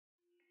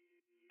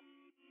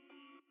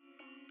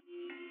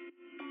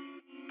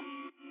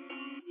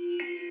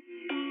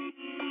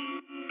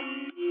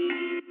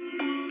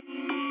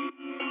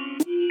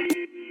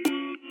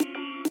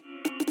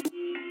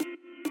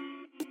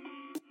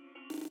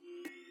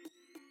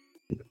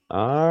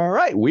All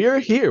right, we are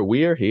here.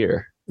 We are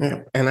here.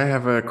 Yeah, and I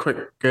have a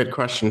good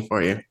question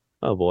for you.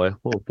 Oh boy,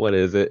 what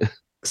is it?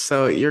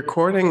 So you're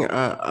courting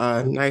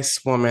a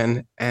nice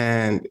woman,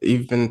 and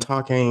you've been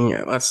talking,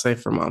 let's say,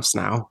 for months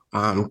now,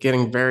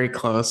 getting very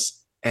close.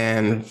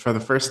 And for the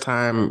first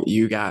time,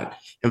 you got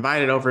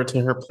invited over to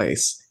her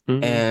place,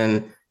 Hmm.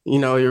 and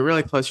you're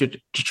really close. You're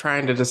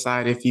trying to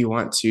decide if you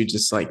want to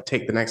just like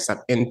take the next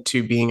step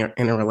into being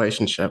in a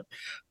relationship.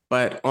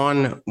 But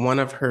on one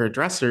of her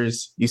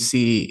dressers, you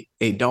see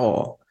a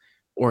doll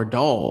or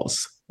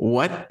dolls.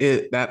 What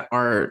is that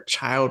are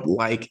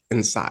childlike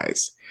in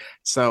size?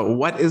 So,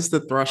 what is the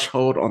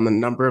threshold on the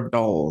number of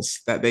dolls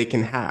that they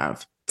can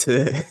have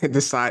to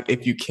decide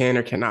if you can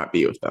or cannot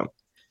be with them?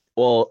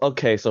 Well,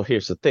 okay, so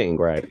here's the thing,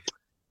 right?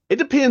 It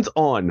depends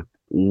on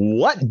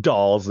what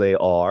dolls they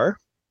are,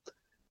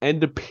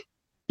 and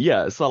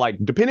yeah, so like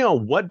depending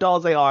on what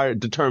dolls they are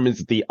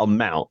determines the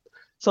amount.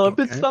 So if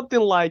it's Okay. something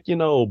like,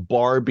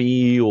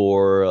 Barbie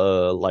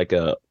or like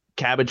a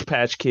Cabbage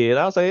Patch Kid,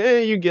 I'll say,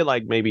 hey, you get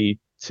like maybe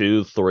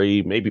two,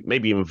 three,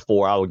 maybe even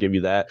four. I will give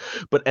you that.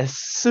 But as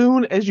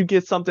soon as you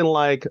get something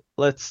like,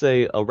 let's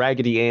say, a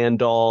Raggedy Ann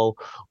doll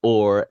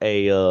or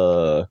a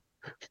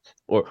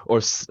or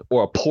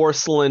a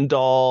porcelain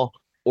doll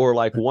or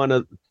like one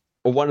of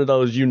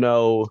those, you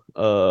know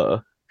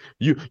what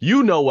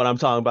I'm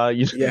talking about.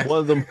 Yeah.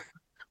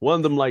 One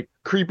of them like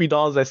creepy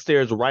dolls that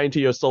stares right into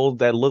your soul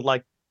that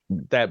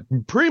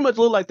pretty much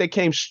look like they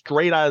came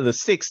straight out of the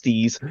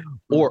 60s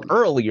or Mhm.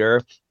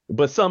 earlier,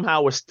 but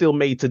somehow were still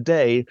made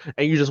today,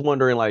 and you're just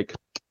wondering like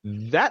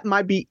that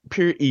might be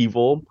pure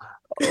evil.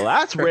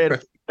 That's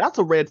red. That's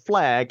a red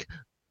flag.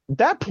 At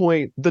that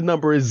point, the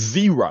number is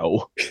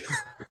zero.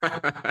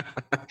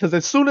 Because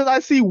as soon as I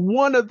see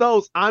one of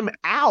those, I'm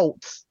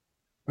out.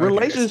 Okay.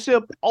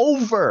 Relationship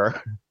over.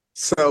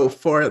 So,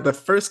 for the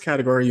first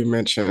category you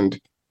mentioned,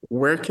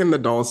 where can the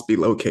dolls be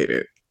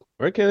located?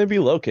 Where can it be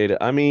located?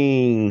 I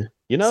mean,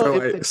 So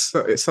if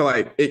like they, so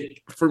like it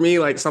for me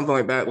like something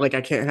like that like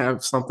I can't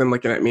have something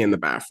looking at me in the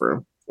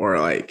bathroom or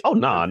like oh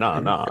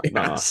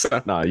yeah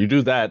so nah. You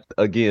do that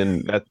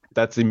again,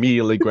 that's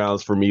immediately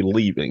grounds for me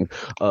leaving.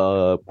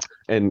 Uh,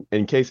 and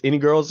in case any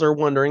girls are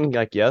wondering,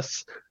 like,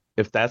 yes,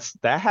 if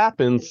that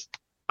happens,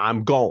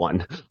 I'm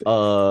gone.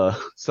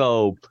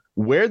 So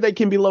where they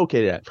can be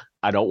located at,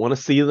 I don't want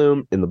to see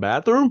them in the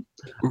bathroom.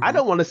 I Mhm.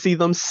 don't want to see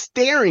them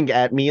staring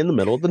at me in the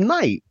middle of the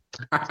night.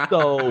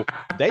 So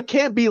they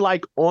can't be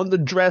like on the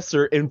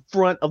dresser in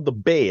front of the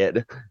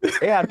bed.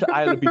 They have to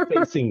either be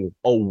facing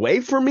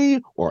away from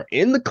me or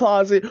in the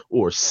closet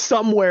or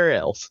somewhere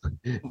else.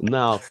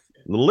 Now,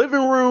 the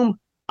living room,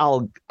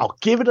 I'll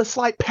give it a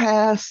slight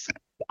pass.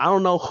 I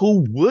don't know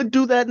who would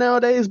do that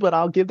nowadays, but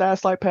I'll give that a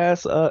slight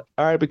pass. All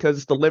right, because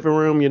it's the living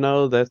room,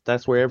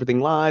 that's where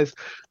everything lies.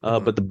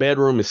 But Mhm. the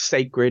bedroom is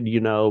sacred,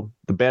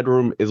 The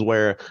bedroom is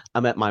where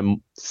I'm at my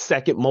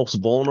second most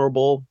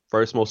vulnerable.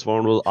 First most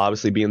vulnerable,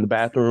 obviously, being the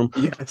bathroom.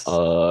 Yes.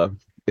 Uh,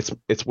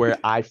 it's where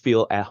I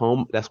feel at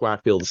home. That's where I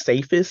feel the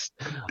safest.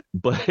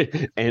 But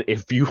and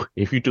if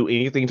you do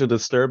anything to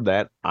disturb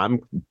that,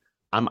 I'm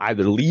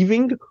either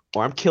leaving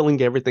or I'm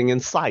killing everything in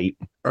sight.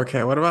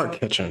 Okay, what about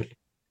kitchen?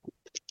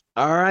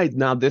 All right,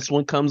 now this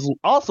one comes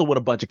also with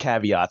a bunch of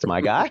caveats,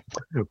 my guy,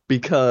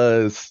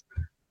 because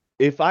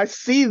if I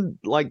see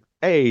like,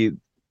 hey,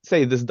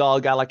 say this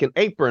dog got like an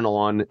apron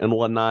on and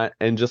whatnot,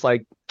 and just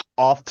like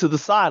off to the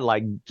side,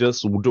 like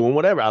just doing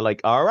whatever, I like,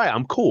 all right,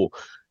 I'm cool.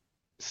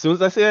 As soon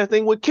as I see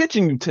anything with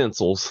kitchen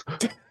utensils,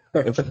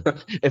 if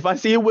if I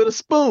see it with a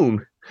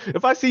spoon,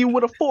 if I see you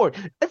with a fork,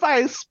 if I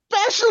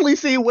especially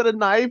see you with a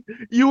knife,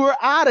 you are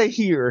out of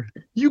here.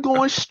 You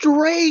going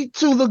straight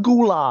to the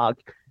gulag.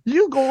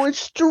 You going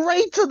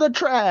straight to the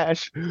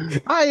trash.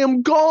 I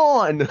am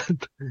gone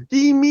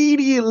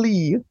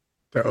immediately.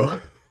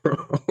 No.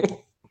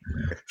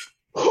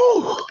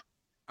 Whew.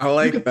 I You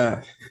like can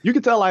that. you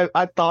can tell I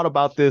thought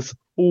about this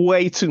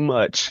way too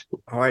much.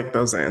 I like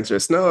those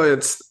answers. No,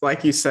 it's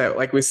like you said,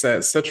 like we said,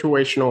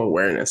 situational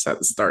awareness at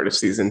the start of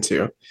season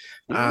two.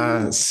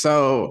 Mm.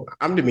 So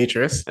I'm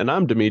Demetrius, And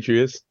I'm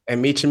Demetrius,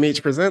 and Meech and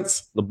Meech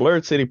presents. the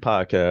Blurred City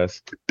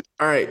Podcast.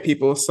 All right,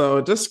 people. So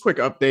just a quick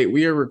update.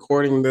 We are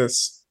recording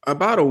this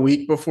about a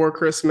week before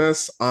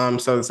Christmas.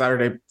 So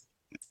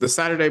the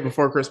Saturday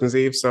before Christmas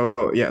Eve. So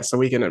yeah, so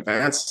week in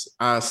advance.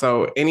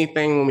 So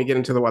anything when we get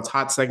into the what's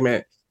hot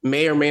segment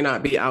may or may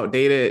not be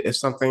outdated. If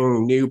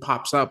something new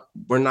pops up,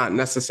 we're not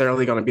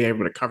necessarily going to be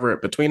able to cover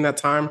it between that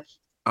time.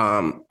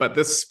 But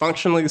this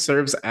functionally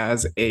serves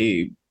as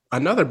a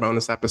another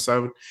bonus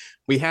episode.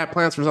 We had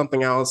plans for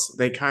something else.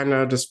 They kind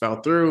of just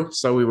fell through,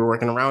 so we were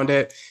working around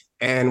it.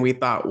 And we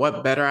thought,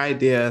 what better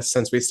idea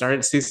since we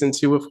started season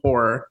two of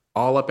horror,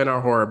 all up in our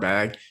horror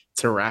bag,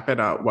 to wrap it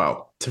up,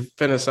 well, to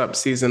finish up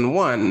season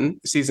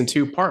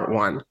two, part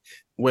one,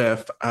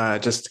 with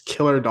just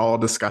killer doll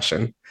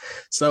discussion.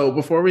 So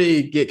before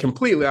we get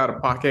completely out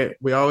of pocket,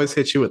 we always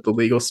hit you with the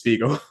legal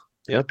spiegel.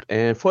 Yep.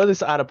 And for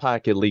this out of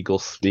pocket legal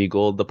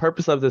spiegel, the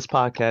purpose of this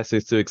podcast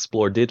is to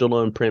explore digital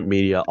and print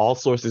media. All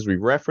sources we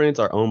reference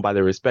are owned by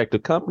their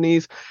respective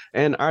companies,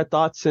 and our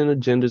thoughts and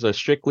agendas are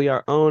strictly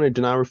our own and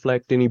do not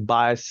reflect any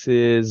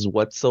biases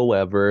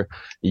whatsoever.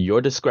 Your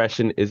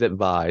discretion is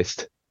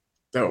advised.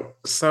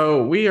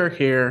 So we are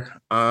here,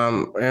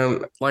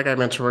 and like I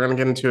mentioned, we're gonna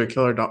get into a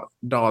killer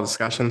doll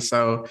discussion.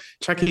 So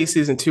Chucky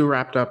season 2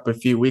 wrapped up a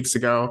few weeks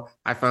ago.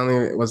 I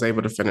finally was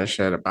able to finish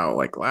it about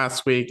like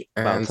last week,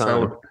 About and time.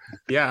 so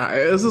yeah,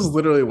 this is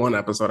literally one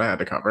episode I had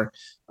to cover,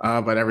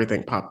 but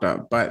everything popped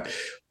up. But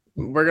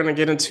we're gonna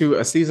get into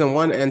a season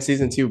 1 and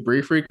season 2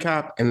 brief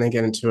recap, and then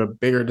get into a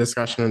bigger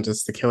discussion and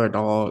just the killer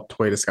doll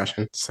toy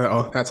discussion.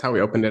 So that's how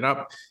we opened it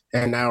up,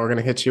 and now we're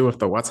gonna hit you with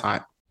the what's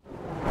hot.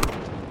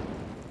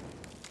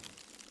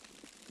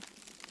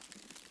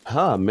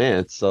 Huh,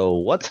 man. So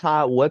what's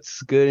hot?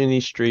 What's good in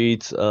these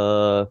streets?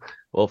 Well,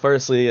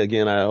 firstly,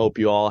 again, I hope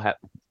you all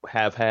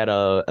have had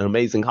an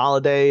amazing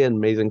holiday, an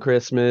amazing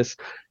Christmas,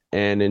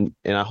 and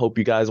I hope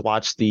you guys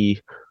watch the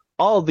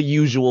all the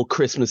usual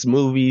Christmas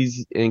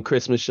movies and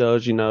Christmas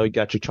shows. You know, you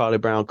got your Charlie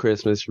Brown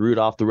Christmas,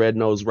 Rudolph the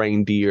Red-Nosed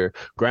Reindeer,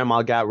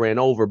 Grandma Got Ran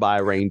Over by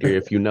a Reindeer.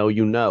 If you know,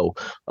 you know.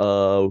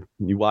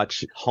 You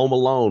watch Home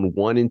Alone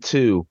 1 and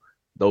 2.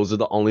 Those are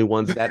the only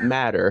ones that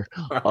matter.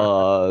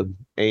 Uh,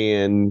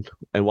 and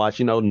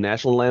watch,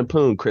 National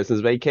Lampoon,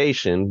 Christmas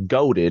Vacation,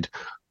 Goated.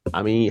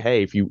 I mean,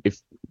 hey, if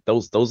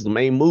those are the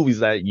main movies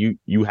that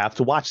you have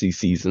to watch these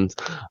seasons.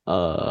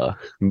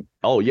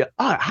 Oh yeah,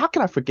 how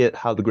can I forget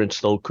How the Grinch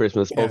Stole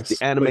Christmas? Both the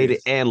Yes, animated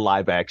please. and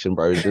live action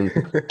versions,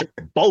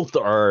 both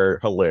are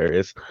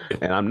hilarious.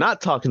 And I'm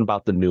not talking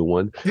about the new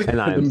one, and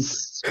I am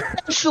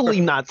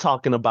especially not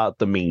talking about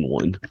the mean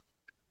one.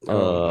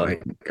 Oh Uh, my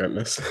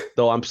goodness.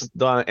 though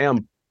I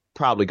am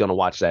probably gonna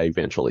watch that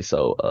eventually.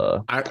 So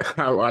I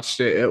watched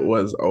it. It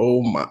was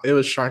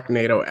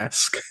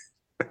Sharknado-esque.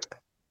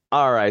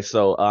 all right,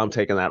 so I'm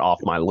taking that off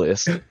my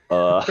list.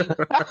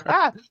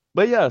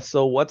 But yeah,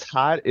 so what's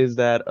hot is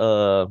that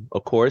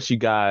of course you're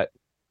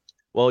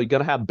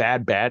gonna have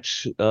Bad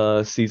Batch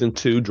season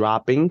 2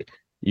 dropping.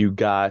 You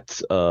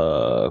got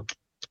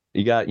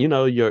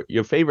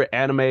your favorite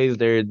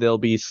animes, they'll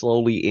be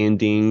slowly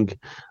ending.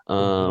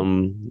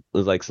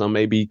 It's like some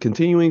may be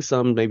continuing,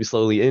 some maybe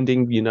slowly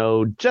ending,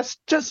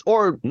 just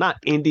or not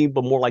ending,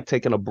 but more like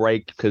taking a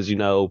break because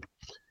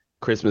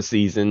Christmas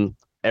season,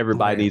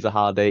 everybody Right. needs a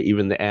holiday,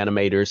 even the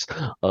animators.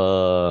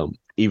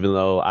 Even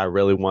though I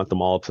really want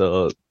them all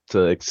to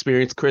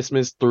experience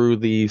Christmas through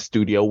the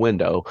studio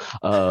window.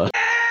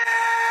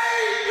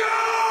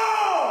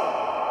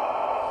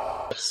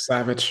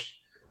 Savage.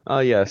 Oh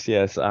yes,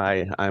 yes,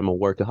 I'm a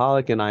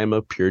workaholic and I am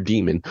a pure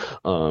demon.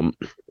 Um,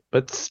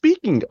 but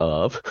speaking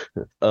of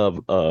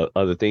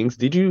other things,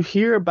 did you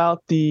hear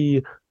about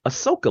the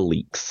Ahsoka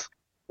leaks?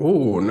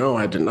 Oh, no,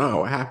 I did not.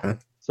 What happened?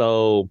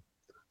 So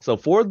so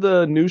for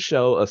the new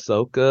show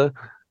Ahsoka,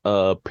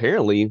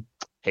 apparently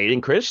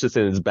Hayden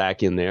Christensen is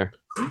back in there.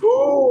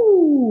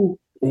 Ooh.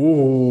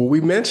 Ooh,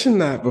 we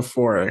mentioned that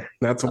before.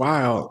 That's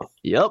wild.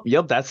 Yep,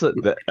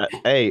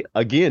 hey,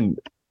 again,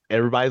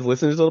 everybody's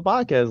listening to the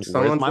podcast. Where's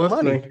Someone's my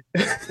money?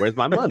 listening. Where's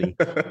my money?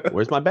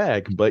 Where's my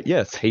bag? But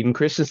yes, Hayden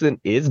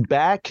Christensen is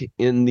back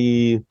in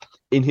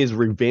his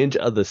Revenge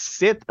of the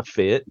Sith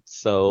fit,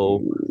 so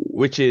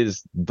which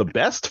is the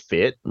best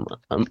fit.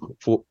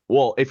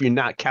 If you're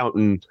not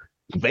counting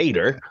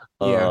Vader,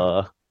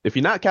 Yeah. if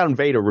you're not counting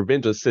Vader,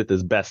 Revenge of the Sith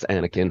is best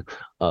Anakin.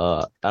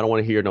 I don't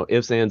want to hear no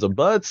ifs, ands, or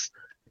buts.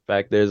 In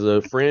fact, there's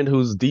a friend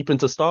who's deep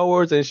into Star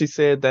Wars, and she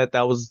said that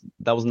was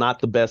not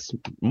the best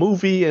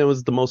movie and it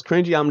was the most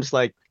cringy. I'm just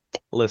like,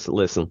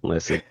 listen,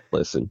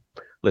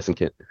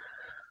 kid.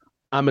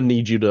 I'm gonna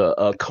need you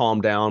to calm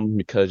down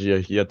because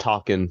you're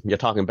talking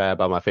bad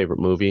about my favorite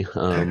movie.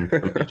 I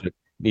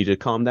need you to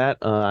calm that.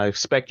 I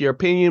respect your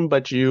opinion,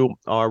 but you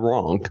are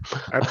wrong.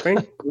 I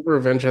think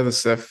Revenge of the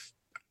Sith,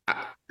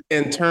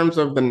 in terms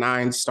of the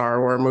 9 Star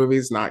Wars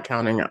movies, not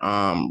counting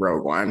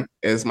Rogue One,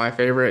 is my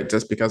favorite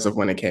just because of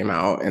when it came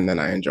out and then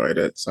I enjoyed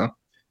it. So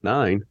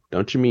 9?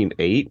 Don't you mean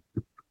 8?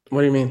 what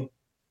do you mean?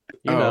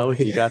 Oh,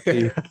 You got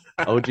the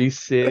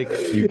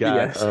OG6,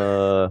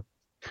 yes.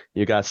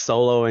 you got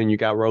Solo, and you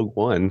got Rogue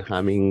One.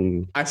 I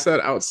mean, I said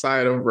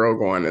outside of Rogue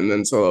One and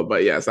then Solo,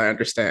 but yes, I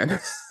understand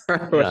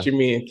what yeah, you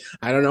mean.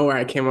 I don't know where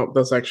I came up with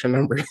those extra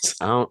numbers.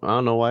 I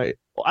don't know why.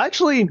 Well,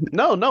 actually,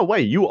 no,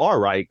 wait, you are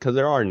right because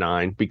there are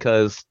 9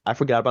 because I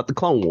forgot about the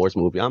Clone Wars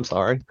movie. I'm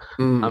sorry.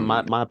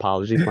 Mm. My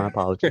apologies, my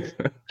apologies.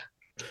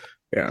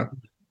 Yeah.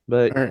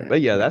 But All right.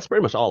 but yeah, that's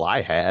pretty much all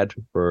I had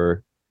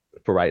for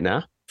right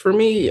now. For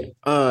me,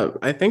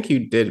 I think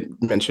you did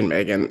mention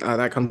Megan.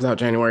 That comes out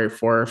January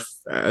 4th.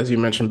 As you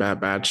mentioned, Bad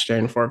Batch,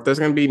 January 4th. There's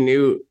going to be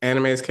new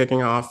animes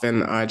kicking off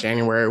in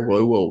January.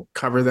 We will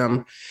cover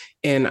them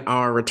in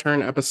our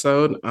return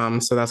episode.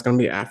 So that's going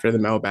to be after the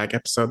mailbag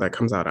episode that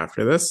comes out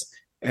after this.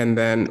 And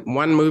then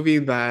one movie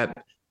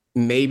that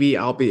maybe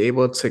I'll be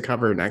able to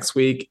cover next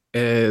week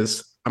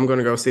is I'm going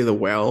to go see The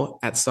Whale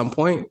at some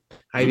point. Mm.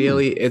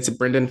 Ideally, it's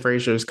Brendan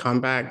Fraser's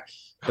comeback.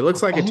 It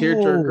looks like a Oh,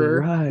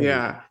 tearjerker. right.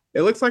 Yeah.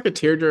 It looks like a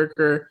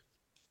tearjerker.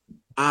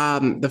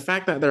 The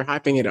fact that they're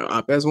hyping it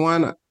up as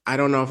one, I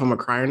don't know if I'm a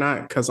cry or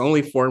not, because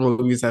only four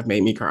movies have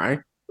made me cry,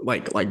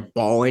 like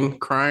bawling,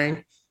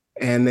 crying,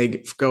 and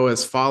they go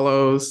as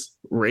follows: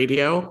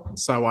 Radio.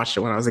 So I watched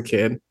it when I was a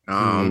kid.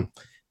 Mm.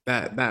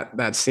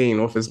 That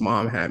scene with his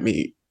mom had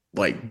me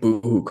like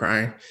boohoo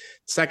crying.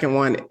 Second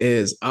one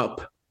is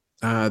Up.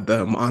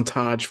 The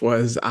montage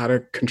was out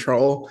of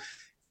control.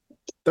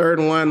 Third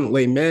one,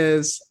 Les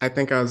Mis. I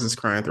think I was just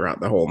crying throughout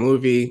the whole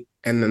movie.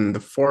 And then the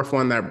fourth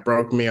one that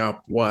broke me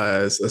up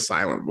was A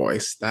Silent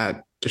Voice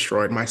that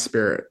destroyed my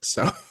spirit.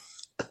 So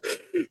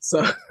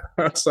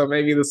so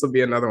maybe this will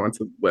be another one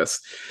to the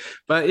list.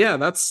 But yeah,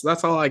 that's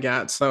all I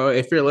got. So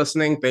if you're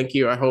listening, thank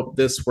you. I hope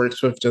this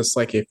works with just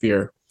like if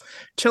you're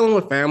chilling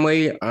with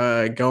family,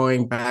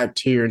 going back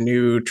to your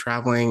new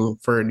traveling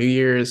for New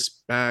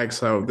Year's bag.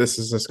 So this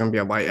is just gonna be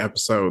a light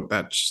episode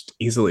that's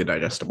easily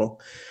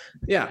digestible.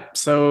 Yeah,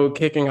 so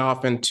kicking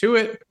off into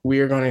it, we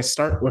are going to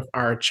start with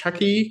our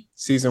Chucky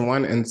season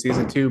 1 and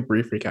season 2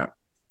 brief recap.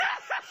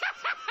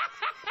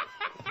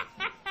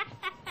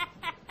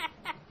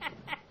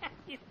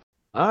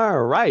 All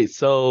right,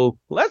 so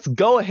let's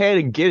go ahead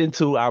and get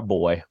into to our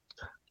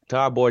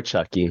boy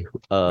Chucky.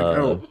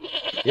 Go.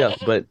 Yeah,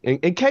 but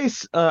in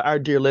case our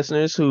dear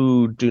listeners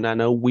who do not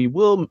know, we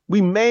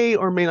may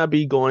or may not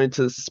be going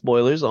into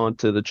spoilers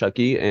onto the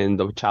Chucky and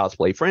the Child's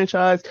Play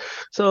franchise,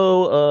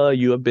 so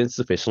you have been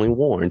sufficiently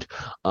warned.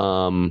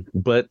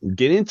 But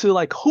get into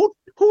like who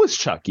is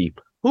Chucky?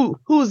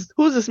 Who's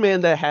this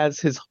man that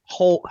has a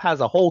whole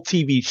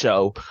TV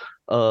show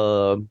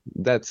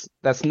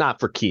that's not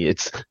for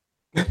kids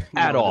at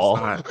No, it is all.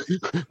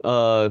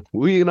 not.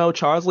 We know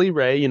Charles Lee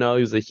Ray, he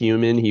was a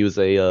human. He was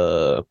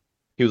a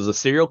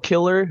serial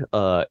killer.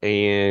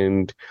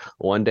 And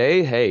one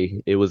day,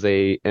 hey, it was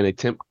an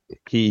attempt.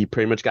 He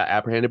pretty much got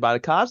apprehended by the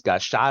cops,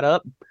 got shot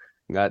up,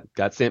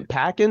 got sent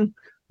packing.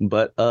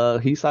 But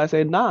he decided to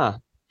say, nah,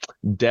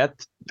 death.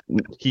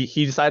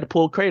 He decided to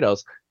pull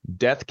Kratos.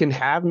 Death can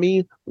have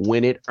me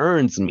when it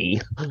earns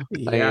me.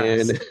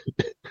 Yes. And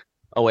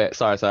oh wait,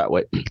 sorry,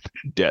 wait.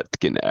 Death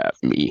can have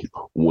me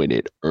when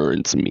it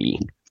earns me.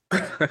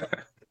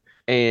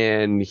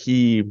 And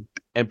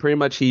pretty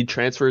much he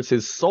transfers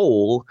his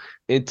soul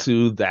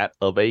into that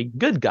of a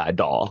good guy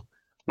doll,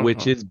 which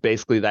Mhm. is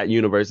basically that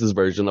universe's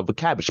version of a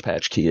Cabbage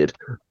Patch Kid.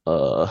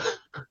 Uh,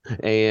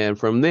 and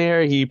from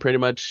there, he pretty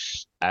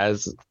much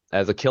as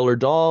a killer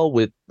doll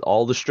with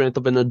all the strength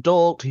of an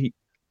adult, he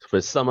for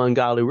some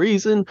ungodly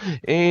reason,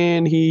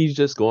 and he's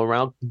just going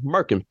around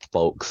murking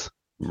folks,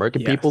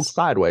 murking people Yes.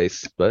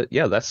 sideways. But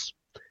yeah,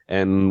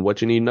 and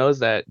what you need to know is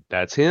that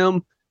that's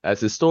him. That's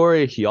his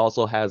story. He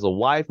also has a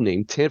wife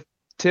named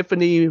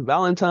Tiffany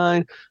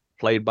Valentine,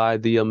 played by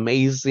the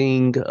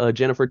amazing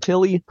Jennifer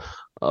Tilly.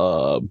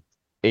 Uh,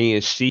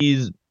 and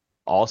she's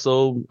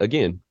also,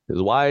 again,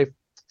 his wife,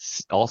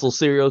 also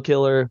serial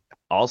killer,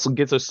 also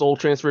gets her soul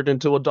transferred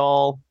into a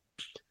doll.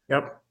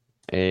 Yep.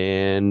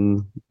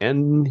 And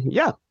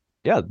yeah.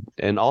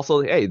 And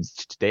also, hey,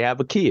 they have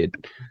a kid.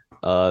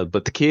 But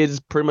the kid is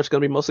pretty much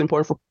going to be most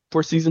important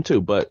for season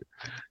 2. But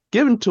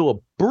given to a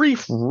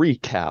brief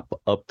recap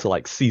up to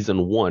like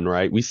season 1,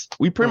 right?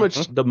 We pretty much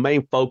Mhm. the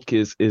main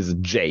focus is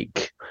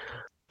Jake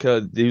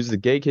because he was a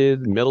gay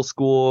kid, middle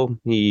school.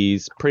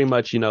 He's pretty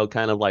much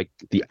kind of like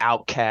the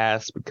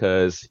outcast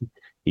because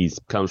he's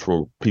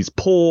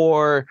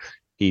poor,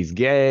 he's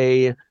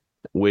gay,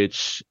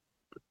 which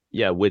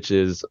which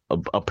is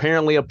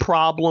apparently a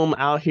problem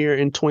out here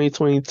in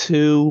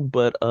 2022.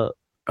 But oh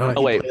He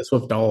wait, plays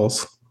with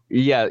dolls.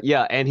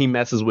 yeah, and he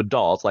messes with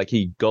dolls. Like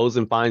he goes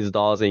and finds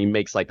dolls and he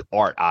makes like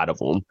art out of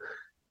them.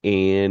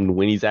 And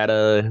when he's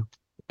in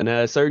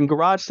a certain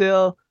garage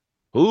sale,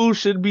 who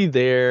should be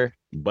there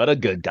but a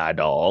good guy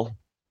doll?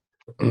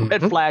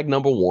 Red Mhm. flag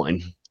number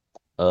one.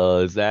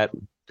 Is that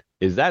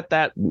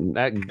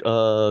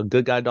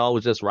good guy doll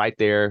was just right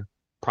there,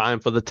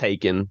 prime for the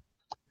taking.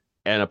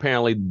 And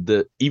apparently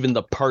even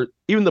the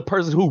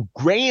person who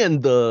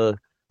ran the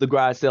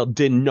garage sale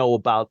didn't know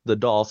about the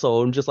doll. So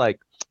I'm just like,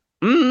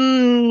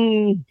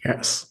 mm,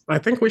 Yes. I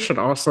think we should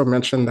also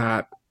mention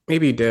that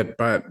maybe you did,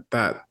 but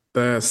that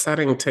the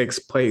setting takes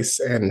place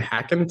in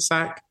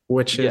Hackensack,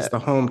 which is the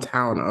yes.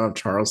 hometown of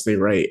Charles Lee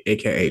Ray,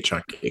 aka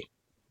Chucky.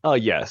 Oh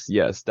yes,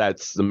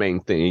 that's the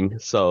main thing.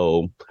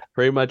 So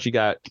pretty much you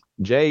got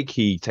Jake,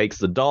 he takes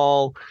the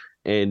doll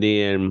and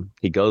then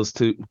he goes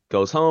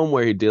home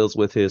where he deals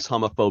with his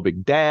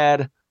homophobic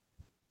dad.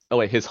 Oh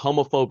wait, his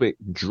homophobic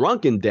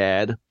drunken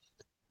dad,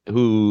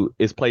 who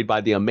is played by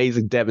the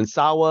amazing Devin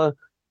Sawa.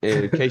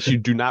 In case you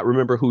do not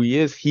remember who he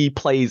is, he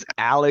plays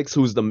Alex,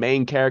 who's the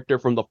main character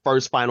from the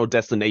first Final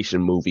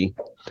Destination movie.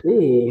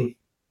 Ooh.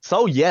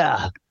 So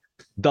yeah,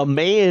 the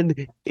man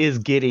is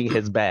getting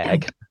his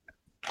bag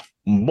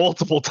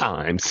multiple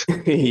times,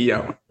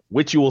 Yeah.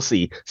 which you will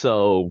see.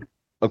 So,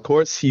 of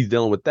course, he's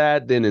dealing with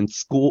that. Then in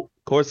school,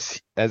 of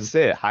course, as I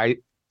said, high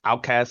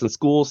outcast in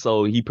school.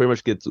 So he pretty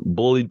much gets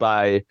bullied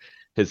by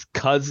his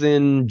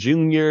cousin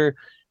Junior,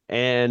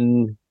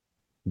 and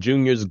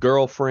Junior's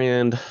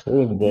girlfriend.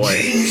 Oh boy.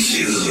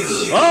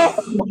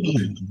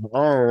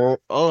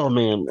 Oh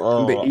man.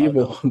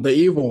 The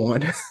evil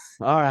one.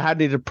 All right, I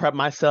need to prep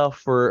myself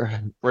for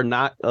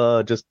not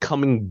just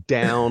coming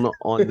down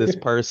on this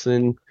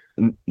person.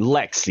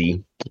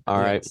 Lexi. All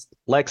right. Yes.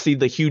 Lexi,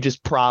 the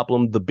hugest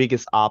problem, the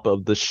biggest op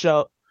of the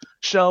show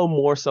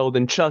more so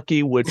than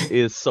Chucky, which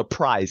is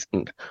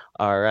surprising.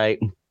 All right.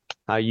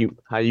 How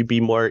you be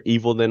more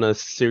evil than a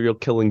serial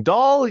killing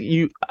doll?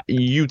 You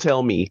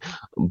tell me.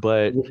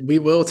 But We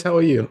will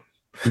tell you.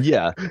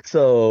 yeah,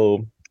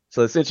 so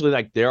essentially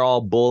like they're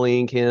all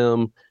bullying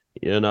him,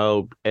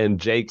 and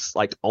Jake's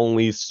like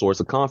only source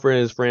of comfort in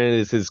his friend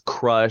is his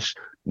crush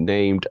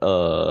named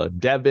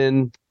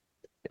Devin.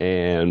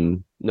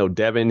 And no,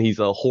 Devin, he's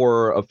a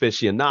horror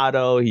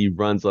aficionado. He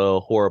runs a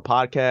horror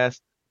podcast.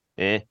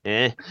 Eh,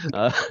 eh.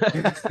 Uh,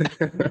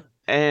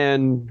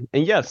 and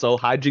yeah, so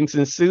hijinks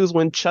ensues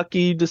when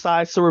Chucky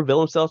decides to reveal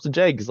himself to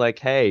Jake. He's like,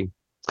 hey,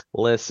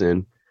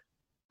 listen,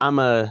 I'm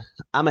a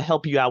I'm gonna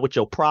help you out with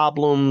your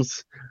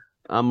problems.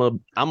 I'm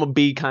a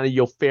be kind of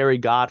your fairy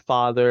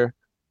godfather,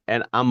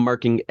 and I'm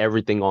murking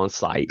everything on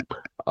sight.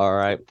 All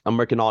right, I'm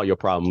murking all your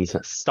problems,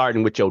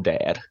 starting with your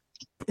dad.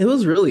 It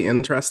was really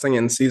interesting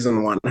in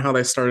season one how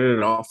they started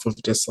it off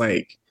with just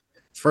like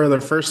for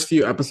the first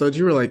few episodes,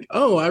 you were like,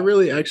 oh, I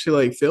really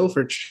actually like feel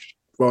for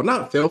well,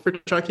 not feel for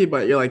Chucky,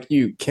 but you're like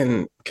you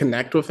can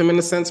connect with him in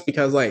a sense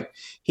because like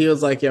he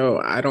was like, yo,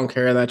 I don't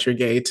care that you're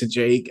gay to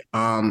Jake.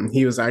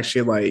 He was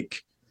actually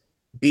like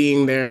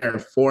being there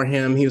for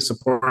him. He was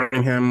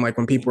supporting him. Like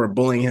when people were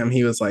bullying him,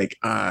 he was like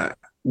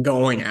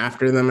going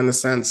after them in a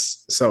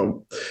sense.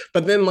 So,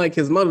 but then like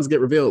his motives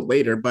get revealed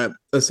later, but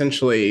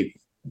essentially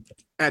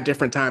at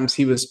different times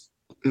he was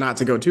not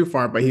to go too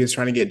far, but he was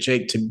trying to get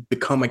Jake to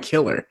become a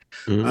killer,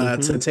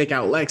 to take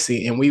out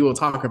Lexi, and we will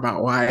talk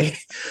about why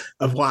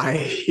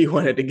he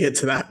wanted to get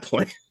to that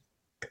point.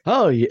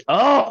 Oh yeah.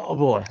 Oh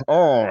boy.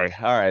 All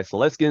right. So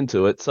let's get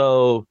into it.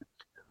 So,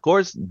 of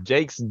course,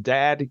 Jake's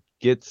dad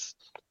gets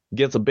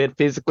a bit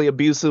physically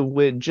abusive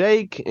with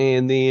Jake,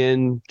 and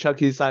then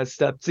Chucky decides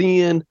steps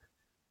in,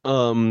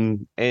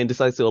 and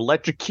decides to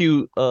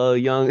electrocute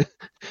young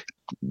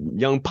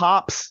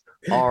Pops.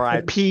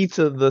 R.I.P.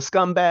 to the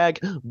scumbag,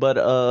 but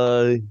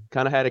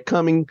kind of had it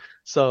coming.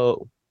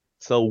 So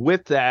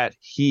with that,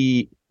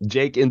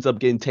 Jake ends up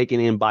getting taken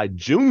in by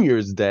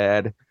Junior's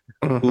dad,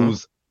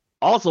 who's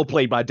also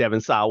played by Devin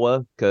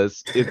Sawa,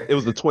 because it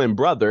was a twin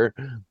brother.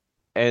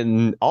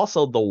 And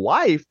also the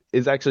wife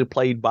is actually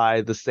played by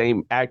the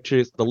same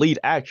actress, the lead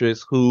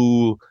actress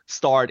who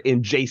starred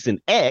in Jason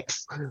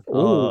X.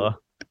 Ooh,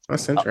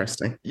 that's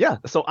interesting. Yeah,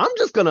 so I'm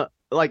just gonna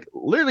like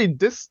literally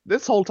this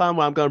whole time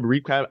when I'm gonna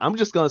recap, I'm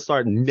just gonna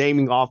start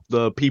naming off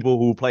the people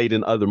who played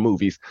in other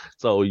movies.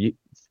 So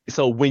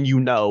when you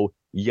know,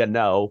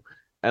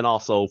 and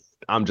also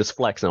I'm just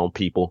flexing on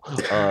people.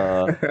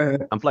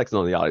 I'm flexing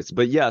on the audience,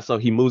 but yeah, so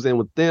he moves in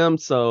with them.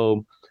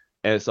 So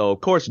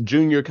of course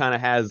Junior kind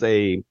of has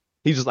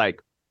he's just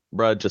like,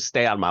 bruh, just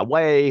stay out of my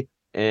way,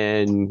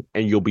 and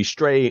you'll be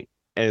straight.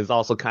 And is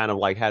also kind of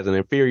like has an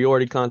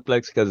inferiority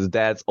complex because his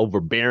dad's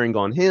overbearing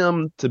on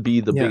him to be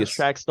the biggest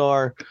track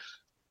star,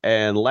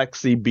 and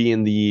Lexi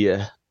being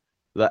the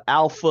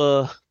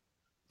alpha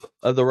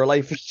of the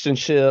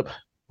relationship.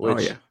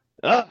 Which,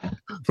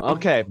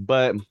 okay,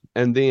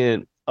 and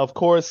then of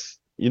course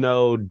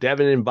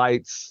Devin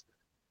invites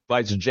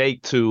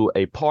Jake to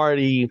a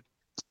party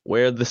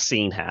where the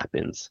scene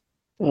happens.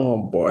 Oh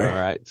boy! All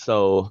right,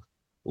 so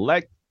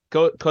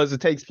because it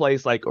takes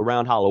place like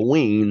around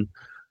Halloween.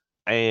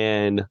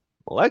 And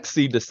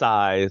Lexi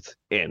decides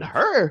in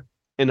her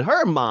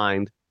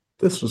mind,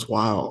 this was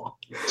wild,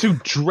 to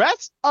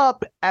dress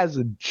up as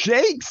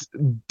Jake's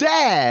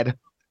dad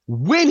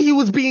when he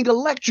was being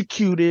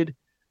electrocuted,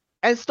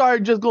 and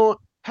started just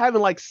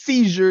having like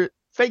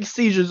fake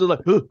seizures, like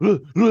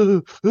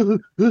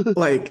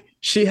like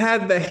she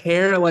had the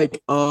hair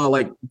like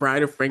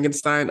Bride of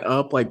Frankenstein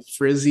up, like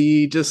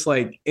frizzy, just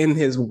like in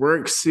his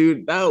work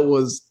suit. That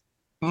was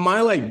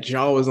my like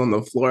jaw was on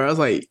the floor. I was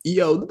like,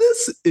 yo,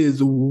 this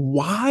is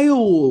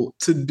wild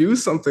to do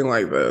something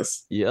like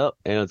this. Yep.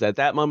 And it was at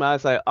that moment I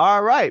was like,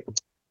 all right,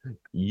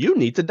 you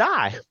need to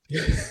die.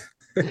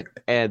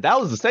 And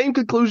that was the same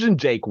conclusion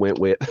Jake went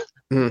with.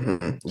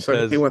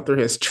 So he went through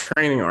his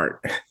training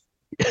arc.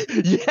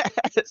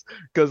 Yes,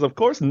 because of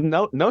course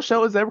no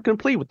show is ever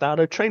complete without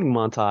a training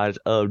montage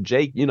of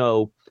Jake,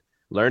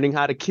 learning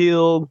how to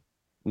kill,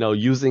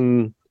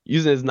 using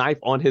his knife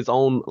on his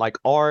own like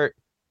art.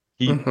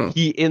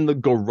 He in the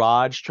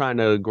garage trying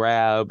to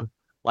grab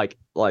like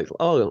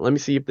oh, let me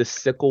see if this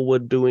sickle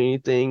would do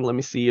anything. Let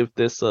me see if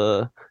this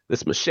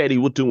machete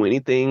would do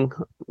anything.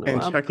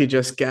 And Chucky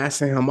just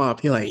gassing him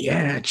up. He like,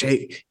 yeah,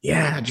 Jake,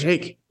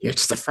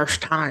 it's the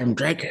first time,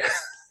 Jake.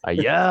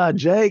 Yeah,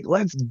 Jake,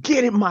 let's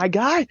get it, my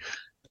guy.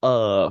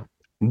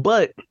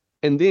 But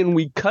and then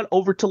we cut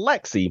over to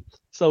Lexi.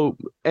 So,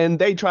 and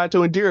they tried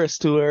to endear us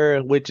to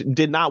her, which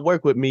did not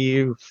work with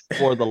me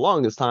for the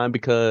longest time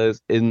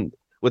because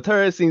with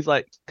her, it seems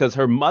like because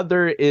her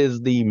mother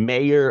is the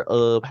mayor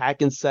of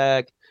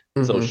Hackensack,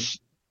 so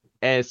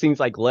and it seems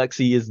like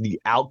Lexi is the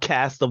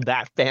outcast of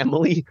that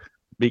family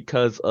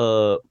because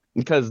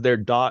their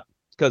daughter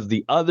because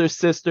the other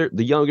sister,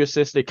 the younger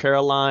sister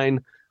Caroline,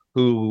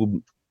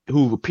 who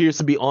appears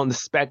to be on the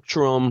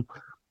spectrum,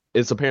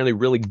 is apparently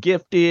really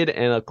gifted,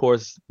 and of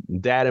course,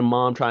 dad and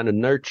mom trying to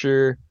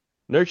nurture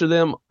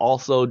them.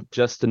 Also,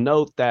 just to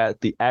note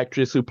that the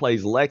actress who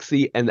plays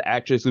Lexi and the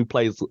actress who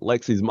plays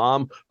Lexi's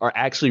mom are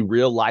actually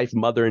real life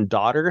mother and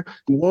daughter.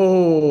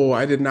 Whoa,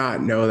 I did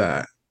not know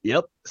that.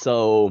 Yep.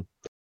 So,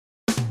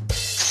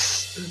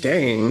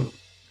 Dang.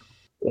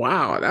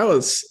 Wow, that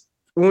was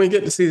when we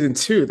get to season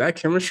 2, that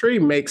chemistry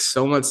makes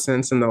so much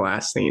sense in the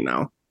last scene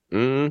now.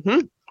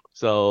 mm-hmm.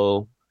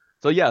 So,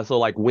 yeah, so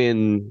like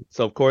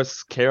of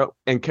course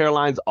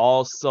Caroline's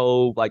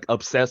also like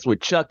obsessed with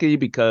Chucky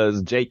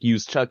because Jake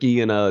used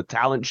Chucky in a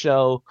talent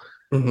show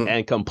Mhm.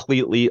 and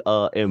completely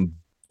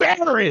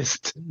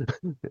embarrassed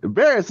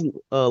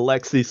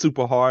Lexi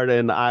super hard,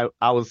 and I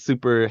was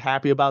super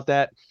happy about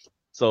that.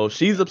 So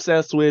she's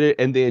obsessed with it,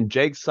 and then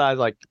Jake's side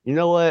like, you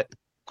know what?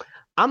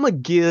 I'm gonna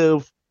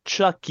give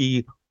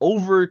Chucky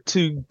over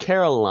to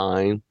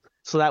Caroline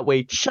so that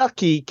way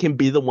Chucky can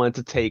be the one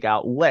to take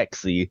out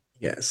Lexi.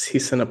 Yes, he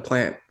sent a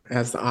plant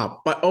as the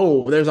op. But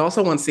there's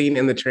also one scene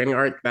in the training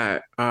arc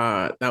that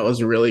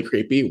was really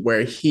creepy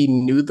where he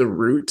knew the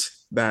route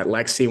that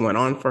Lexi went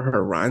on for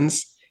her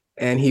runs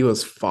and he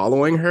was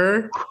following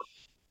her.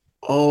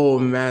 Oh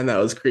man, that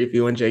was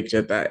creepy when Jake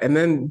did that. And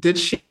then did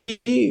she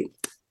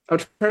I'm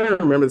trying to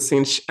remember the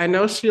scene. I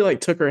know she like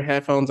took her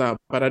headphones out,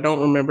 but I don't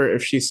remember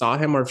if she saw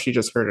him or if she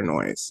just heard a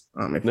noise.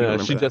 If you No,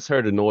 remember she that. just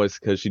heard a noise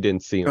because she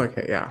didn't see him.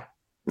 Okay, yeah.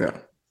 Yeah.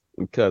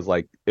 Because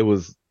like it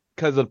was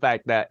because of the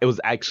fact that it was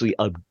actually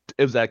a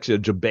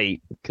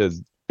debate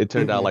because it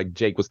turned out Mhm. like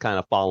Jake was kind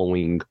of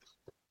following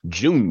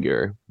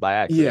Junior by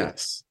accident.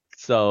 Yes.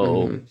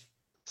 So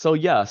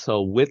Mhm. yeah,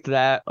 so with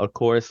that, of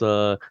course,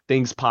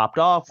 things popped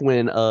off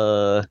when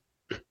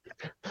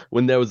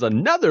there was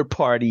another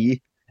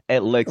party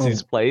at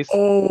Lexi's Oh. place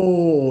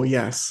Oh,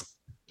 yes.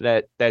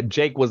 that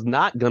Jake was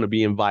not gonna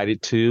be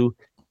invited to.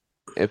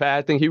 In fact,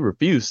 I think he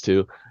refused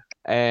to.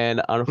 And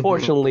Mhm.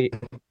 unfortunately,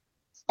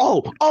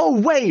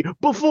 wait,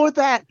 before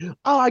that,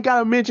 I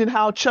gotta mention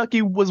how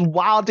Chucky was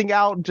wilding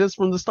out just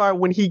from the start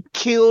when he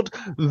killed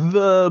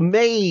the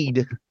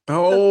maid.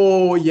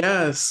 Oh,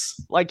 yes.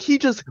 Like he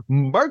just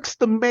murks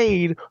the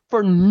maid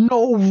for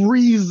no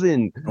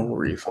reason. No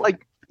reason.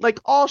 Like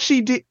all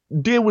she did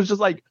was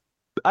just like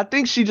I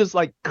think she just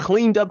like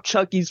cleaned up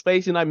Chucky's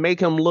face and I make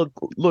him look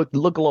a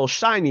little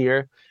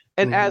shinier.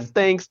 And as Mhm.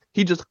 thanks,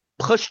 he just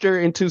pushed her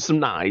into some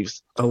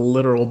knives. A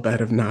literal bed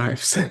of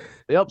knives.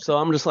 Yep. So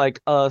I'm just like,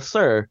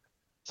 sir,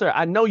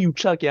 I know you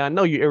Chucky, I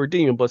know you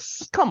irredeemable, but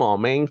come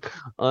on, man.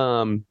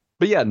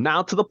 But yeah,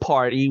 now to the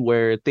party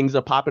where things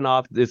are popping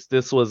off. This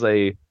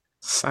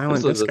Silent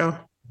was a disco.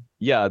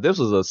 this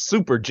was a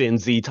super Gen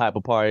Z type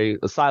of party,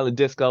 a silent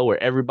disco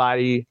where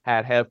everybody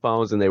had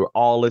headphones and they were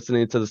all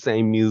listening to the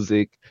same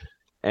music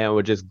and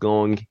were just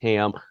going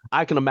ham.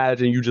 I can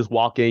imagine you just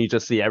walk in, you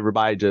just see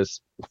everybody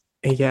just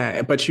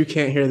Yeah, but you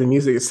can't hear the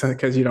music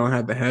because you don't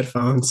have the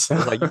headphones. So.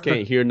 it's like you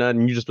can't hear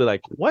nothing. You just be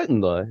like, what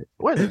in the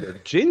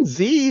Gen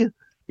Z?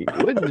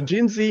 What in the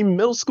Gen Z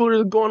middle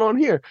schoolers going on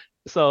here?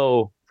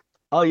 So,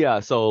 oh yeah,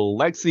 so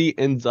Lexi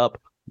ends up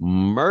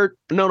no,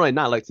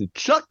 not Lexi.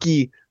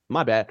 Chucky,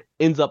 my bad,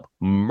 ends up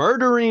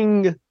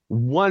murdering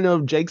one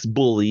of Jake's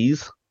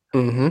bullies,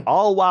 Hmm.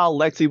 all while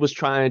Lexi was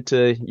trying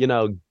to,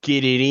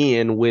 get it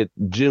in with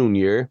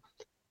Junior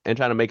and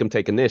trying to make him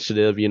take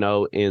initiative,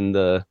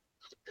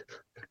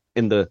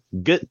 in the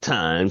good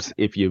times,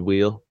 if you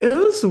will. It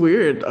was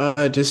weird,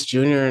 just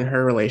Junior and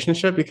her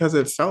relationship because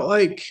it felt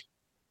like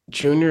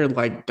Junior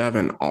liked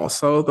Devin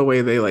also the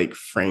way they like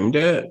framed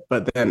it,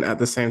 but then at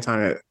the same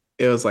time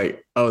it was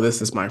like, oh,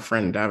 this is my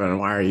friend Devin.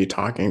 Why are you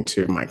talking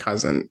to my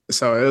cousin?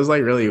 So it was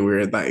like really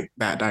weird, like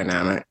that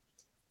dynamic.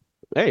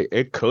 Hey,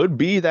 it could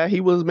be that he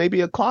was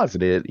maybe a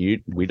closeted.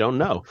 We don't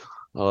know.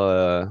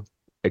 Uh,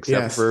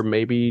 except Yes. for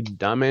maybe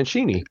Don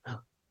Mancini.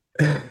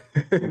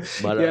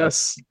 But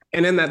Yes.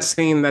 And in that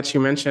scene that you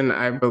mentioned,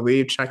 I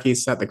believe Chucky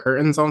set the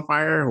curtains on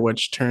fire,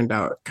 which turned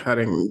out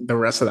cutting the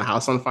rest of the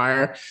house on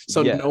fire.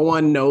 So yeah, no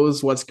one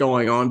knows what's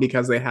going on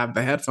because they have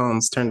the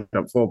headphones turned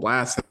up full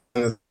blast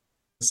in the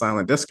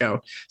silent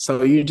disco.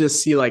 So you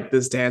just see like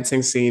this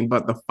dancing scene,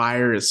 but the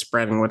fire is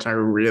spreading, which I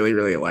really,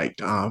 really liked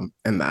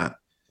in that.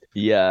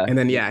 yeah, And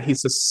then yeah,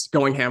 he's just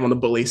going ham on the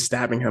bully,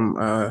 stabbing him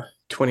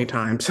 20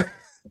 times.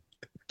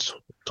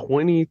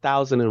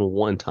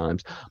 20,001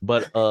 times.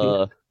 But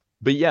Yeah.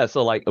 yeah.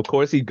 So like, of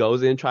course, he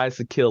goes in, tries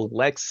to kill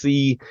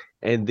Lexi,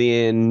 and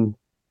then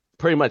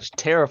pretty much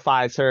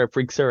terrifies her,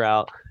 freaks her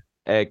out.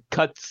 It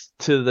cuts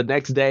to the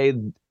next day,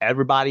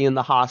 everybody in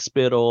the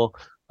hospital.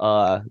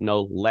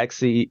 No,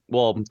 Lexi.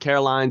 Well,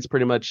 Caroline's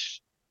pretty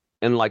much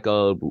in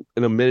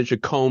a miniature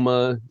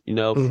coma,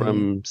 Mhm.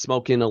 from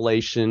smoke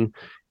inhalation.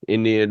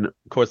 And then, of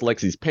course,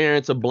 Lexi's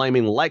parents are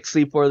blaming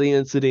Lexi for the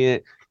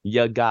incident.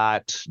 You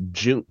got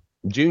June.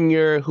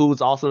 Junior,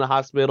 who's also in the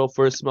hospital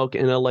for smoke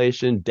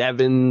inhalation.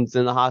 Devin's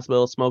in the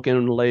hospital, smoke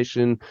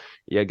inhalation.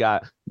 You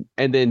got,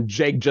 and then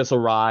Jake just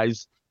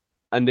arrives,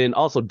 and then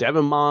also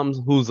Devin mom's,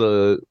 who's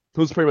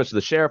pretty much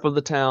the sheriff of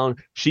the town.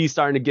 She's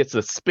starting to get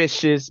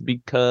suspicious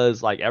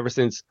because like ever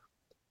since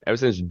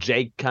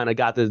Jake kind of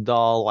got this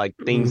doll, like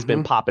things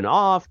been popping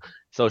off.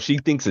 So she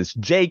thinks it's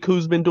Jake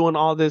who's been doing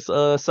all this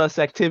sus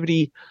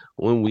activity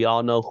when we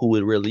all know who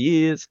it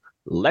really is.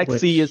 Lexi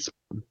Which is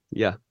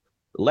yeah.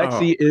 oh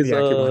Lexi yeah, keep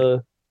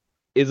going.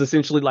 is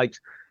essentially like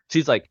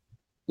she's like,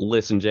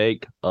 listen,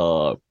 Jake,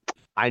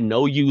 I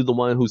know you the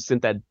one who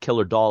sent that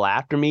killer doll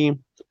after me.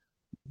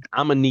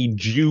 I'm gonna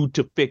need you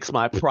to fix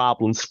my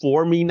problems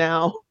for me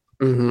now.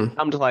 Hmm.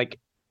 I'm just like,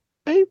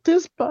 ain't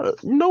this better?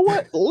 You know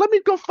what? Let me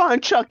go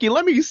find Chucky.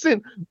 Let me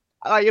send.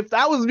 Like, if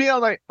that was me, I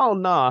was like, oh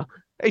nah.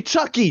 Hey,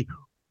 Chucky,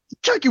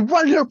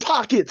 run your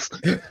pockets.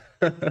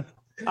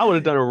 I would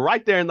have done it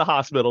right there in the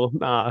hospital.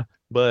 Nah,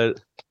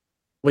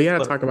 We gotta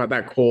but talk about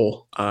that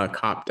cool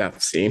cop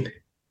death scene.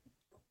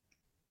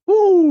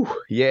 whoo,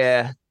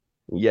 yeah,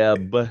 yeah.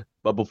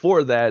 But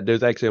before that,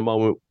 there's actually a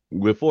moment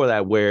before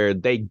that where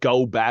they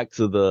go back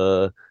to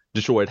the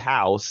destroyed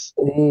house,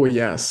 Oh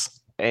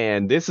yes.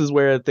 and this is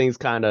where things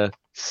kind of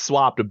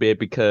swapped a bit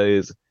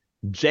because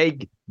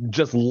Jake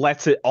just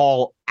lets it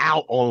all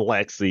out on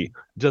Lexi,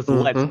 just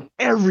lets Hmm.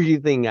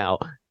 everything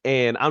out.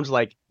 And I'm just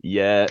like,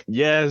 yeah,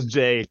 yes,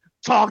 Jake,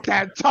 talk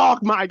that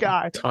talk, my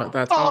guy. Talk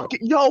that Talk, talk.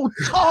 yo,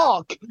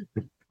 talk.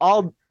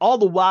 All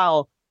the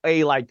while,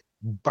 a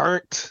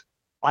burnt,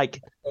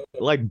 like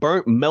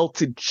burnt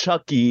melted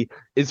Chucky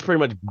is pretty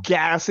much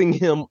gassing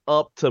him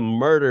up to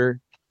murder.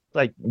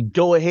 Like,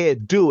 go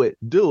ahead, do it.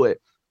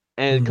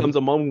 And it comes Mhm.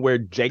 a moment where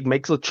Jake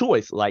makes a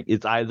choice. Like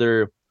it's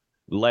either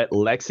let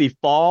Lexi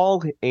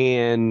fall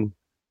and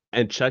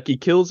Chucky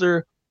kills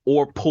her,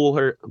 or pull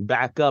her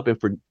back up and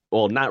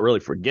well, not really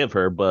forgive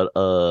her, but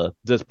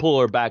just pull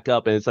her back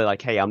up and say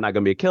like, hey, I'm not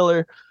gonna be a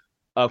killer.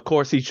 Of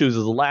course, he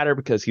chooses the latter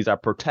because he's our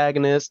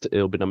protagonist. It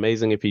would have been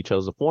amazing if he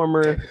chose the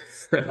former.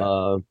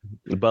 Uh,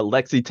 but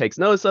Lexi takes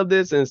notice of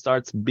this and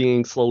starts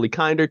being slowly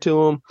kinder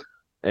to him.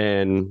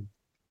 And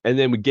and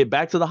then we get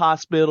back to the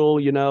hospital,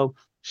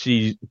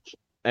 she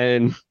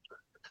and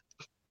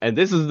and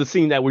this is the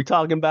scene that we're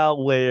talking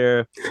about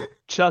where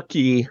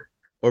Chucky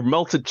or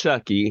melted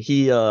Chucky,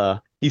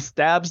 he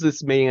stabs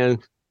this man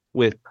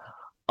with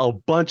a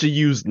bunch of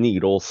used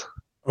needles.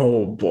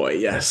 Oh boy,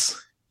 yes.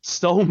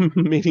 So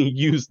many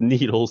used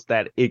needles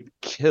that it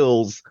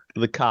kills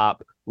the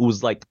cop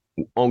who's like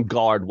on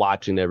guard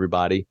watching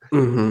everybody.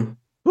 Hmm.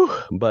 Whew.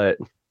 But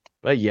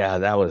yeah,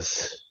 that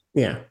was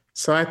Yeah.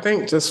 So I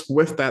think just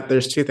with that,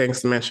 there's two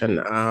things to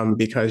mention.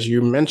 Because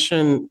you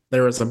mentioned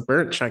there was a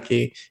burnt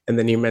Chucky, and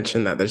then you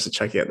mentioned that there's a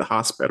Chucky at the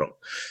hospital.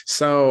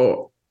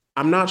 So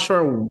I'm not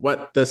sure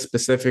what the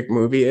specific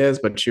movie is,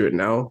 but you would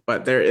know.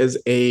 But there is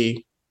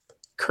a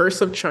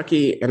Curse of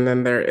Chucky, and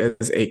then there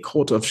is a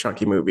Cult of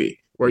Chucky movie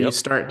where you yep.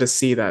 start to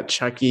see that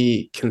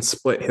Chucky can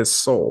split his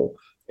soul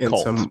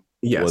Cult into was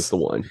yes. the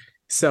one.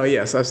 So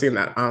yes, I've seen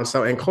that.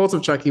 So in Cult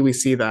of Chucky, we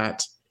see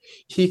that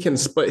he can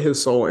split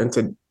his soul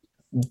into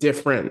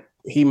different.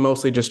 He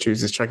mostly just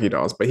chooses Chucky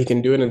dolls, but he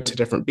can do it into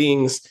different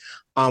beings.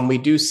 We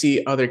do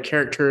see other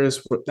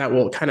characters that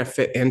will kind of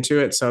fit into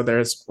it. So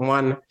there's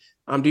one.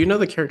 Do you know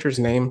the character's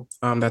name?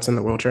 That's in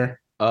the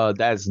wheelchair.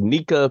 That's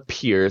Nika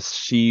Pierce.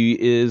 She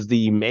is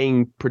the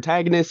main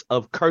protagonist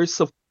of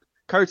Curse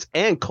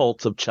and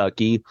Cult of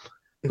Chucky,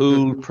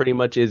 who Mhm. pretty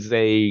much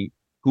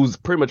who's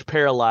pretty much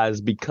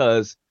paralyzed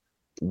because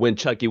when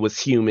Chucky was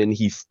human,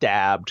 he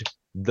stabbed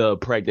the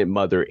pregnant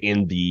mother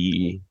in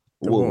the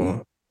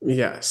womb. Oh,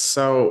 yeah.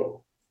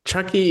 So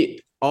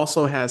Chucky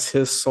also has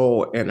his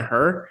soul in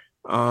her.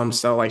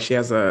 So like she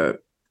has a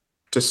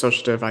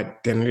dissociative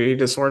identity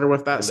disorder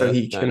with that,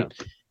 Kinda, kinda.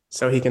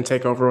 so he can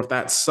take over with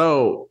that.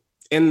 So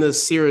in the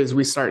series,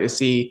 we start to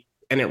see,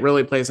 and it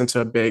really plays into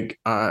a big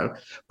part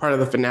of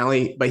the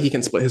finale. But he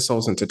can split his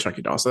souls into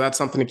Chucky dolls, so that's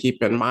something to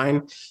keep in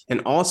mind.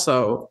 And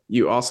also,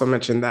 you also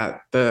mentioned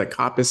that the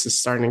cop is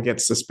starting to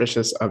get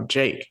suspicious of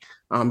Jake,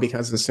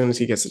 because as soon as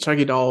he gets the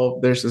Chucky doll,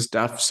 there's this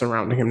death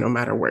surrounding him, no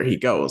matter where he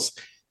goes.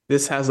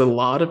 This has a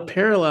lot of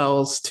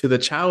parallels to the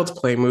Child's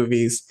Play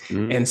movies.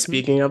 And Mhm.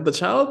 speaking of the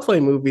Child Play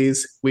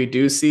movies, we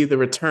do see the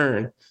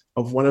return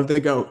of one of the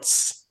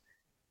goats,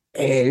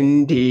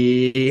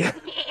 Andy.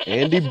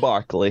 Andy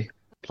Barkley,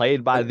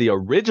 played by the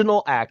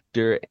original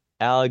actor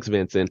Alex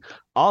Vincent.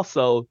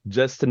 Also,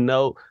 just to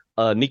note,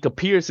 Nika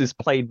Pierce is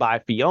played by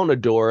Fiona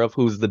Dorff,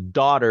 who's the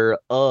daughter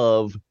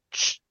of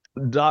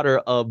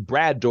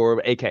Brad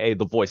Dorff, aka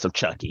the voice of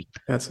Chucky.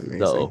 That's amazing.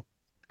 So,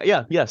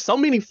 yeah, so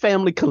many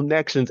family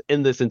connections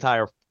in this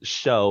entire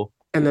show.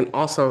 And then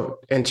also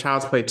in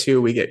Child's Play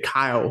 2, we get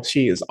Kyle.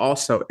 She is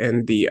also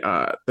in the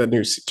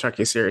new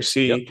Chucky series.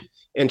 Yep, She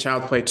in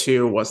Child's Play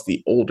 2 was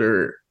the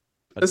older,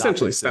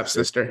 essentially adopted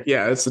sister. stepsister.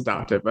 Yeah, it's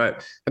adopted,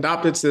 but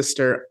adopted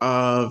sister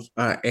of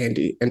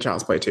Andy in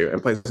Child's Play 2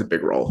 and plays a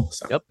big role.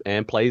 So Yep,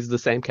 and plays the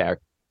same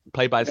character,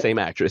 played by the same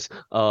actress.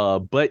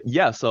 But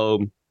yeah, so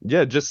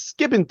yeah, just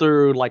skipping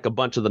through like a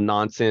bunch of the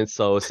nonsense.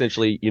 So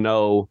essentially,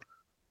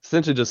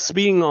 essentially just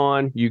speeding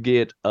on, you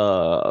get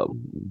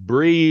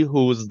Bree,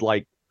 who's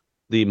like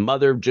the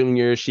mother of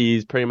Junior.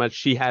 She's pretty much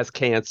she has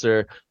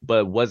cancer,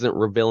 but wasn't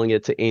revealing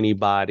it to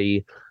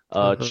anybody.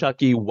 Mhm.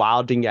 Chucky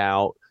wilding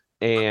out,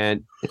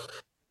 and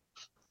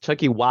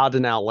Chucky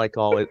wilding out like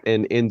always,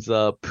 and ends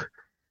up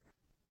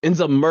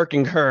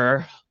murking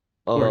her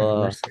Lord have uh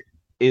mercy.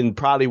 in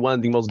probably one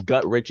of the most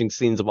gut-wrenching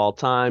scenes of all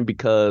time,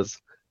 because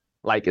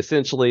like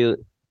essentially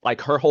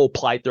like her whole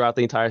plight throughout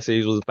the entire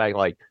series was the fact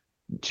like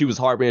she was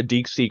harboring a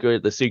deep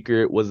secret. The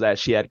secret was that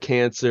she had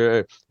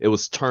cancer. It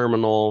was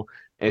terminal,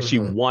 and she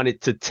Mhm.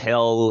 wanted to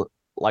tell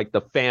like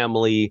the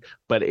family,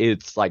 but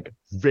it's like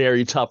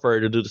very tough for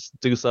her to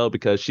do so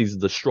because she's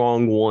the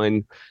strong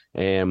one,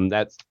 and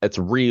that's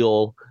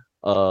real.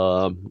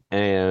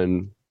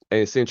 And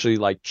essentially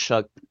like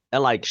Chuck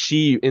and like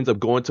she ends up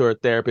going to her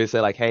therapist and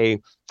say like, hey,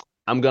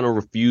 I'm gonna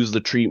refuse the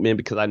treatment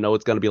because I know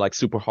it's gonna be like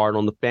super hard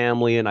on the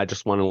family, and I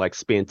just want to like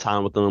spend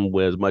time with them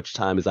with as much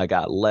time as I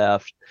got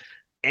left.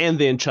 And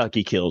then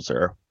Chucky kills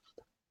her,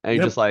 and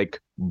you're just Yep,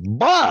 like,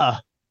 bah,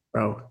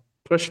 bro.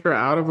 Pushed her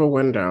out of a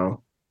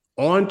window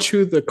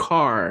onto the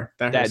car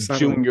that her that son was.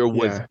 Junior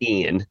was Yeah.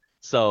 in.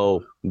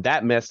 So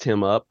that messed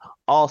him up.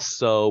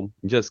 Also,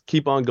 just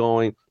keep on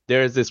going.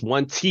 There's this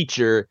one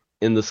teacher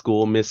in the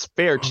school, Miss Oh,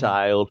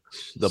 Fairchild,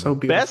 the so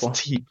best beautiful.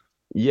 te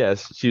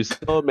Yes, she's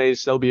so amazing,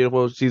 so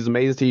beautiful. She's an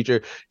amazing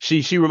teacher.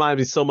 She reminds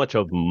me so much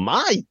of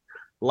my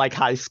like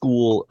high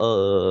school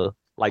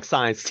like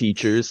science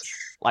teachers.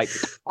 Like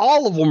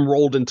all of them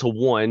rolled into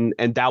one,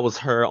 and that was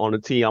her on the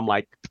team. I'm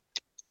like,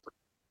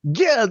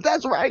 yeah,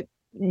 that's right.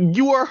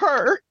 You are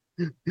her.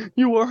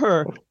 You are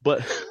her.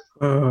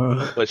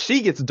 Uh, But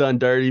she gets done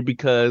dirty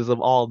because of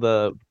all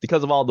the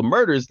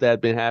murders that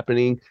have been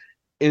happening,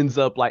 ends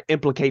up like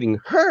implicating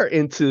her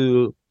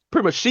into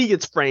pretty much she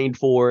gets framed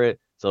for it.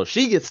 So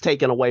she gets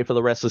taken away for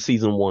the rest of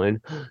season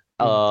one.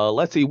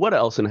 Let's see what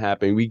else can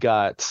happen. We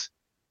got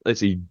let's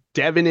see,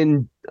 Devin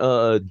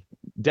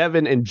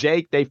and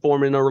Jake, they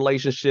form in a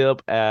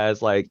relationship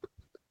as like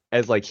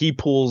he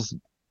pulls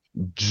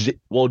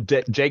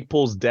Jake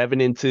pulls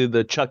Devin into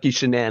the Chucky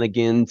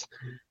shenanigans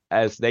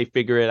as they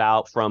figure it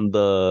out from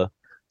the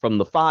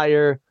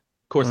fire.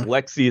 Of course, uh,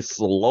 Lexi is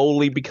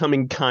slowly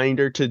becoming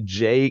kinder to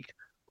Jake.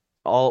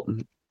 All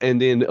and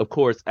then, of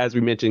course, as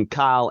we mentioned,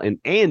 Kyle and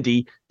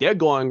Andy, they're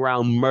going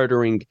around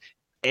murdering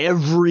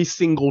every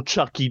single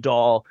Chucky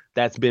doll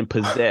that's been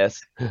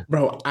possessed.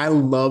 Bro, I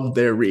love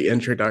their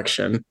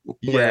reintroduction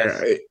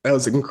Yes, that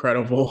was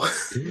incredible.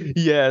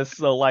 yes.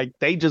 So like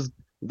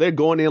they're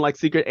going in like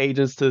secret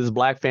agents to this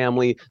black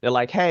family. They're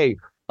like, hey,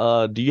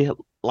 do you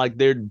like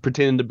they're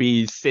pretending to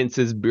be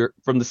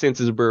from the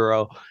Census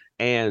Bureau,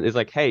 and it's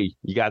like, hey,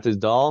 you got this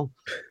doll?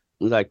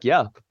 Like,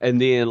 yeah. And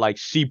then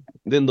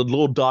then the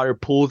little daughter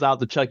pulls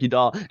out the Chucky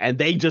doll, and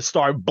they just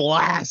start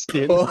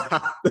blasting. Pull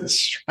out the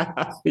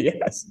strap.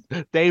 Yes.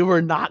 They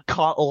were not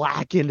caught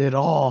lacking at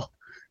all.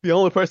 The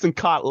only person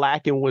caught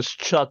lacking was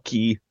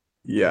Chucky,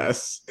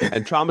 Yes.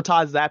 and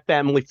traumatized that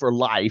family for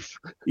life.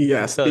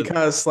 Yes. Because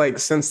Because like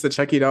since the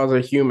Chucky dolls are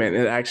human,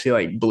 it actually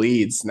like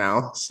bleeds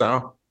now.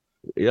 So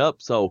Yep.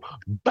 So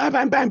bang,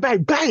 bang, bang,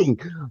 bang, bang.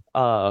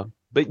 Uh,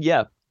 but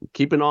yeah,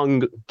 keeping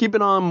on,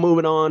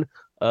 moving on.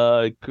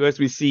 Of course,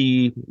 we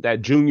see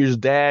that Junior's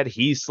dad.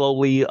 He's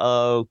slowly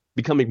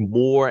becoming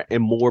more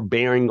and more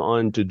bearing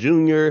on to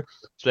Junior, yep.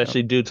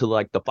 especially due to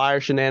like the fire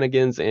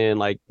shenanigans and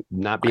like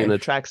not being a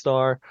Life. track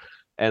star,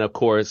 and of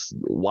course,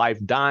 wife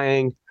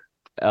dying.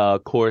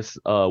 Of course,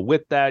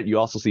 with that, you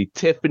also see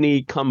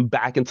Tiffany come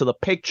back into the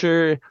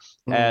picture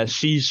as Mm.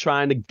 she's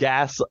trying to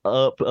gas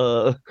up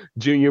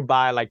Junior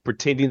by like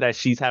pretending that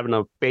she's having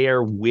an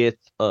affair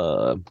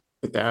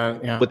That,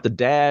 yeah. with the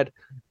dad.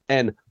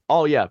 And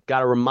oh yeah,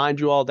 gotta remind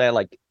you all that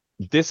like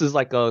this is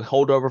like a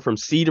holdover from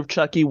Seed of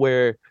Chucky,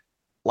 where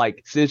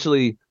like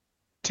essentially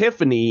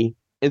Tiffany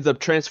ends up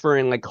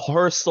transferring like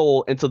her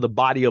soul into the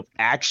body of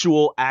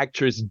actual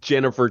actress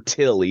Jennifer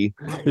Tilly.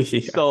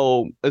 Yeah.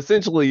 So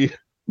essentially,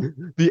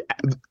 the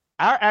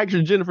our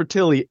actress Jennifer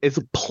Tilly is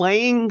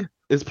playing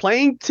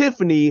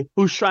Tiffany,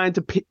 who's trying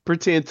to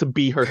pretend to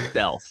be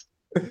herself.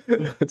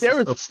 It's There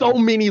are so so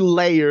funny. many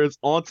layers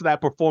onto that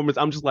performance.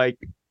 I'm just like,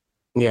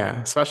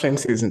 Yeah, especially in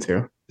season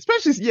two.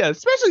 especially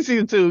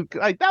season two,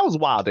 like that was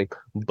wilding.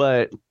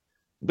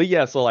 But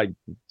yeah, so like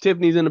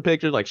Tiffany's in the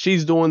picture, like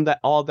she's doing that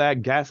all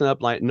that gassing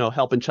up, like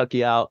helping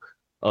Chucky out.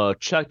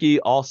 Chucky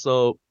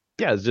also,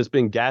 yeah, has just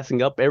been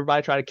gassing up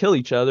everybody trying to kill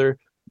each other.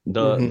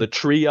 The Hmm.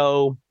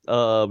 trio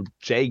of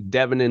Jake,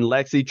 Devin, and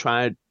Lexi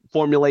trying to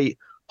formulate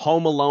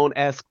Home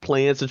Alone-esque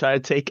plans to try to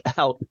take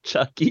out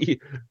Chucky,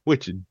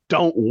 which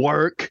don't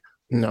work.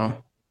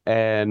 No.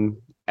 And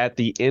at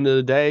the end of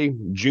the day,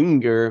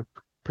 Junior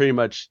pretty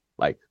much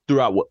like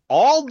throughout with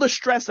all the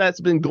stress that's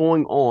been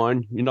going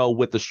on,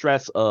 with the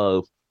stress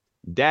of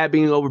dad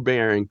being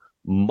overbearing,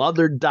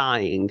 mother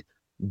dying,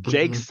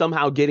 Jake Hmm.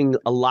 somehow getting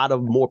a lot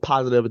of more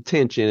positive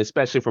attention,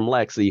 especially from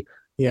Lexi.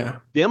 Yeah.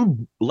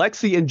 Them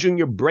Lexi and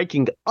Junior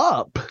breaking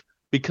up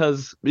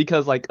because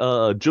like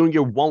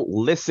Junior won't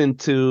listen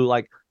to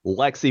like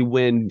Lexi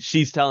when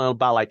she's telling him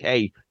about like,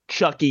 hey,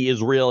 Chucky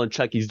is real and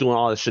Chucky's doing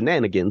all the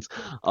shenanigans.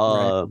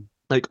 Right.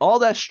 Like all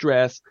that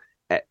stress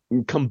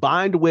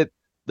combined with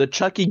the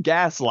Chucky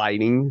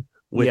gaslighting,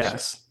 which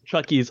Yes.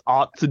 Chucky's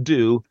ought to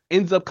do,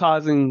 ends up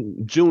causing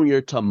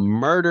Junior to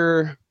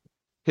murder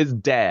his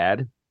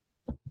dad.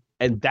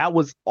 And that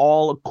was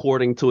all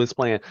according to his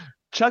plan.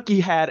 Chucky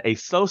had a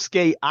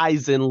Sosuke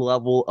Aizen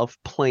level of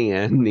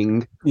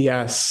planning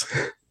Yes.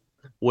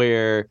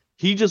 where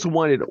he just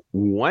wanted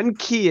one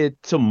kid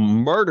to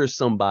murder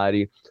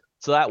somebody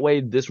so that way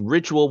this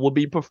ritual would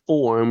be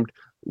performed,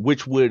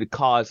 which would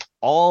cause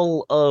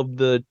all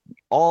the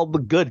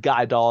good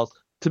guy dolls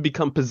to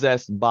become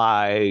possessed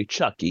by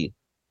Chucky,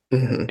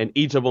 Mhm. and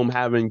each of them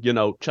having,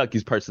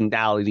 Chucky's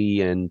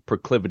personality and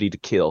proclivity to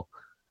kill.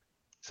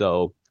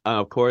 So,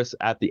 of course,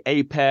 at the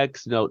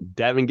apex,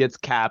 Devin gets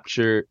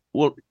captured.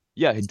 Well,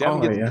 yeah, Devin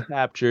Oh gets yeah.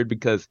 captured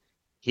because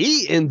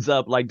he ends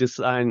up like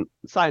deciding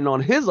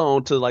on his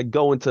own to like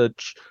go into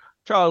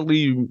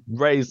Charlie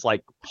Ray's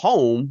like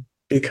home.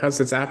 Because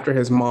it's after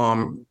his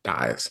mom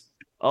dies.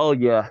 Oh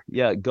yeah,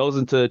 yeah, goes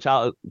into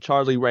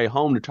Charlie Ray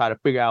home to try to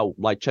figure out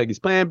like Chucky's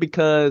plan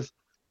because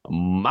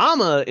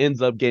Mama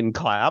ends up getting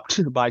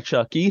clapped by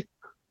Chucky.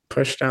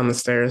 Pushed down the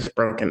stairs,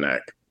 broken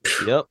neck.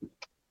 Yep,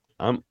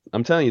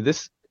 I'm telling you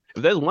this.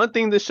 If there's one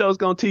thing this show's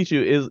gonna teach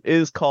you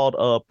is called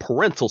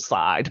parental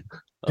side.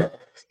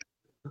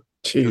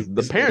 Because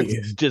the Jeez, parents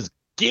Louise. just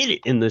get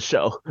it in the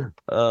show.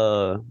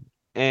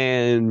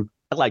 And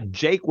like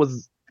Jake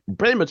was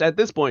pretty much at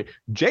this point,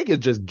 Jake is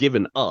just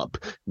given up.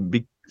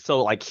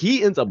 So like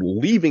he ends up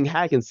leaving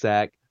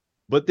Hackensack,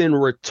 but then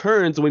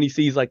returns when he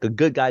sees like a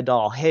good guy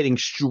doll heading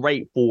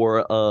straight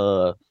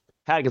for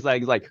Hackensack.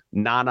 He's like,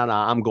 nah,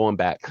 I'm going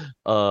back.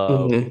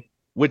 Mhm.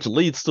 Which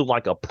leads to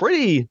like a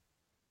pretty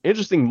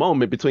interesting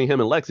moment between him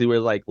and Lexi, where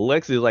like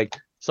Lexi is like,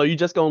 "So you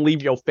just gonna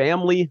leave your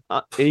family?"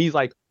 And he's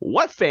like,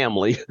 "What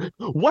family?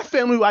 What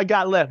family do I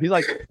got left?" He's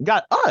like,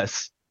 "Got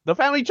us, the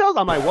family you chose."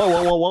 I'm like,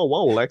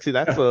 "Whoa, Lexi,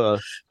 that's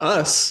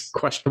Us?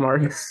 Question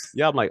mark.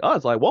 yeah." I'm like,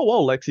 "Us?" Like,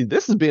 whoa, Lexi,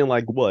 this has been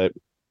like what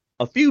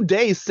a few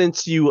days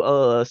since you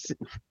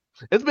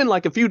it's been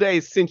like a few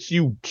days since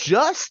you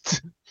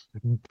just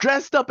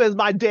dressed up as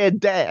my dead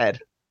dad.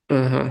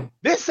 Mhm.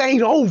 This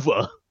ain't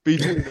over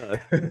between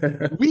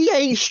us. We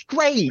ain't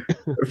straight.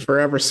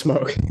 Forever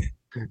smoke.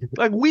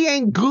 Like we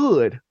ain't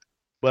good."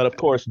 But of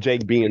course,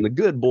 Jake being the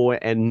good boy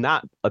and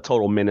not a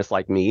total menace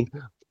like me,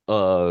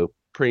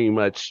 pretty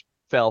much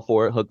fell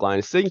for it, hook, line,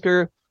 and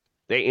sinker.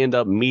 They end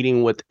up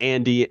meeting with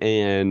Andy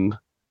and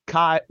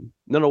Kyle.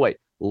 No, wait.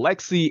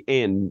 Lexi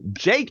and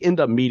Jake end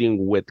up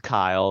meeting with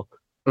Kyle,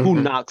 who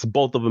Mhm. knocks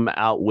both of them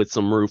out with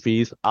some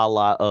roofies, a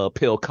la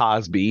Bill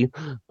Cosby,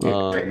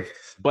 Yeah.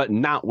 but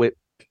not with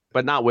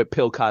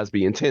Bill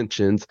Cosby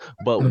intentions,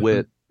 but Mhm.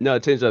 with no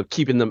intention of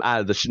keeping them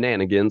out of the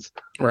shenanigans.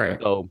 Right.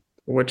 So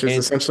Which is and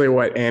essentially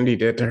what Andy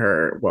did to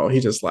her. Well, he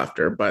just left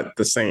her, but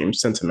the same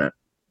sentiment.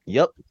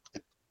 yep,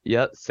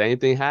 yep, same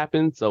thing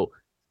happened. So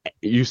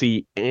you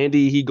see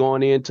Andy, he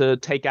going in to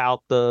take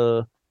out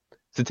the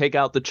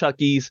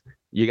Chuckies.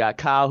 You got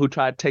Kyle who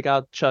tried to take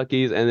out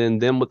Chuckies, and then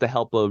them with the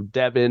help of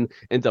Devin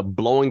ends up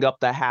blowing up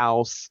the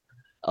house.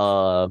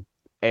 Uh,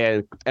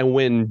 and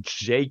when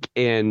Jake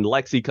and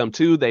Lexi come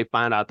to, they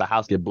find out the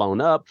house get blown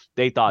up.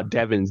 They thought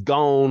Devin's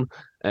gone,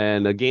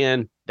 and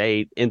again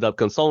they end up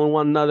consoling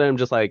one another. I'm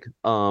just like,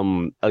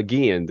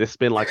 again, this has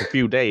been like a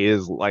few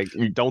days. Like,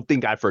 you don't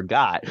think I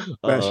forgot?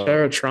 That Uh,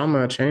 shared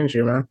trauma changed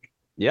you, man.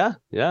 yeah,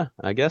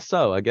 I guess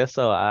so.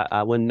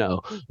 I wouldn't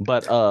know,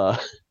 but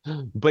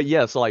but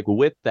yeah. So like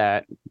with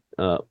that,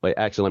 wait,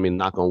 actually, let me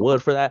knock on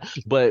wood for that.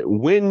 But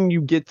when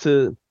you get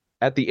to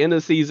at the end of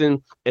the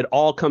season, it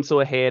all comes to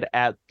a head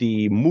at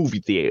the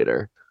movie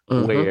theater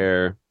Mm-hmm.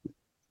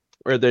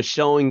 where they're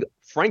showing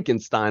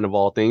Frankenstein of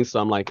all things. So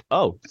I'm like,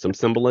 oh, some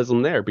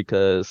symbolism there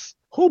because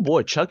oh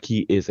boy,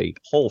 Chucky is a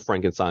whole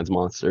Frankenstein's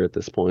monster at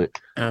this point.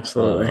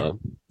 Absolutely. Uh,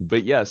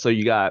 but yeah, so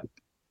you got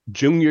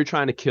Junior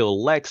trying to kill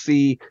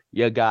Lexi.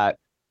 You got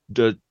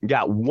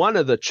one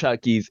of the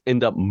Chuckies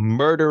end up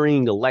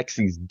murdering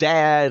Lexi's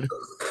dad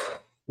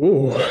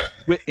Ooh,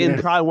 in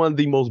yeah. probably one of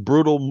the most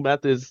brutal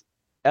methods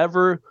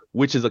ever,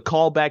 which is a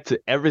callback to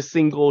every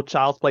single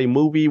Child's Play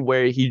movie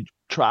where he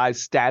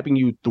tries stabbing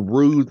you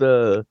through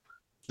the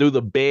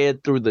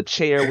bed, through the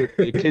chair with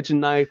the kitchen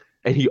knife,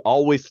 and he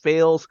always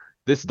fails.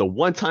 This is the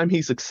one time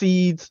he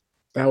succeeds,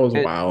 That was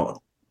and wild.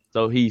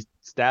 so he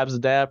stabs his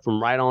dad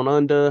from right on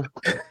under.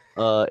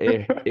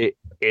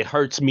 It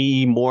hurts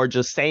me more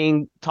just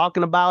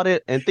talking about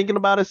it and thinking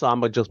about it, so I'm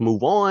gonna just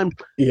move on.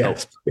 So,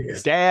 Yes,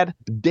 please. dad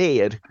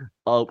dead,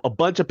 a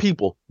bunch of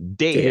people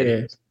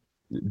dead.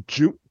 Dead.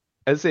 Ju-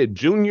 As I said,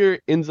 Junior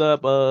ends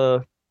up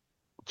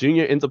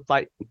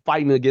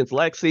fighting against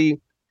Lexi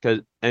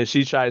and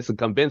she tries to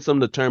convince him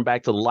to turn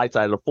back to the light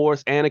side of the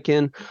Force,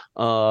 Anakin.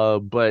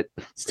 But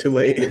It's too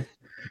late.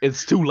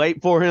 it's too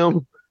late for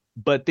him.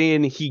 But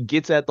then he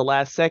gets at the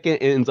last second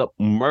and ends up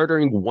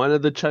murdering one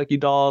of the Chucky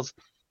dolls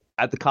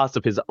at the cost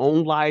of his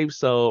own life.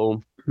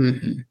 So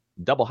Mhm.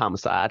 double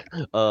homicide.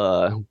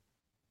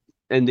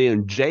 And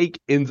then Jake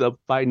ends up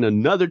fighting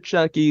another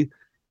Chucky.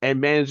 and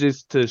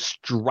manages to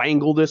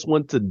strangle this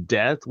one to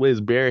death with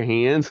his bare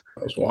hands,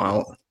 That was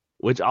wild.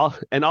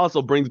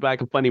 also brings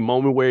back a funny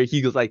moment where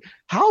he goes like,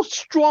 "How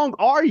strong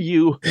are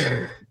you?"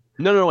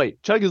 No, no,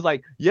 wait. Chuck is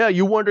like, "Yeah,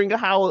 you wondering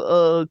how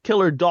a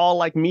killer doll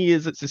like me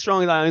is it's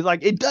strong as I am." He's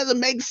like, "It doesn't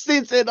make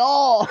sense at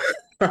all."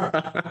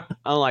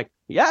 I'm like,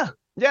 "Yeah,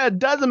 yeah, it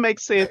doesn't make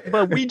sense,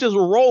 but we just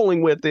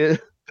rolling with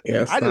it."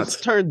 Yes, I just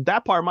that's. turned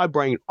that part of my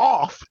brain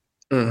off.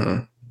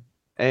 Mhm.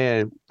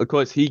 And of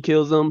course, he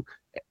kills them,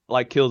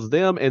 like kills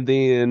them, and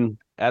then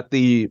at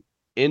the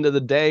end of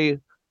the day,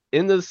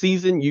 end of the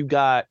season, you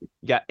got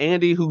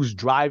Andy who's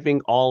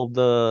driving all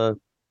the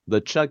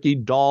Chucky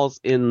dolls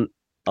in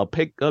a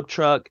pickup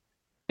truck,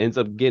 ends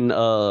up getting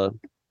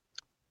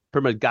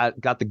pretty much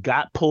got the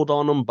got pulled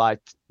on him by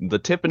the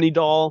Tiffany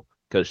doll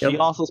because she Yep.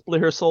 also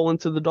split her soul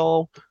into a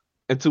doll,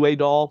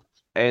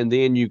 and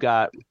then you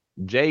got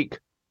Jake,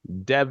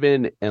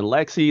 Devin, and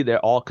Lexi. They're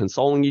all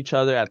consoling each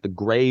other at the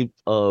grave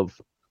of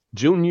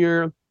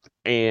Junior,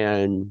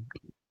 and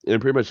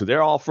pretty much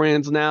they're all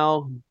friends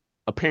now.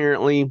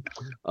 Apparently,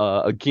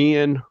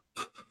 again,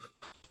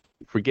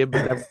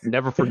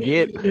 never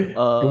forget.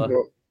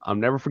 I'm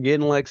never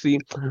forgetting Lexi.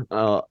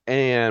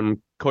 And of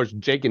course,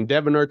 Jake and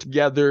Devin are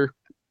together.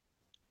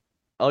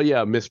 Oh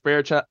yeah, Miss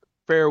Fairchild,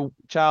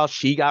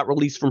 she got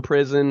released from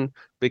prison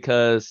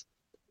because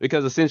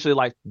essentially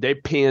like they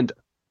pinned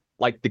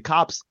like the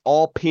cops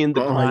all pinned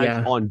the Oh crimes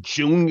yeah, on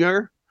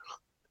Junior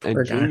and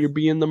poor guy. Junior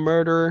being the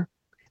murderer.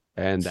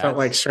 And Felt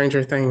like that's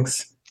Stranger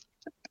Things.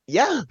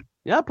 yeah,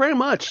 yeah, pretty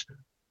much.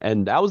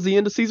 And that was the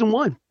end of season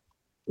one.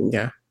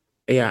 Yeah,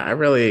 yeah.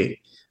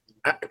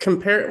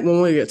 Compare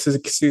when we get to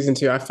season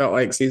two. I felt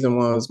like season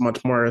one was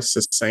much more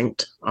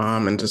succinct,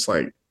 and just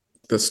like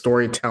the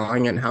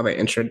storytelling and how they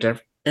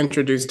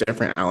introduced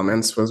different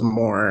elements was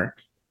more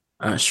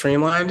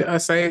streamlined, I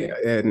say.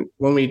 And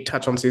when we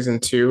touch on season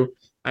two,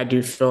 I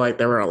do feel like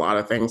there were a lot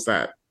of things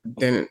that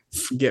didn't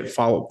get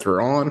followed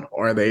through on,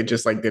 or they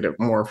just like did it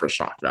more for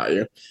shock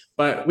value.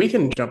 But we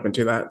can jump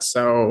into that.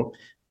 So,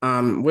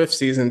 with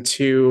season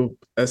two,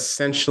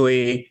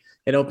 essentially,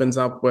 it opens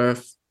up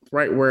with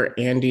right where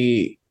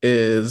Andy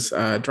is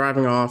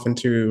driving off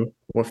into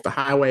with the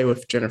highway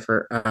with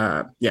Jennifer,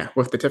 yeah,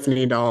 with the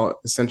Tiffany doll,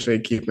 essentially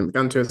keeping the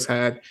gun to his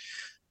head.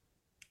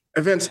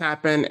 Events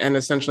happen, and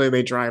essentially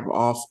they drive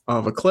off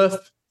of a cliff,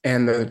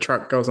 and the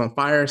truck goes on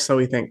fire. So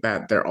we think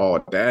that they're all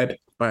dead.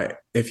 But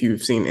if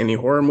you've seen any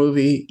horror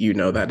movie, you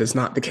know that is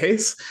not the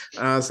case.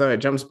 So it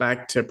jumps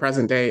back to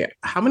present day.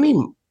 How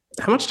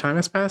much time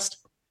has passed?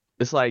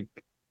 It's like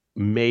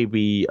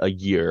maybe a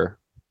year.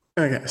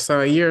 Okay,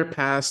 so a year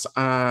passed.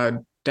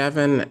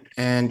 Devin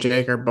and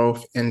Jake are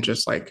both in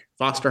just like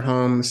foster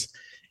homes,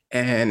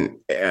 and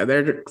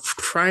they're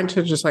trying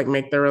to just like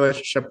make their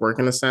relationship work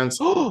in a sense.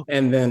 Oh,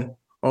 And then,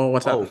 oh,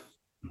 what's up?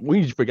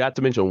 we forgot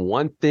to mention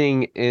one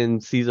thing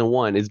in season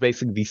one is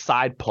basically the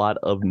side plot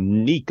of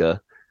Nika.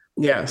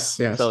 Yes,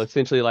 So yes,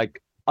 essentially,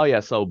 like, oh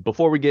yeah. So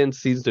before we get into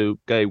season two,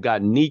 okay, we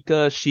got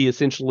Nika. She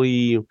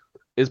essentially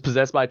is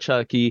possessed by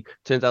Chucky.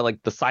 Turns out, like,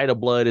 the sight of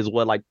blood is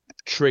what like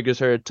triggers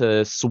her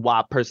to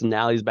swap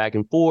personalities back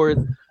and forth.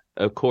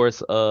 Of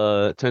course,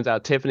 turns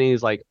out Tiffany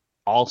is like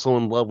also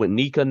in love with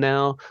Nika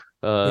now.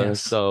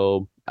 yes.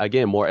 So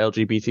again, more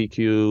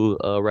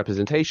LGBTQ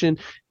representation,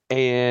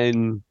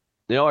 and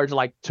in order to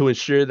like to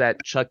ensure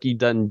that Chucky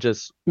doesn't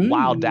just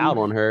wild Ooh. out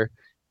on her,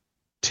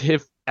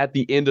 Tiff at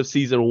the end of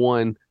season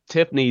one,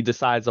 Tiffany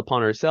decides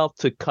upon herself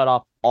to cut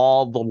off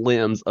all the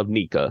limbs of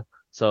Nika.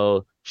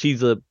 So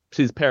she's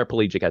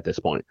paraplegic at this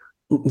point.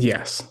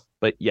 Yes.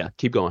 But yeah,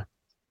 keep going.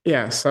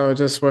 Yeah, so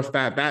just with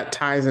that, that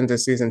ties into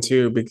season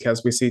two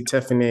because we see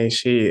Tiffany,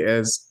 she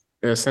is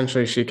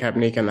essentially she kept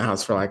Nika in the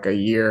house for like a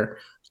year,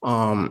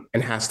 and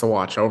has to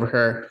watch over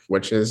her,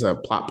 which is a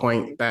plot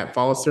point that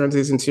follows through in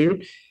season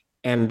two.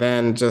 And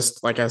then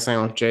just like I was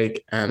saying with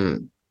Jake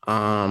and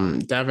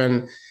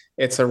Devin,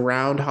 it's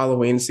around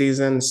Halloween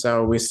season.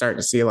 So we start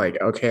to see like,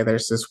 okay,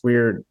 there's this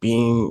weird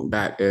being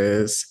that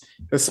is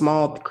the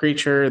small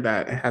creature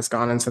that has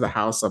gone into the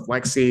house of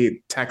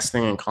Lexi,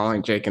 texting and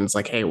calling Jake and it's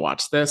like, hey,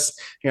 watch this.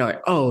 And you're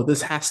like, oh,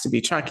 this has to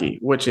be Chucky,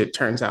 which it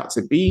turns out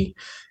to be.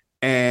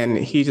 And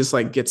he just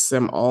like gets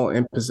them all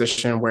in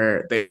position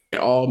where they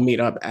all meet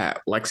up at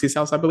Lexi's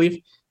house, I believe.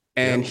 Yep.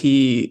 And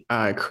he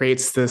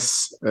creates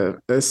this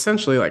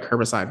essentially like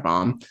herbicide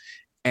bomb.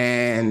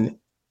 And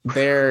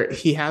there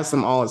he has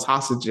them all as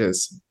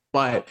hostages.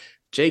 But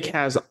Jake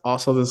has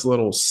also this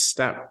little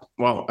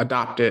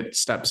adopted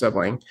step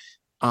sibling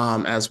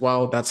as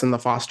well that's in the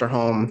foster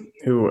home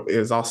who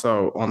is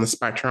also on the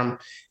spectrum.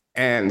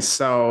 And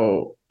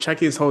so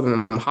Chucky is holding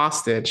them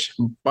hostage,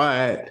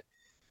 but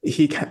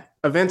he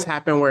events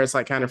happen where it's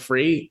like kind of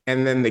free,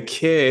 and then the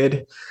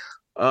kid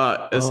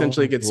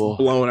essentially Oh, gets well.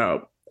 blown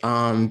up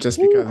just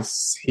Woo.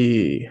 because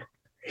he's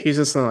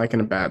just in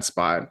a bad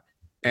spot.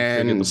 He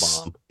triggered the And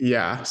bomb.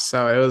 yeah,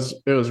 so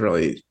it was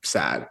really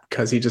sad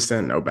because he just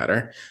didn't know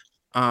better.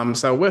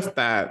 So with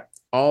that,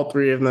 all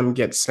three of them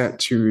get sent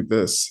to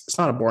this. It's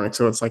not a boarding,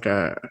 so it's like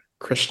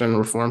Christian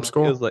reform It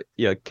school. was like,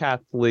 yeah,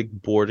 Catholic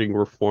boarding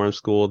reform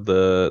school,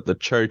 the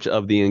Church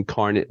of the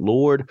Incarnate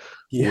Lord,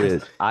 Yeah.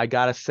 which I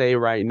gotta say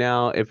right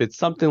now, if it's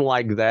something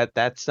like that,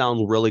 that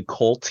sounds really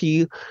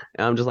culty.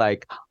 And I'm just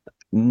like,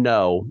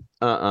 no,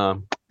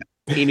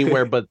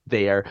 anywhere but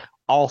there.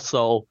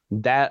 Also,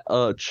 that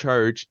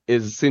church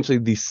is essentially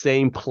the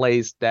same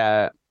place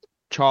that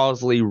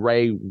Charles Lee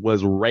Ray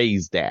was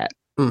raised at.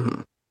 hmm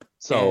And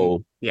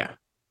So, yeah.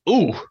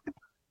 ooh,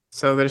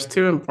 So there's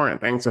two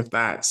important things with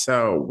that.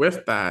 So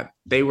with that,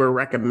 they were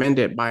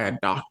recommended by a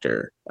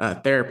doctor, a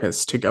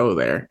therapist to go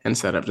there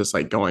instead of just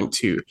like going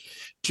to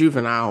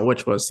juvenile,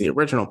 which was the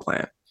original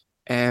plan.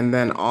 And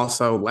then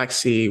also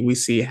Lexi, we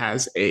see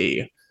has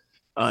a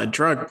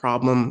drug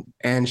problem,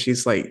 and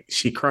she's like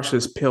she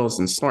crushes pills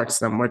and snorts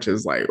them, which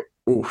is like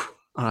oof,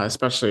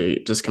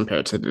 especially just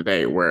compared to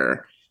today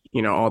where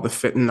all the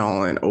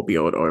fentanyl and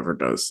opioid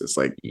overdose is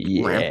like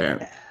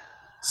rampant. yeah.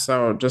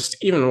 So just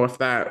even with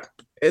that,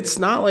 it's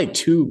not like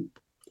too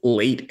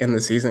late in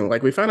the season.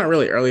 Like we found out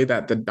really early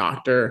that the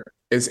doctor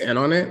is in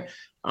on it.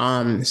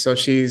 So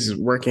she's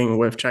working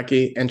with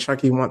Chucky, and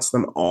Chucky wants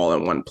them all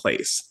in one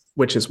place,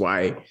 which is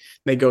why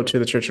they go to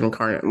the Church of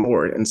Incarnate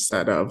Lord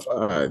instead of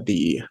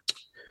the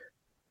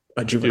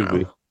a Juvie.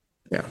 juvenile.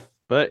 Yeah.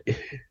 But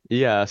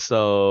yeah,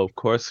 so of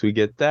course we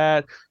get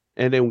that.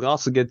 And then we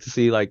also get to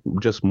see like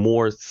just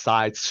more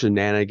side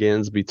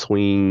shenanigans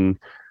between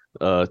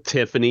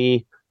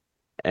Tiffany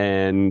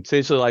and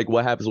essentially like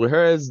what happens with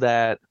her is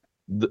that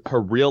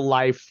her real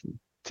life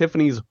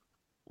Tiffany's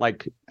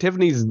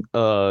Tiffany's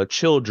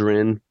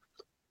children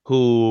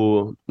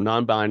who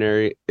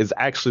non-binary is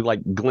actually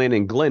like Glenn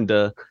and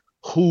Glenda,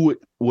 who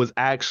was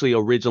actually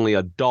originally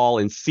a doll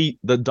and seat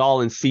the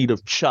doll and seed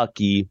of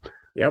Chucky,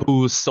 Yep.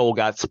 whose soul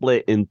got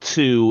split in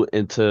two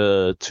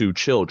into two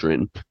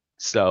children.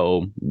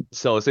 So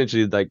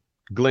essentially like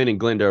Glenn and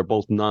Glenda are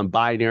both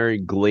non-binary.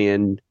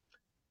 Glenn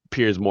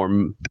appears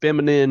more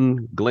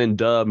feminine.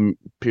 Glenda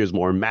appears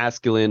more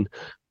masculine.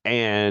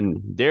 And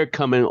they're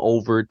coming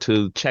over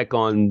to check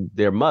on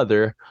their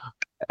mother,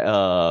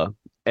 uh,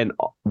 and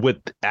with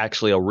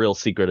actually a real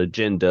secret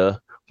agenda,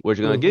 which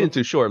we're gonna get Mm-hmm.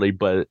 into shortly.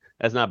 But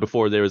that's not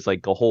before there was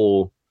like a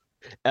whole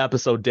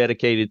episode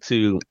dedicated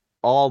to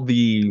all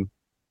the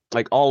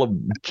all of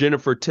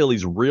Jennifer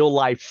Tilly's real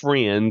life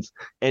friends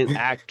and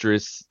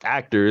actors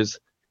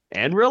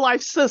and real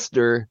life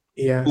sister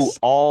who Yes.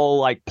 all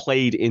like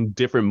played in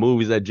different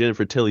movies that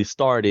Jennifer Tilly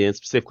starred in,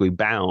 specifically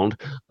Bound.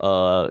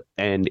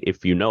 And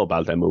if you know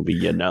about that movie,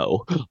 you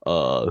know.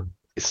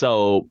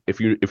 So if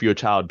you're a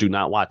child, do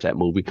not watch that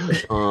movie.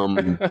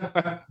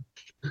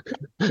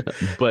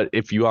 But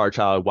if you are a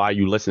child, why are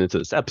you listening to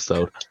this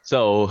episode?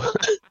 So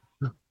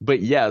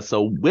but yeah,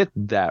 so with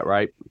that,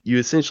 right, you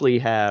essentially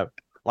have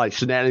like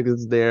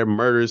shenanigans there,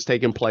 murders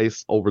taking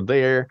place over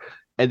there,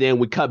 and then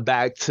we cut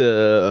back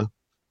to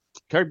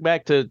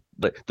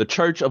the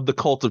Church of the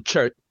Cult of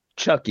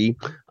Chucky.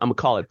 I'm gonna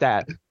call it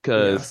that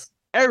because Yes.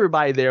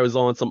 everybody there was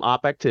on some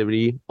op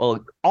activity, well,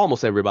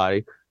 almost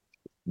everybody,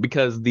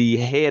 because the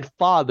head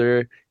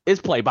father is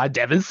played by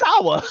Devin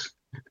Sawa.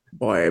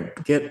 Boy,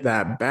 get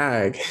that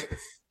bag.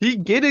 He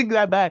getting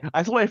that back.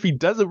 I swear, if he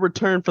doesn't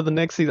return for the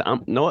next season,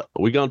 know what?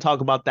 We're gonna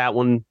talk about that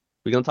one.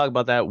 We're gonna talk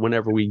about that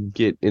whenever we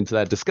get into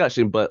that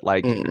discussion. But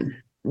like, Mm.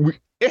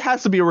 it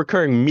has to be a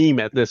recurring meme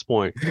at this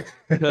point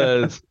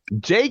because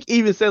Jake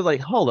even says like,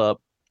 "Hold up,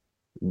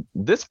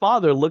 this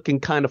father looking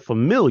kind of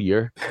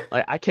familiar.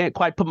 Like, I can't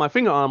quite put my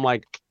finger on." I'm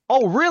like,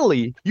 "Oh,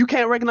 really? You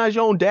can't recognize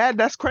your own dad?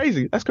 That's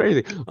crazy. That's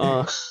crazy."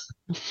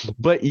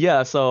 But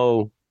yeah,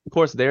 so of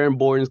course they're in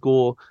boarding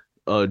school.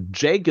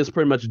 Jake is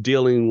pretty much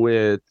dealing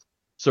with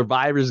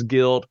survivor's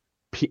guilt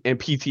and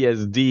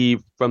PTSD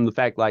from the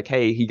fact like,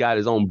 hey, he got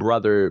his own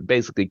brother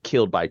basically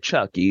killed by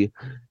Chucky.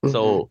 Mhm.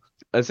 So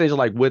essentially,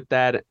 like with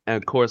that, and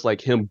of course,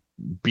 like him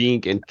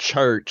being in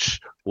church,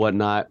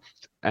 whatnot,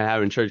 and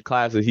having church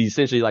classes, he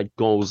essentially like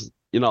goes,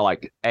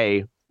 like,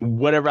 hey,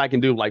 whatever I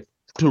can do, like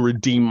to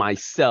redeem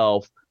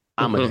myself,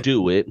 I'ma Mhm.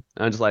 do it.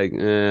 I'm just like,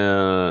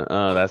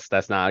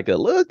 that's not a good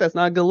look. That's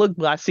not a good look.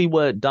 But I see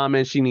what Don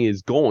Mancini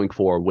is going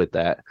for with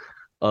that.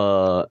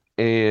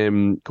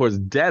 And of course,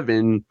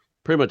 Devin,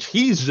 pretty much,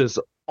 he's just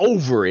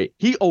over it.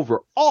 He over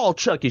all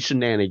Chucky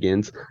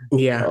shenanigans.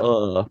 Yeah.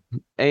 Uh,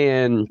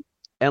 and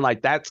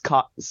like that's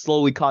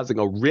slowly causing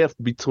a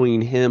rift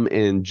between him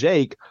and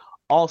Jake.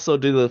 Also,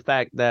 due to the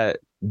fact that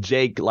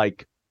Jake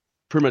like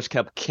pretty much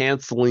kept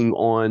canceling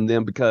on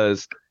them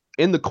because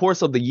in the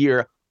course of the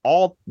year,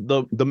 all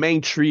the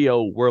main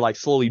trio were like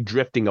slowly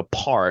drifting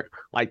apart.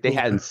 Like they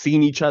Yeah. hadn't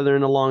seen each other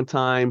in a long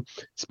time,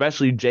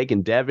 especially Jake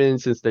and Devin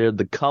since they're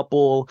the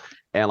couple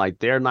and like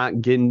they're not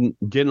getting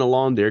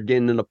along. They're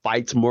getting into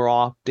fights more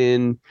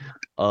often.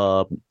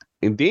 Uh,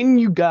 and then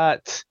you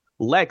got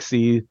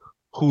Lexi,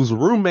 whose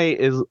roommate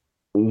is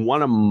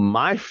one of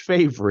my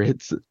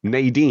favorites,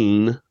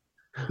 Nadine.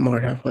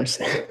 Lord have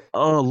mercy.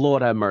 Oh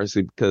Lord have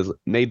mercy, because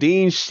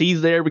Nadine,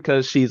 she's there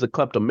because she's a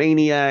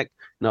kleptomaniac,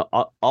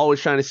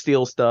 always trying to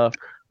steal stuff.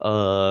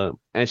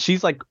 And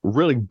she's like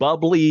really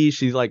bubbly.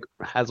 She's like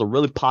has a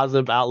really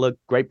positive outlook,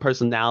 great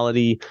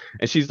personality,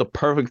 and she's the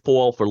perfect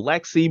foil for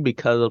Lexi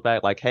because of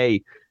that. Like,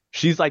 hey,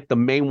 she's like the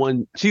main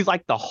one. She's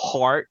like the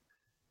heart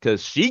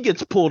because she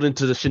gets pulled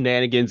into the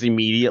shenanigans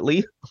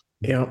immediately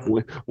Yeah.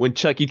 when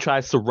Chucky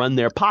tries to run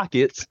their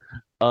pockets.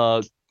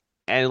 Uh,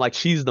 and like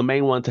she's the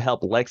main one to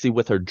help Lexi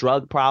with her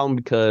drug problem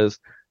because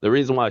the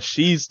reason why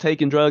she's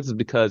taking drugs is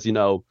because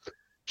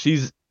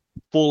she's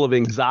full of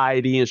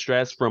anxiety and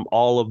stress from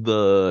all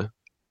the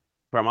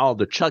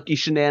Chucky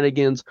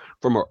shenanigans,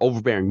 from her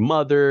overbearing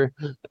mother,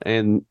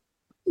 and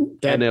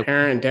Dead if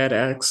parent, dead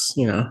ex,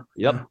 you know.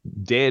 yep,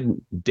 dead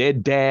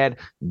dad,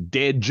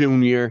 dead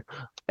junior.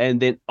 And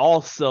then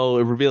also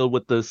it revealed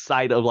with the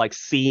sight of like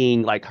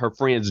seeing like her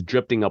friends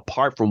drifting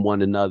apart from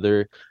one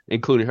another,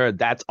 including her.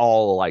 That's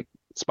all like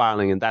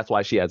spiraling, and that's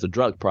why she has a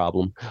drug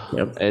problem.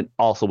 Yep. And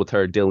also with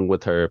her dealing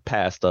with her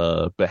past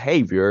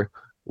behavior,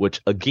 which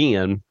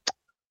again,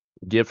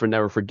 give for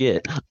never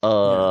forget.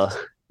 Yes.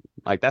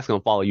 Like that's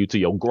gonna follow you to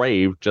your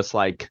grave, just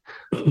like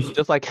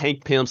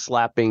Hank Pym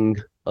slapping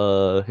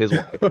his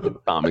wife in the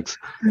comics.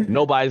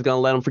 Nobody's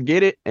gonna let him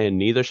forget it, and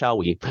neither shall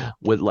we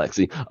with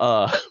Lexi.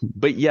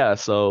 But yeah,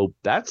 so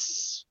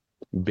that's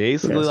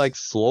basically Yes. like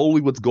slowly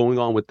what's going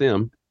on with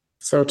them.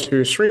 So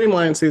to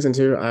streamline season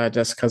two,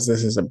 just because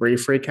this is a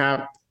brief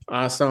recap.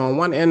 So on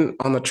one end,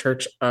 on the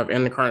Church of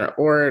Incarnate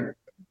Word,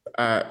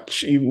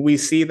 we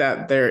see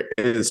that there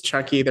is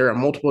Chucky. There are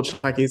multiple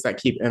Chuckies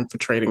that keep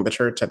infiltrating the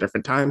church at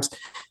different times.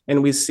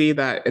 And we see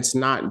that it's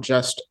not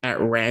just at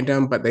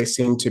random, but they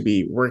seem to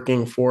be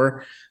working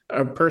for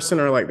a person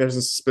or like there's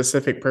a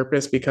specific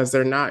purpose because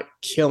they're not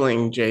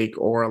killing Jake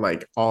or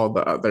like all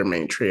the other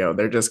main trio.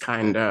 They're just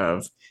kind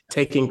of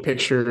taking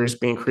pictures,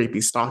 being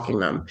creepy, stalking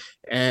them.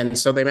 And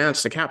so they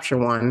managed to capture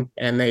one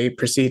and they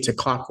proceed to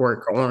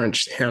clockwork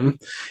orange him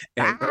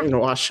and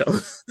brainwash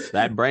him.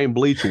 That brain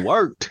bleach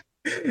worked.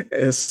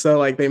 So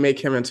like they make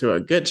him into a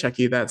good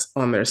Chucky that's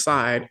on their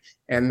side.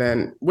 And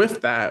then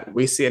with that,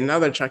 we see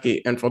another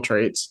Chucky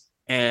infiltrates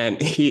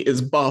and he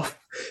is buff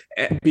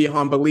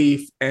beyond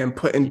belief and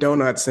putting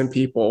donuts in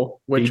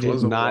people, He which did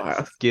was not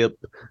wild. skip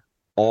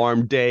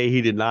arm day.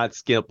 He did not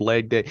skip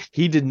leg day.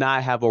 He did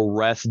not have a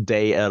rest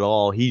day at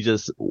all. He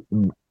just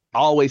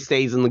always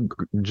stays in the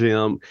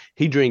gym.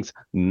 He drinks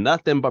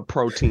nothing but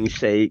protein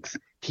shakes.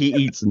 He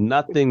eats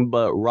nothing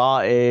but raw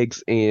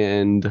eggs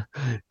and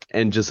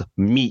just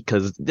meat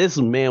because this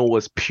man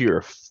was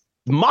pure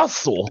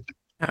muscle.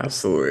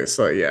 Absolutely.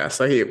 So yeah,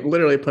 so he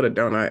literally put a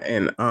donut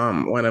in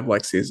one of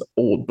Lexi's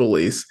old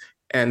bullies.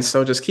 And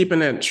so just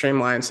keeping it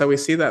streamlined. So we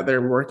see that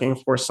they're working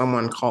for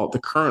someone called the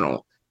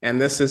Colonel. And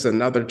this is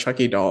another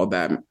Chucky doll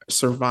that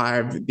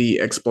survived the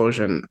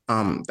explosion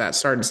that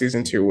started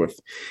season two with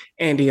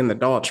Andy in the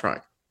doll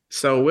truck.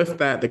 So with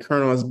that, the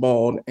Colonel is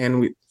bald,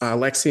 and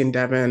Lexi and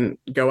Devin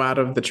go out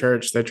of the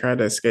church. They try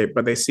to escape,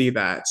 but they see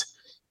that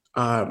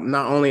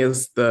not only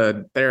is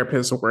the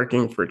therapist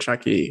working for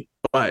Chucky,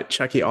 but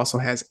Chucky also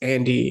has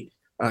Andy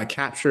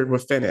captured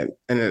within it.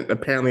 And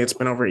apparently it's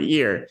been over a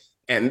year.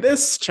 And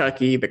this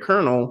Chucky, the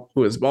Colonel,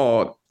 who is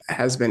bald,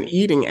 has been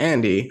eating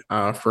Andy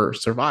for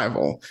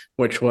survival,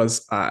 which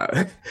was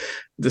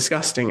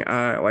disgusting,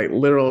 like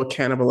literal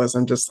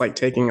cannibalism, just like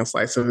taking a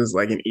slice of his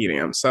leg and eating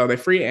him. So they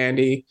free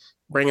Andy,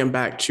 bring him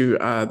back to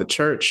the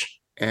church,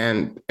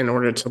 and in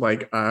order to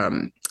like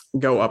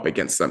go up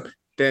against them.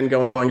 Then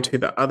going to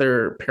the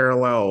other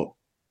parallel,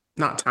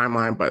 not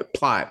timeline, but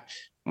plot.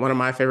 One of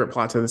my favorite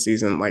plots of the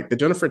season, like the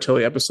Jennifer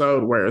Tilly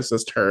episode, where it's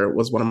just her,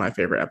 was one of my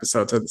favorite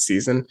episodes of the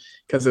season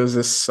because it was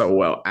just so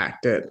well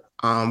acted.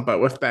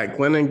 But with that,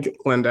 Glenn and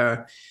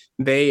Glenda,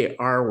 they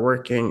are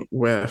working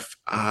with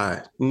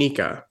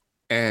Nika.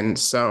 And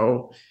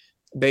so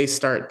they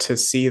start to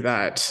see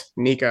that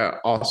Nika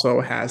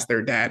also has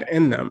their dad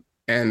in them.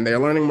 And they're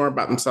learning more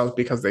about themselves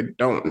because they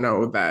don't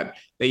know that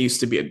they used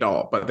to be a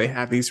doll, but they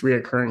have these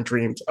reoccurring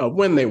dreams of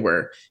when they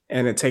were.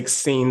 And it takes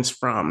scenes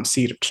from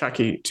Seed of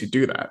Chucky to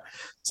do that.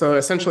 So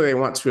essentially, they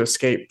want to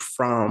escape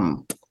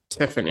from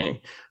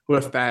Tiffany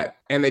with that.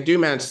 And they do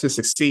manage to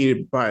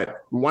succeed, but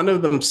one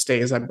of them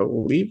stays, I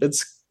believe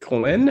it's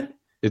Glenn.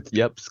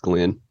 It's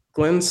Glenn.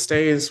 Glenn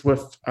stays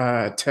with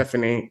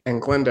Tiffany and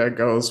Glenda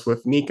goes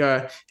with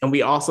Nika. And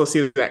we also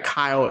see that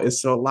Kyle is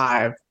still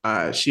alive.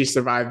 She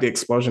survived the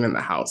explosion in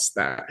the house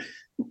that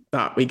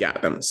thought we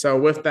got them. So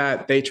with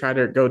that, they try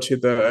to go to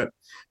the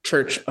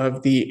Church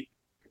of the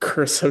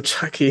Curse of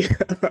Chucky,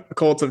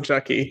 Cult of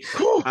Chucky,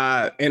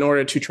 in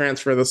order to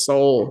transfer the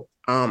soul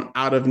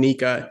out of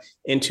Nika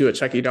into a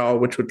Chucky doll,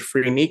 which would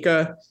free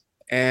Nika.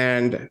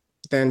 And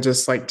then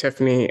just like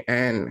Tiffany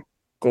and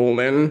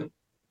Golinda,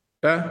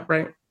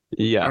 right?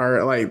 Yeah.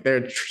 Are like they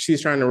are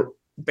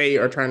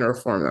trying to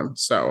reform them.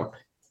 So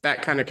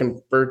that kind of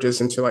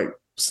converges into like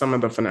some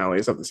of the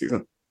finales of the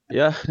season.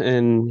 Yeah,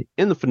 and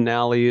in the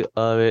finale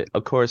of it,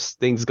 of course,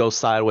 things go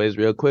sideways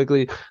real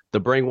quickly.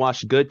 The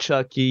brainwashed good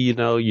Chucky,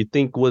 you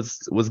think was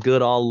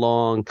good all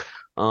along.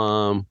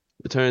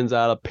 It turns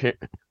out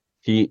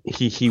he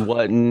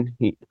wasn't.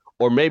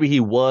 or maybe he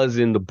was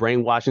in the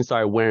brainwashing,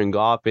 started wearing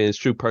off, and his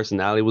true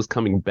personality was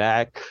coming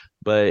back.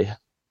 But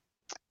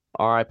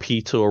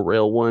R.I.P. to a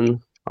real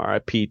one.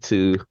 R.I.P.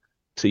 to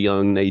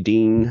young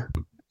Nadine.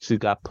 She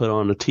got put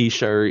on a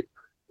T-shirt,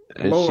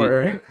 and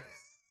Lord.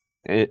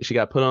 she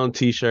got put on a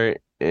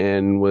T-shirt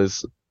and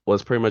was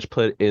pretty much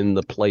put in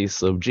the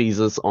place of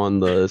Jesus on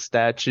the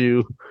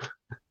statue,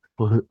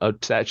 a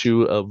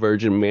statue of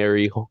Virgin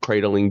Mary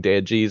cradling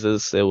dead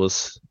Jesus. I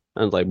was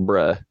like,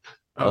 bruh.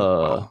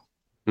 Oh,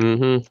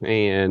 wow.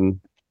 And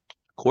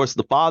of course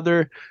the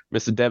father,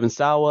 Mr. Devon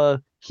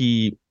Sawa,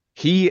 he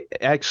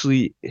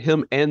actually,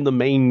 him and the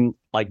main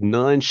like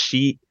nun,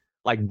 she,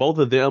 like both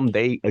of them,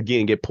 they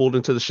again get pulled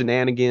into the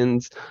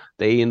shenanigans.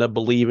 They end up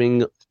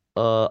believing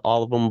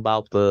all of them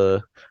about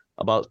the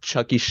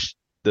Chucky show,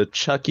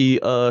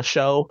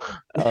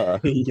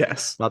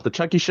 Yes. about the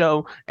Chucky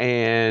show.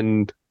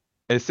 And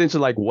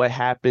essentially like what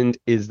happens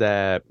is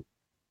that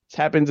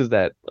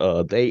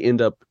they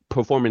end up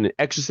performing an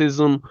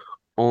exorcism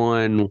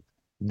on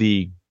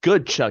the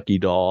good Chucky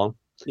doll.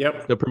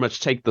 Yep. They'll pretty much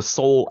take the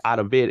soul out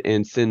of it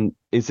and send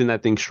that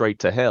thing straight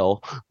to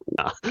hell.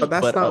 But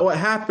that's not what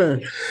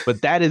happened.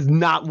 But that is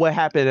not what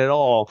happened at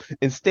all.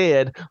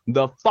 Instead,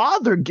 the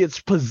father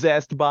gets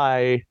possessed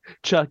by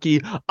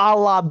Chucky, a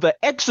la the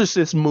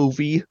Exorcist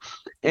movie.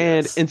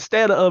 And Yes.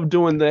 instead of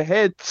doing the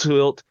head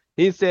tilt,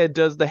 he instead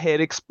does the head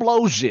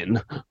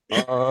explosion.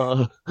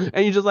 And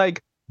you're just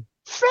like,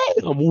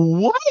 fam,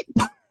 what?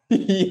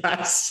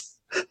 Yes.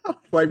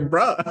 Like,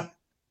 bruh.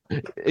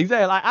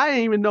 Exactly. Like, I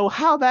didn't even know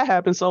how that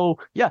happened. So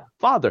yeah,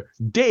 father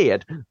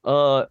dead.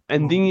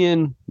 And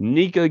then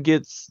Nika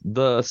gets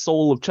the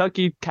soul of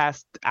Chucky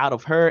cast out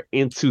of her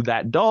into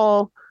that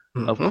doll.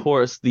 Of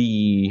course,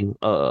 the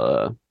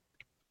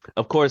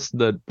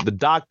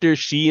doctor,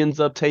 she ends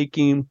up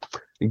taking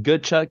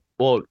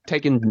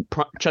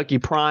Chucky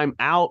Prime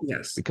out.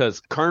 Yes.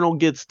 Because Colonel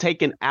gets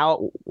taken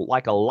out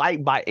like a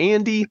light by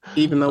Andy.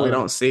 Even though we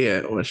don't see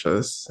it, which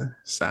is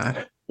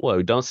sad. Well,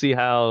 we don't see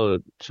how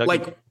Chucky.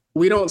 Like,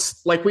 we don't,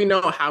 like, we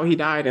know how he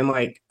died, and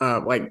like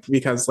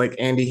because like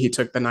Andy, he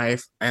took the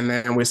knife, and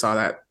then we saw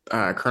that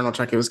Colonel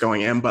Chucky was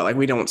going in, but like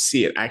we don't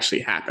see it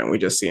actually happen. We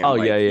just see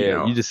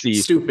him. You just see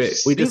stupid.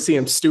 We just see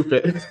him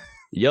stupid.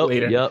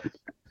 Yep.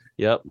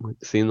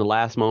 Seeing the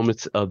last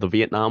moments of the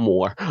Vietnam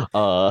War.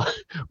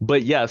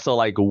 But yeah, so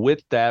like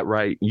with that,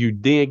 right?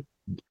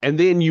 And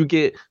then you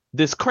get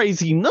this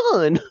crazy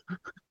nun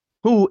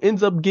who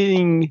ends up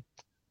getting,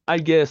 I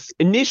guess,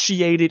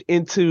 initiated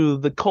into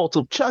the cult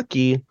of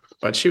Chucky.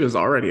 But she was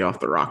already off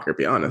the rocker,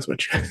 be honest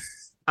with you.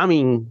 I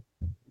mean,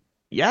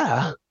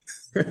 yeah.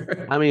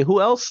 I mean,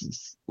 who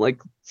else like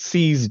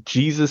sees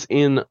Jesus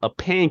in a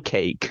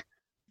pancake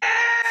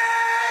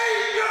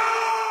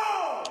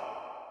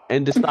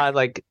and decides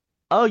like,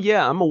 oh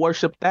yeah, I'm gonna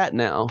worship that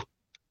now?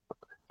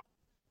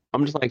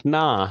 I'm just like,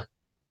 nah,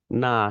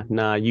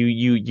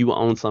 you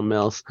own something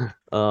else.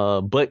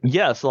 But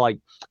yeah, so like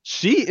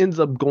she ends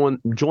up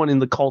joining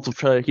the cult of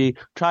Chucky,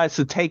 tries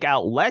to take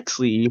out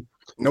Lexi.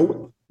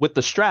 Nope. With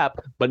the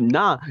strap, but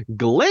nah,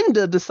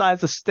 Glinda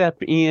decides to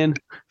step in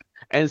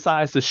and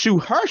decides to shoot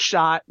her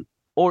shot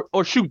or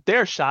shoot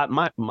their shot.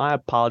 My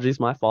apologies,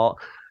 my fault.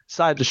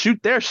 Decided to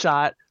shoot their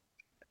shot,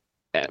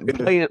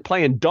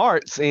 playing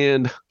darts.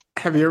 And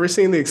have you ever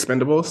seen The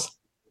Expendables?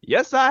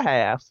 Yes, I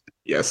have.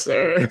 Yes,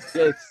 sir.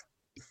 Yes.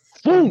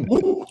 Boom.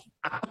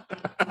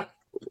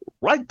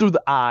 Right through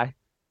the eye.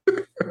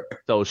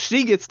 So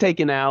she gets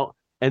taken out.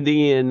 And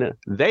then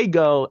they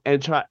go and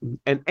try,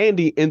 and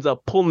Andy ends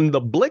up pulling the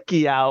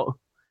blicky out,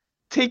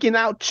 taking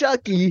out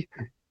Chucky,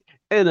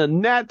 and a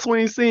nat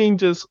 20 scene,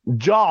 just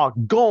jaw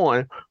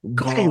gone.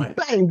 Bang,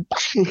 bang,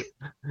 bang.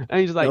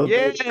 And he's like,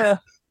 yeah.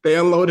 They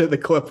unloaded the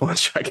clip on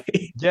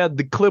Chucky. Yeah,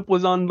 the clip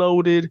was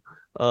unloaded.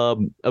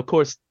 Of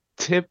course,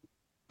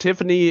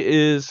 Tiffany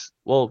is,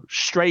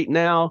 straight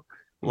now.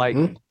 Like,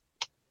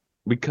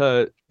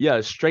 because,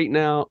 straight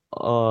now.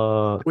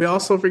 We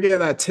also forget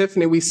that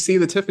Tiffany, we see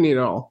the Tiffany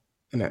doll.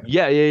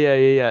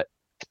 Yeah.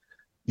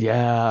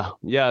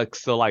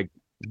 So like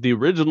the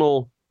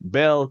original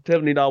Belle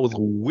Tiffany doll was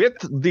with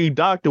the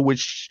doctor,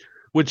 which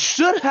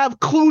should have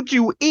clued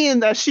you in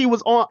that she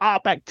was on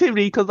op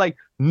activity, because like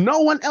no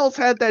one else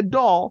had that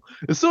doll.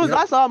 As soon as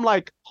I saw, I'm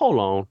like, hold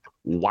on,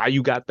 why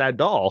you got that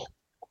doll?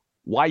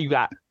 Why you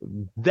got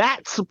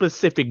that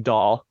specific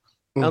doll?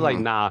 I was like,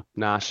 nah,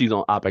 she's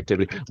on op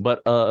activity.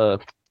 But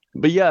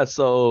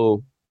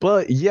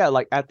yeah,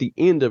 like at the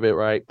end of it,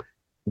 right?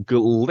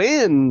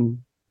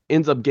 Glenn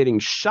ends up getting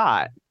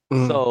shot.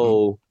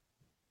 So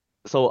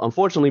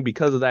unfortunately,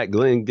 because of that,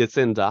 Glenn gets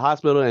into a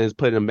hospital and is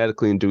put in a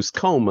medically induced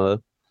coma.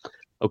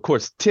 Of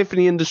course,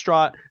 Tiffany in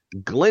distraught,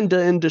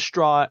 Glenda in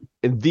distraught,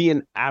 and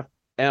then and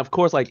of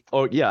course, like,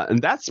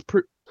 and that's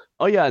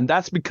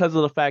because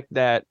of the fact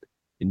that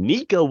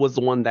Nika was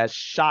the one that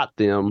shot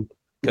them,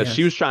 because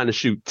she was trying to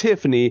shoot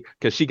Tiffany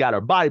because she got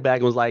her body back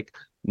and was like,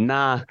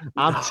 nah,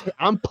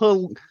 I'm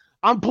pulling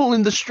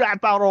the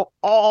strap out on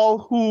all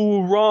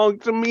who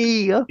wronged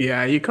me.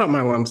 Yeah, you cut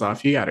my limbs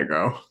off. You gotta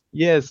go.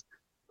 Yes.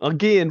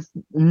 Again,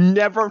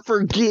 never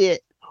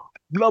forget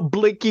the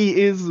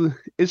blicky is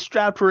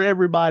strapped for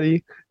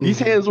everybody. These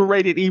hands were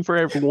rated E for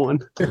everyone.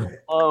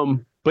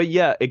 But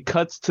yeah, it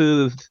cuts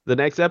to the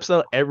next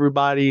episode.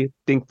 Everybody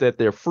think that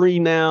they're free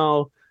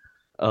now.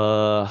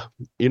 Uh,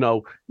 you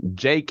know,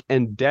 Jake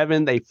and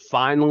Devin, they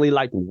finally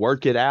like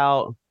work it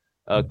out.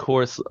 Of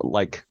course,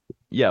 like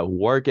yeah,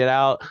 work it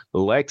out.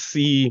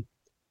 Lexi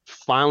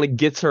finally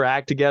gets her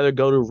act together,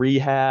 go to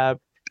rehab,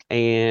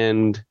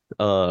 and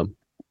uh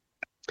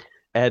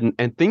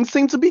and things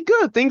seem to be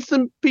good. Things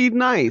seem to be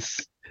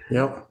nice.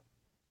 Yep.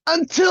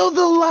 Until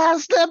the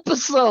last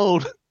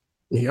episode.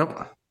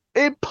 Yep.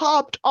 It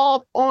popped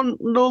off on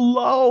the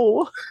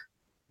low.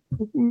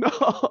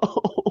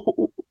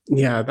 No.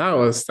 Yeah, that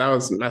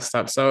was messed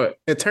up. So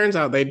it turns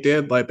out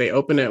they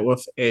open it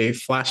with a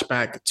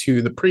flashback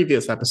to the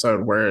previous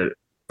episode where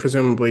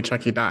presumably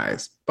Chucky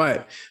dies.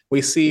 But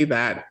we see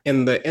that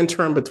in the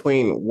interim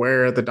between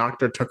where the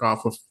doctor took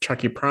off with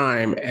Chucky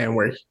Prime and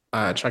where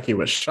Chucky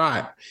was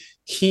shot,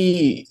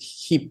 he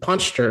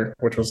punched her,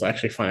 which was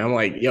actually funny. I'm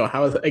like, yo,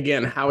 how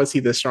is he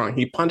this strong?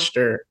 He punched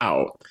her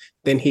out.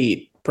 Then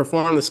he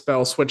performed the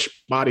spell, switched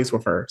bodies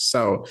with her.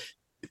 So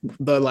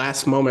the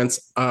last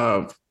moments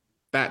of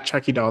that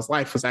Chucky doll's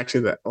life was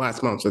actually the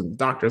last moments of the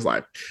doctor's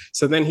life.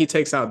 So then he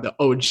takes out the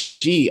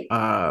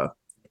OG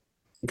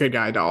good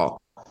guy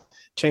doll,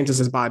 changes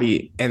his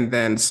body, and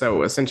then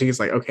so essentially he's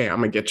like, okay, I'm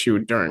gonna get you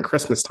during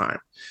Christmas time.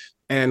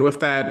 And with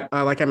that,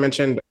 like I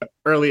mentioned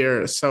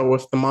earlier, so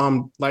with the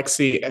mom,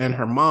 Lexi, and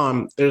her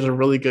mom, there's a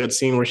really good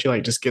scene where she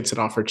like just gets it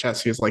off her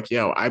chest. She's like,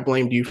 yo, I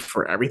blamed you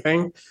for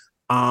everything.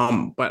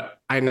 But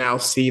I now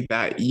see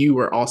that you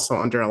were also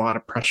under a lot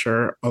of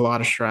pressure, a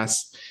lot of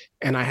stress,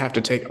 and I have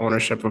to take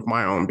ownership of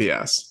my own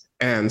BS.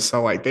 And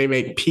so like they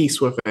make peace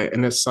with it,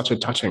 and it's such a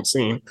touching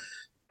scene.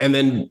 And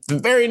then the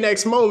very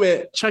next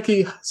moment,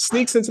 Chucky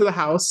sneaks into the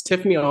house.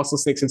 Tiffany also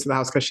sneaks into the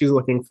house because she's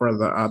looking for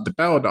the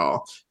Belle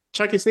doll.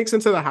 Chucky sneaks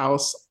into the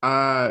house.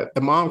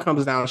 The mom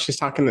comes down. She's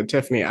talking to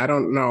Tiffany. I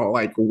don't know,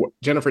 like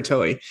Jennifer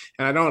Tilly,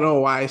 and I don't know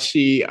why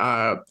she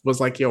was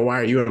like, "Yo, why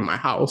are you in my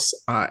house?"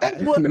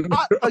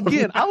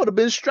 Again, I would have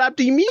been strapped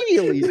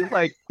immediately. Just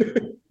like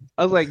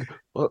I was like,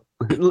 well,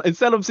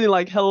 instead of seeing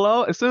like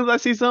hello, as soon as I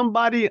see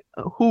somebody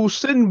who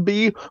shouldn't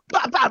be,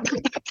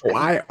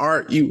 why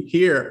aren't you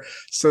here?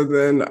 So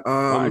then, why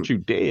aren't you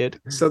dead?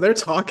 So they're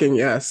talking,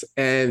 yes,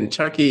 and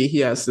Chucky, he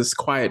has this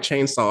quiet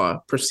chainsaw,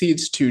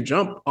 proceeds to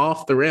jump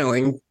off the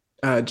railing.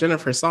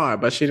 Jennifer saw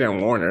it, but she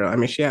didn't warn her. I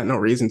mean, she had no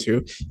reason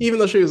to, even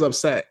though she was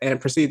upset,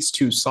 and proceeds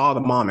to saw the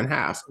mom in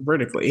half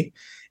vertically.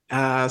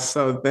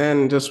 So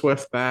then, just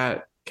with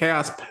that,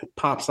 chaos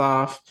pops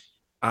off.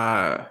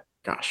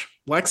 Gosh,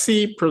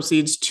 Lexi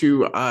proceeds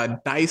to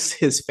dice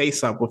his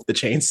face up with the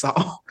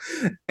chainsaw.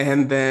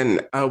 And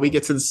then we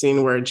get to the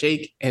scene where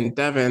Jake and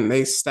Devin,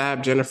 they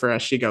stab Jennifer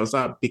as she goes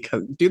up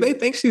because do they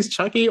think she's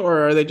Chucky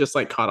or are they just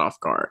like caught off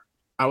guard?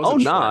 I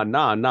wasn't sure.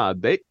 Nah.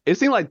 It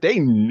seemed like they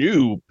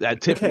knew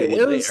that Tiffany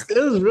was there.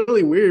 It was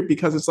really weird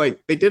because it's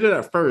like they did it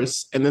at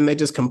first and then they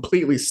just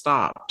completely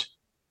stopped.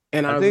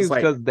 And I think it's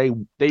like, because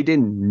they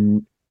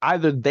didn't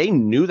either they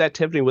knew that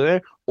Tiffany was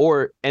there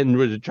or and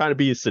were trying to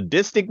be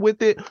sadistic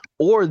with it,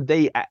 or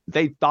they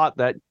thought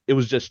that it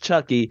was just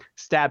Chucky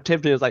stabbed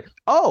Tiffany. It's like,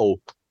 oh,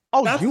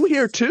 you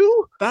here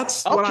too?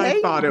 That's what I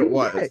thought it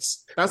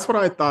was. That's what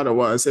I thought it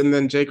was. And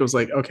then Jake was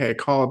like, okay,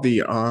 call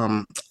the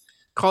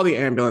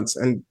ambulance.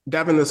 And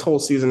Devin this whole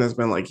season has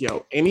been like,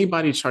 yo,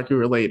 anybody Chucky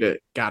related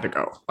gotta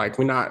go. Like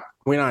we're not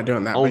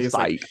doing that. On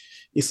site.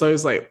 So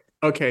he's like,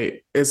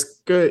 okay,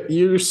 it's good.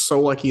 You're so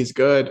lucky he's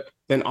good.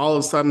 Then all of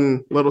a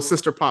sudden, little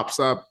sister pops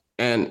up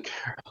and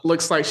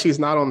looks like she's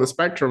not on the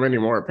spectrum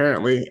anymore,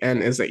 apparently,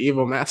 and is an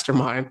evil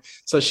mastermind.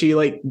 So she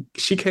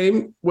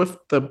came with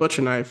the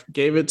butcher knife,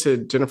 gave it to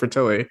Jennifer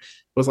Tilly,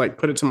 was like,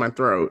 put it to my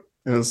throat.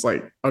 And it's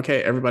like,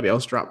 okay, everybody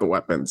else drop the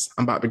weapons.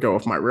 I'm about to go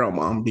with my real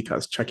mom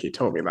because Chucky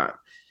told me that.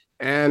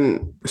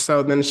 And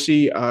so then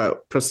she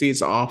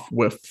proceeds off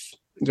with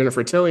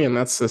Jennifer Tilly, and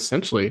that's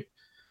essentially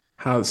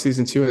how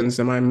season 2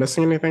 ends. Am I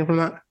missing anything from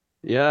that?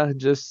 Yeah,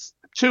 just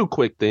two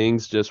quick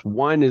things. Just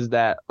one is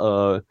that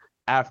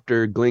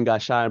after Glenn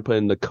got shot and put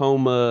in the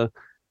coma,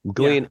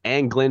 Glenn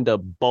and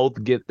Glenda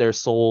both get their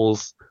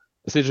souls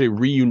essentially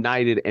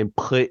reunited and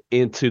put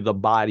into the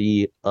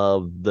body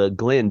of the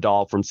Glenn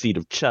doll from Seed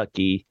of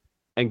Chucky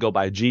and go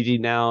by Gigi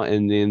now,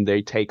 and then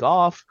they take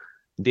off.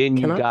 Then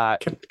can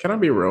I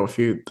be real with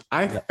you?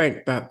 I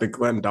think that the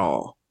Glenn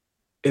doll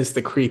is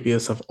the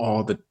creepiest of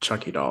all the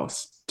Chucky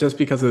dolls. Just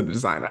because of the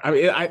design. I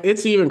mean,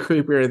 it's even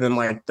creepier than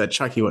like the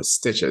Chucky with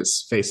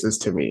Stitches faces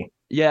to me.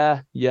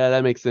 Yeah,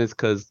 that makes sense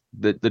because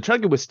the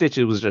Chucky with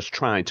Stitches was just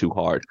trying too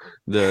hard.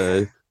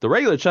 The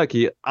regular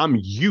Chucky, I'm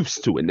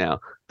used to it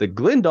now. The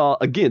Glenn doll,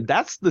 again,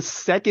 that's the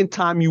second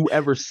time you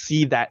ever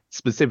see that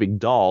specific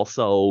doll.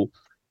 So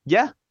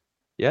yeah,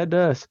 it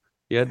does.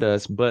 Yeah, it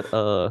does. But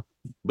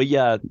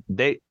yeah,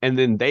 they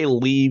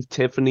leave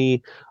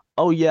Tiffany.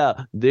 Oh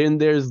yeah, then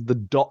there's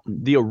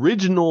the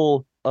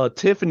original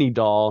Tiffany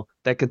doll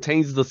that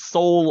contains the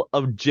soul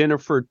of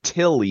Jennifer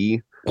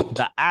Tilly,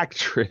 the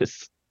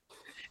actress,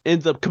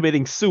 ends up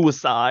committing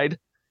suicide.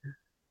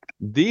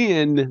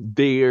 then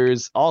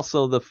there's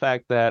also the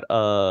fact that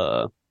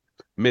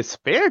Miss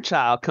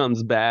Fairchild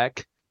comes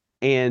back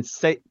and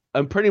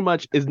pretty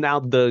much is now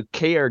the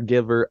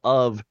caregiver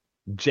of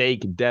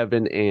Jake,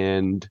 Devin,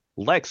 and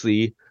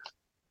Lexi,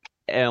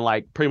 and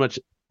like pretty much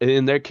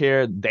in their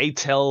care, they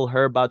tell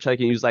her about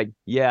Chucky, and he's like,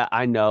 "Yeah,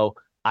 I know,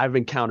 I've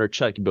encountered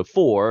Chucky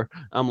before."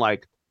 I'm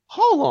like,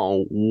 "Hold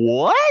on,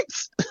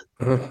 what?"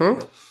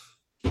 Mm-hmm.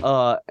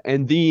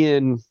 And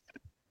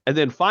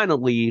then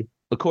finally,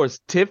 of course,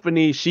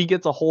 Tiffany, she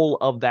gets a hold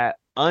of that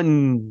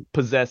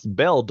unpossessed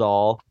Belle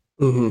doll,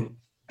 Mm-hmm.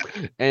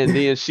 and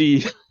then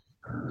she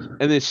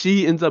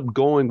ends up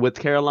going with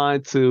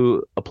Caroline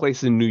to a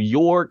place in New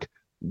York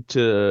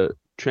to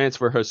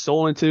transfer her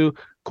soul into.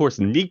 Of course,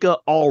 Nika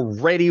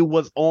already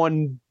was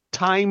on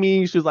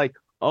timing. She was like,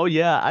 "Oh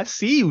yeah, I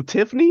see you,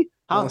 Tiffany.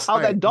 How Last how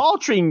night. that doll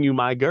treating you,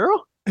 my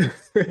girl?" I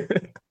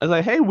was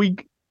like, "Hey, we."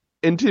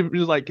 And Tiffany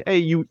was like, "Hey,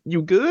 you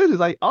good?" It's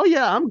like, "Oh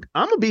yeah, I'm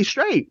gonna be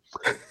straight.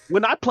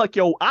 When I pluck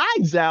your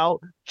eyes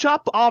out,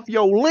 chop off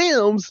your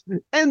limbs,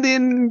 and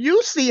then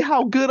you see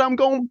how good I'm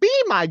gonna be,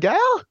 my gal.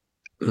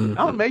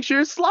 I'll Mhm. make sure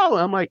it's slow."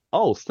 I'm like,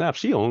 "Oh snap,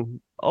 she on.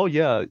 Oh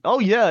yeah,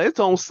 it's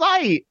on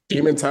site."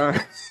 Demon time.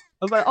 I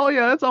was like, "Oh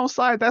yeah, it's on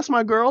site. That's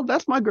my girl.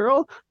 That's my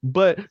girl."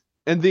 But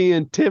and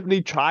then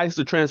Tiffany tries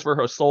to transfer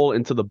her soul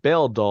into the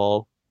Belle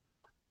doll,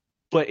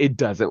 but it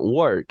doesn't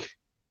work.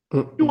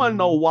 You want to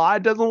know Mm-mm. why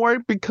it doesn't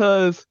work?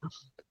 Because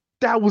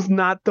that was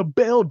not the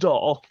Belle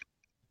doll.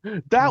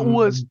 That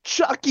was Mm.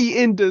 Chucky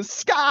in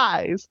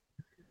disguise.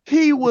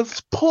 He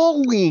was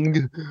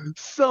pulling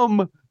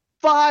some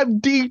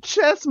 5D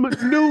chess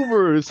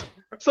maneuvers,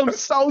 some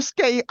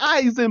Sosuke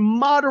eyes and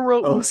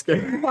moderate Oh,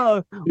 scary.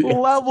 Yes.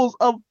 levels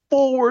of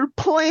forward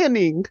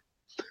planning.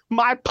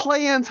 My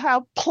plans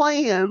have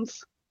plans.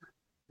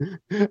 And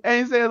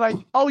he said, like,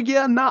 "Oh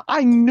yeah, nah,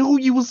 I knew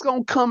you was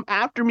gonna come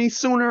after me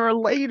sooner or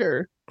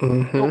later. So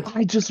Mm-hmm.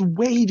 I just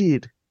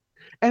waited.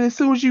 And as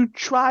soon as you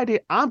tried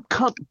it, I'm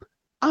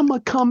gonna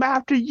come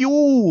after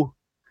you."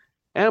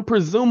 And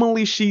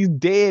presumably she's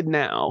dead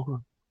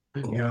now.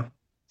 Yeah.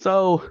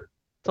 So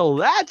so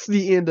that's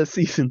the end of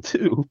season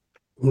two.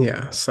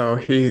 Yeah. So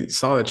he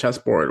saw the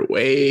chessboard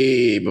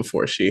way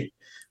before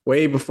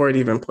it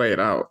even played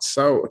out.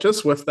 So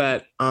just with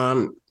that,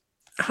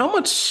 how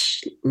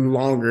much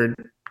longer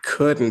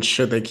could and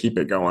should they keep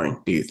it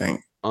going, do you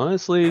think?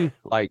 Honestly,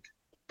 like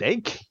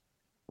they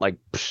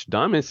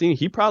Diamond Scene,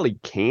 he probably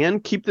can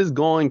keep this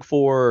going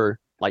for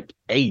like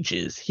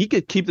ages. He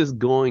could keep this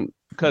going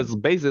because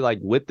basically, like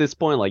with this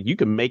point, like you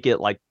can make it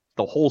like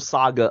the whole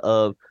saga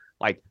of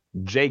like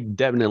Jake,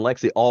 Devin, and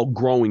Lexi all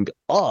growing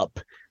up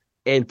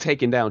and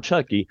taking down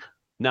Chucky.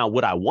 Now,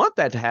 would I want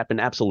that to happen?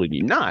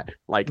 Absolutely not.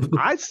 Like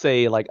I'd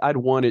say, like I'd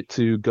want it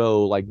to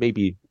go like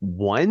maybe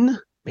one,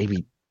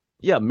 maybe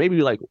yeah,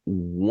 maybe like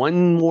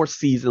one more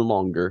season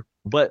longer.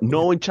 But Yeah.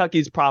 knowing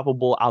Chucky's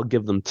probable, I'll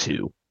give them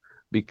two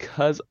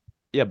because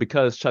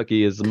because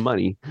Chucky is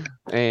money,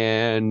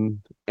 and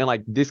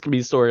like this could be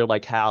a story of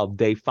like how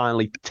they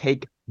finally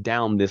take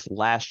down this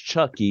last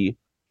Chucky,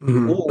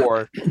 Mhm.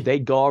 or they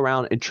go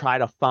around and try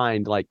to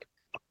find like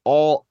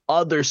all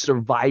other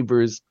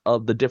survivors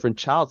of the different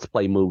Child's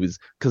Play movies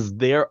because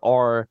there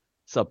are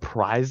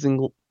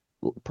surprisingly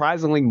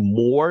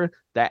more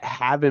that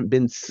haven't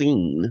been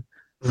seen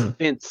Mhm.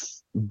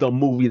 since the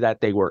movie that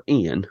they were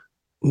in.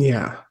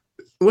 Yeah.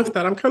 With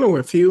that, I'm kind of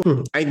with you.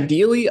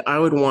 Ideally, I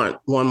would want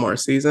one more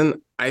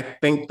season. I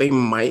think they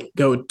might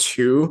go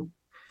two,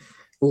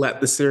 let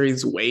the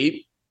series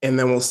wait, and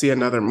then we'll see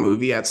another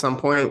movie at some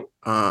point.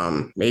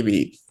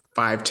 Maybe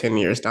 5, 10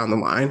 years down the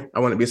line. I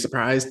wouldn't be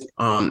surprised.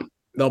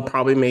 They'll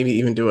probably maybe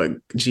even do a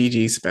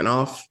GG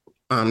spinoff.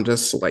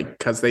 Just like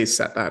because they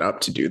set that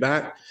up to do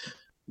that.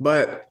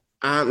 But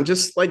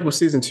just like with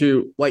season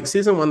two, like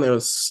season one, there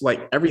was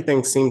like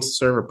everything seemed to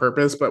serve a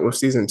purpose. But with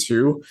season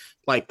two,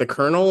 like the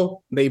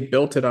Colonel, they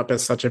built it up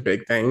as such a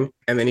big thing.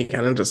 And then he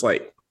kind of just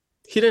like,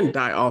 he didn't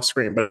die off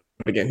screen, but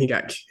again, he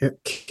got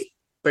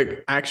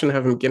the action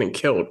of him getting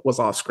killed was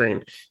off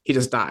screen. He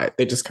just died.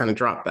 They just kind of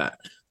dropped that.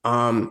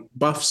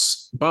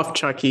 Buff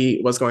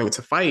Chucky was going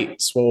to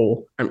fight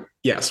Swole.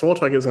 Swole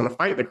Chucky was going to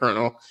fight the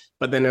Colonel,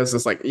 but then it was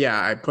just like,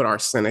 yeah, I put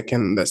arsenic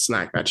in the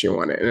snack that you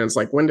wanted, and it's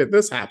like, when did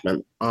this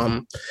happen?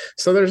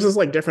 So there's just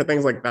like different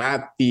things like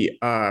that. The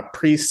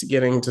priest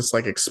getting just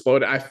like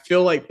exploded. I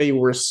feel like they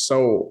were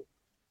so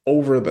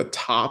over the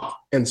top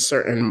in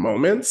certain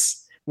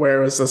moments where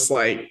it was just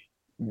like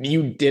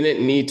you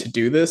didn't need to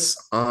do this.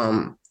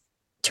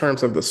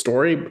 Terms of the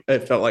story,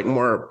 it felt like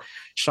more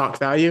shock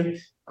value.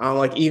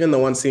 Like even the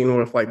one scene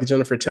with like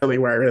Jennifer Tilly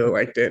where I really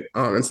liked it.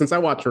 And since I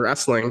watch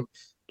wrestling,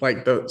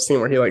 like the scene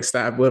where he like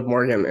stabbed Liv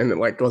Morgan and it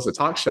like goes to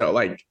talk show,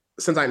 like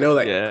since I know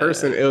that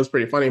person, Yeah. it was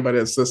pretty funny, but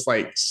it's just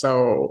like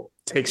so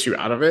takes you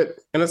out of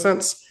it in a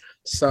sense.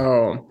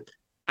 So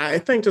I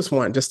think just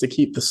to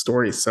keep the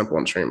story simple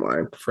and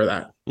streamlined for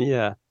that.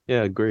 Yeah.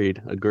 Yeah,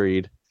 agreed.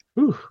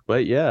 Whew.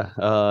 But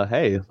yeah,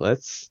 hey,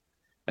 let's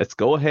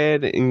go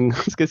ahead and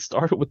let's get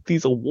started with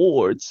these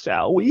awards,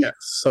 shall Yeah. we?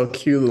 So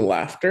cue the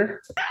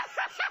laughter.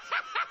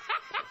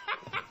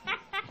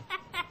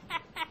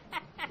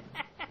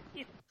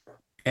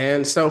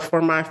 And so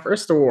for my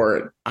first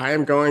award, I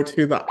am going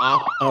to the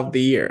op of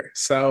the year.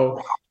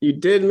 So you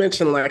did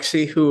mention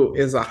Lexi, who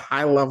is a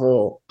high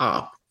level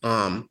op,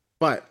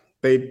 but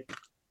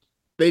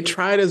they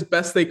tried as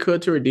best they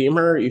could to redeem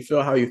her. You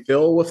feel how you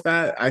feel with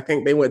that. I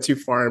think they went too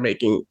far in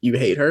making you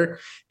hate her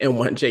and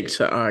want Jake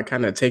to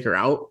kind of take her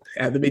out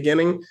at the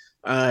beginning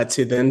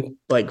to then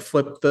like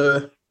flip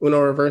the Uno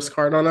reverse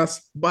card on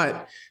us.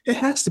 But it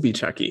has to be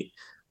Chucky.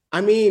 I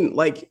mean,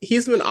 like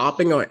he's been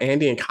opping on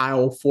Andy and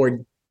Kyle for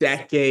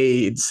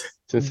decades,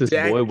 Since this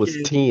boy was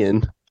decades,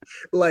 10.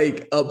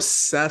 like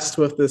obsessed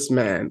with this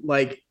man.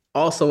 Like,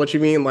 also, what you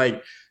mean,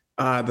 like,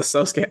 the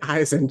Sosuke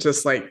eyes and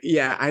just like,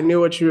 yeah, I knew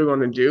what you were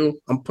going to do.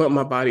 I'm putting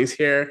my bodies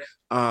here.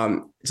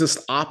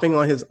 Just opping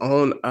on his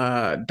own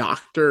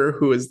doctor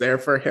who was there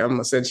for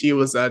him since he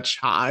was a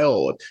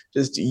child,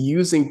 just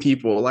using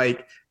people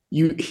like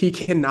he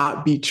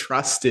cannot be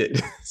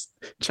trusted.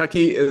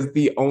 Chucky is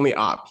the only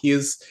op. He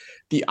is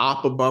the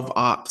op above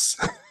ops.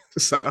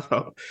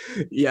 So,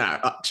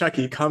 yeah,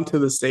 Chucky, come to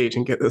the stage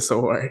and get this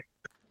award.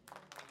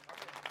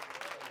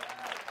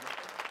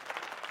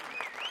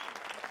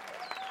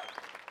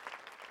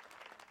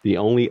 The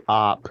only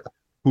op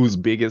whose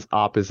biggest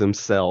op is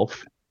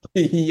himself.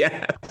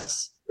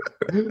 Yes.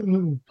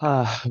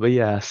 But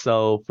yeah,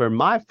 so for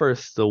my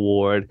first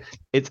award,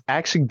 it's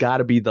actually got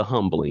to be the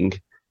humbling.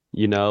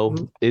 You know,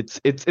 Mhm.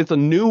 it's a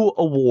new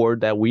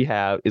award that we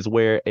have is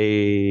where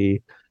a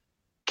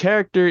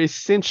character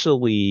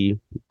essentially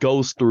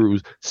goes through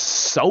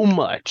so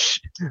much.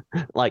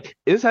 Like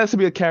this has to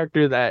be a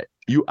character that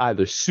you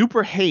either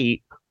super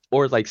hate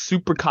or is like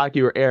super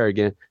cocky or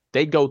arrogant.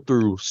 They go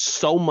through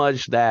so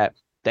much that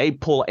they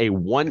pull a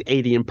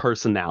 180 in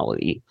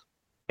personality,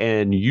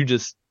 and you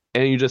just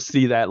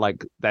see that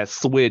like that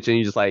switch, and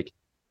you just like,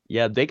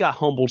 yeah, they got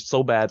humbled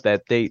so bad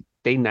that they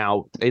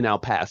now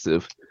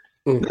passive.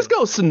 This Mhm.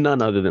 goes to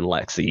none other than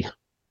Lexi.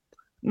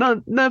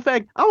 None in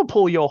fact, I'm gonna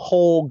pull your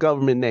whole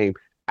government name.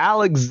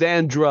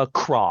 Alexandra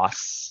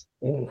Cross.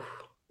 Oof.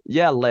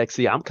 Yeah,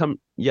 Lexi, I'm coming.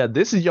 Yeah,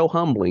 this is your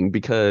humbling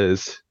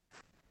because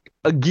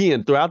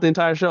again, throughout the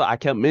entire show, I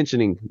kept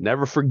mentioning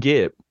never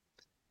forget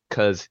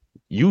because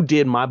you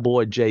did my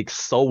boy Jake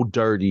so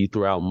dirty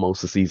throughout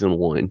most of season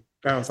one,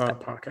 That was out of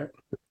pocket.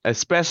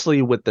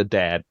 especially with the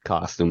dad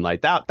costume.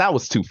 Like that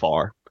was too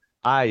far.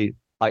 I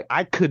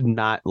I could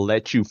not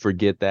let you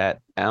forget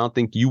that. I don't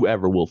think you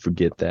ever will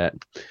forget that.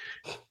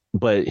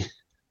 But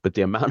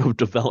the amount of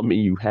development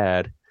you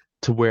had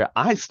to where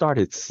I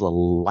started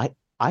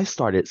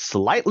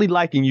slightly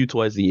liking you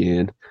towards the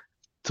end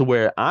to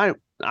where I'm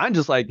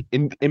just like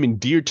am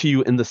endeared to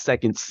you in the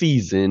second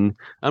season.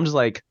 I'm just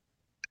like,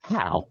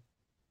 how?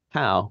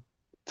 How?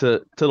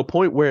 To the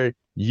point where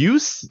you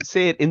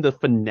said in the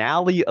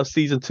finale of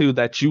season two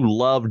that you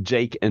love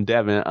Jake and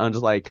Devin. I'm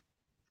just like,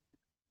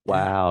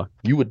 wow,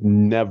 you would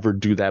never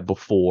do that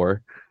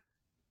before.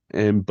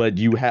 And but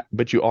you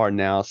are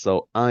now.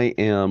 So I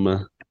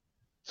am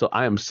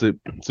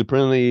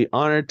supremely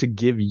honored to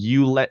give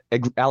you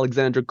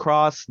Alexandra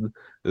Cross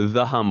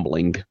the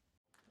humbling.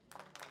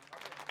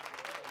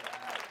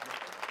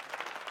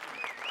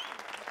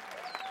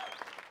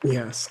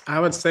 Yes, I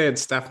would say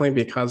it's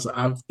definitely because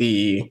of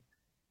the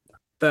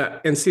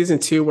in season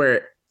two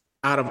where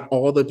out of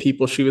all the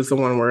people, she was the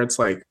one where it's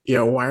like,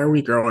 yo, why are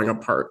we growing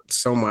apart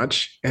so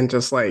much? And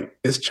just like,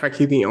 is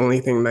Chucky the only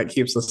thing that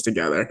keeps us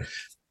together?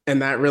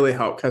 And that really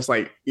helped because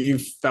like you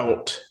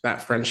felt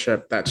that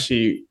friendship that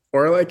she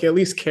or like at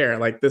least care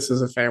like this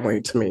is a family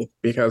to me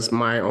because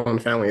my own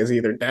family is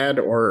either dead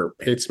or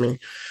hates me.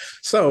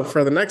 So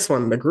for the next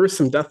one, the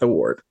gruesome death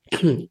award,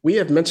 we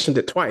have mentioned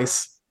it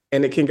twice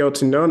and it can go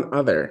to none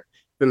other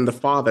than the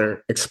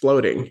father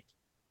exploding.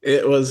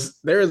 It was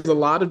there is a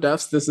lot of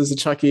deaths. This is a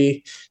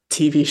Chucky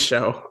TV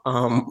show.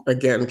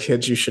 Again,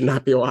 kids, you should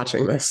not be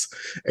watching this,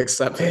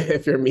 except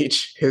if you're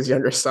Meech, his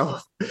younger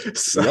self.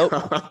 So,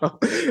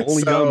 Yep,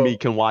 only young me so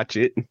can watch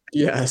it.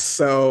 yeah,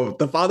 so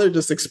the father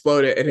just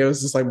exploded and it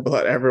was just like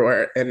blood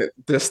everywhere. And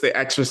just the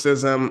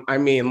exorcism. I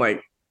mean,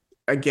 like,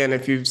 again,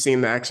 if you've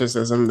seen the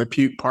exorcism, the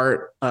puke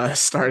part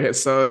started.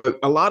 So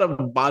a lot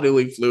of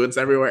bodily fluids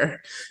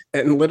everywhere.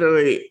 And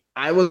literally,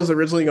 I was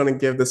originally going to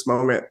give this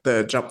moment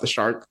the jump the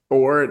shark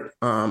award,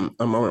 a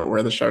moment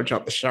where the show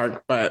jumped the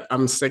shark, but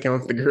I'm sticking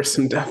with the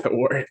gruesome death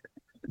award.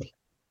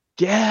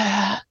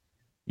 Yeah,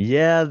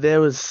 yeah.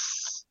 There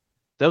was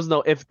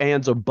no ifs,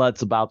 ands, or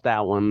buts about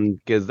that one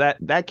because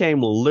that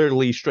came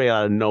literally straight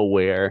out of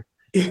nowhere,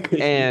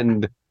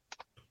 and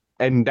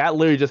that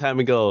literally just had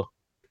me go,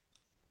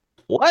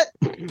 what?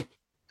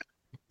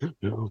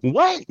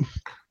 What?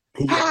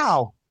 Yes.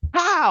 How?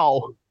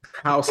 How?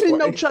 I didn't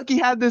know Houseway. Chucky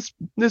had this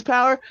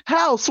power.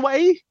 How,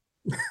 Sway?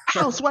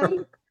 How, Sway?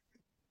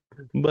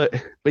 But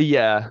but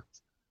yeah,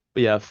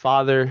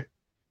 Father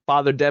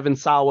Devin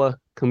Sawa,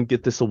 come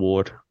get this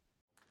award.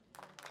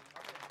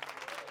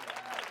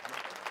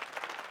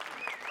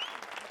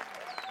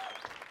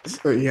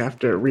 So you have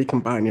to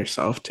recombine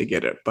yourself to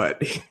get it.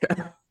 But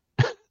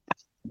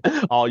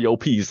All your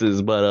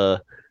pieces.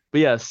 But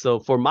yeah, so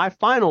for my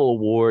final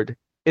award,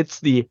 it's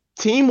the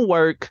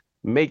teamwork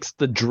makes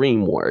the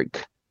dream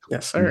work.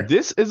 Yes, sir.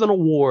 This is an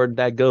award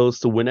that goes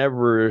to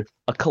whenever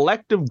a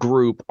collective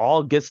group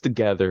all gets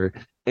together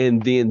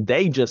and then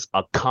they just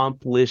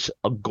accomplish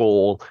a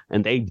goal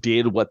and they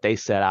did what they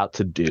set out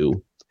to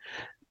do.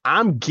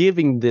 I'm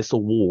giving this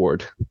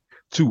award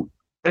to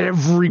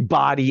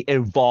everybody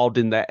involved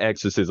in that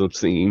exorcism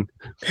scene.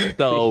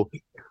 So,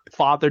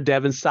 Father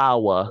Devin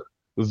Sawa,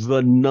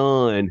 the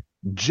nun,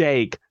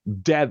 Jake,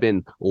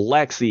 Devin,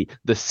 Lexi,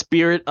 the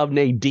spirit of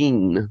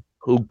Nadine,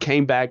 who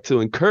came back to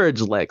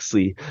encourage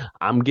Lexi.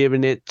 I'm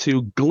giving it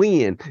to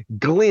Glenn,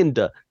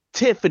 Glenda,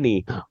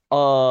 Tiffany.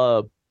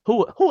 Who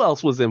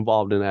else was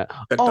involved in that?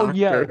 The Oh doctor,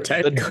 yeah,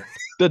 technically.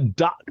 the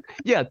doc.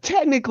 Yeah,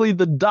 technically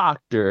the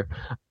doctor.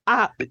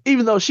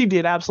 Even though she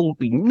did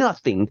absolutely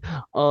nothing.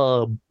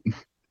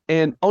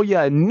 And oh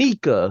yeah,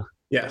 Nika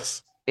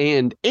Yes.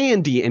 and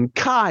Andy and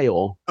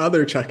Kyle.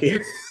 Other Chucky.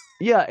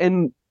 Yeah,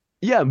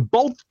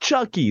 both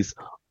Chuckies.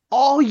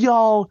 All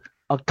y'all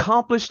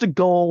accomplished the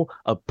goal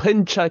of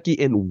putting Chucky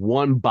in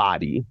one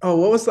body. Oh,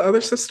 what was the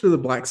other sister? The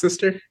black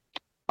sister?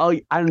 Oh,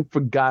 I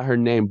forgot her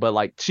name, but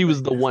like she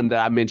was the one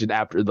that I mentioned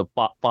after the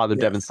Father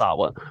Yes. Devin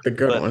Sawa. The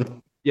good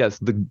one. Yes,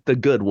 the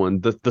good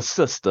one, the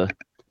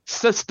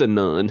sister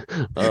nun.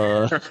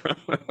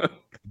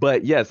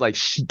 But yes, like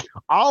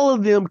all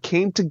of them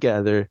came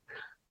together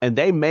and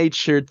they made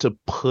sure to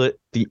put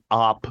the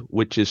op,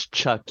 which is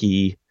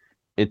Chucky,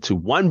 into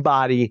one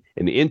body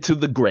and into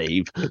the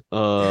grave.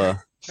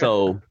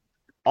 So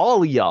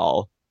all of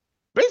y'all,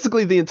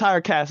 basically the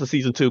entire cast of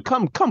season 2,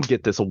 come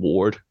get this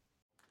award.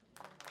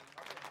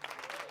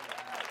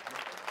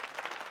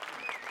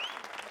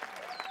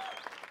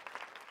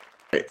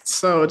 Right.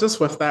 So just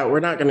with that,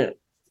 we're not going to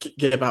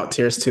give out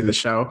tiers to the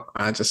show,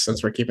 just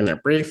since we're keeping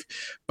it brief.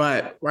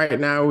 But right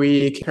now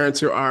we turn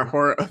to our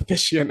horror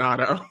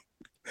aficionado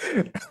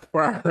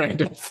for our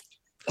random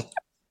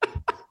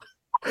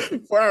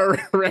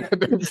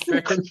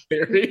fan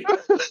theory.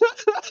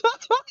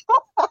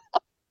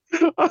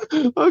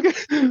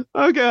 Okay,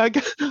 I got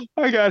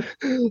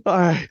it. All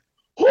right.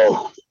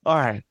 Whew. All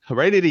right,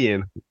 rein it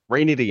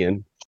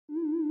in.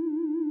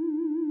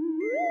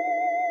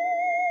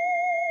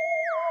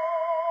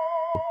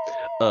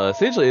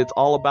 Essentially, it's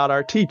all about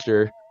our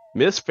teacher,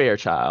 Miss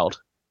Fairchild.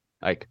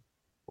 Like,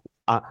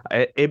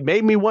 it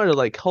made me wonder.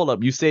 Like, hold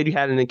up, you said you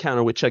had an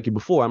encounter with Chucky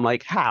before. I'm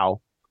like, how?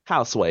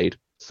 How, Swade?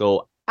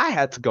 So I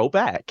had to go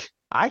back.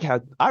 I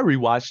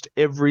rewatched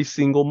every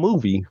single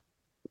movie,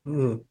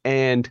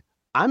 and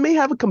I may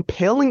have a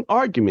compelling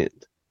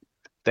argument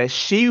that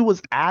she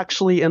was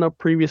actually in a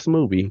previous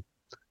movie,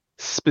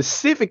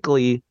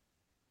 specifically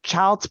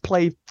Child's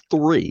Play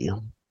 3.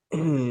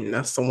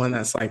 That's the one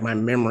that's like my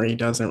memory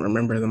doesn't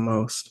remember the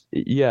most.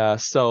 Yeah,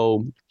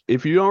 so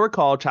if you don't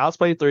recall, Child's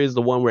Play 3 is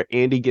the one where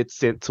Andy gets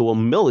sent to a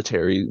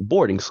military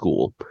boarding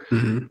school,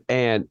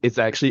 and it's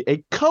actually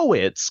a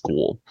co-ed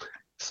school.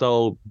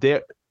 So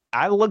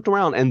I looked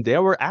around and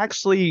there were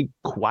actually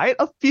quite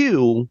a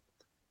few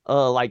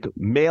like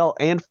male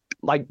and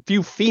like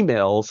few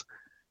females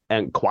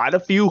and quite a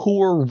few who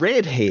were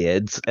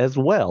redheads as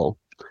well.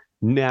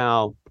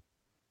 Now,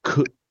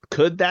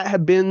 could that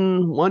have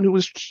been one who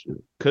was?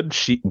 Could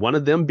one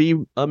of them be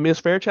a Miss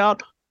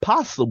Fairchild?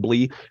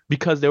 Possibly,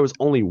 because there was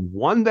only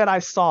one that I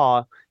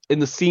saw in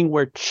the scene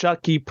where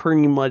Chucky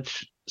pretty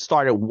much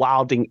started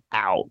wilding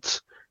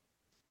out.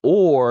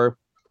 Or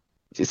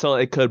so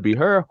it could be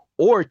her,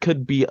 or it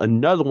could be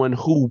another one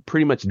who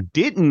pretty much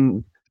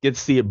didn't get to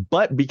see it,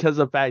 but because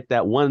of the fact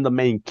that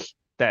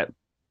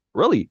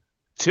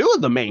two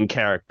of the main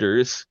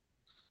characters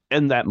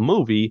in that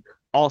movie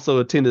also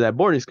attended that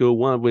boarding school,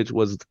 one of which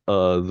was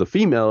the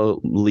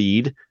female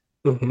lead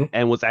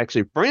and was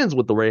actually friends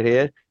with the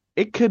redhead.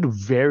 It could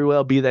very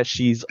well be that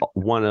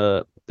went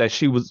to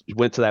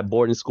that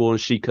boarding school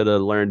and she could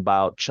have learned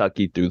about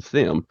Chucky through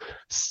them.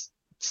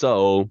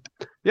 So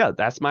yeah,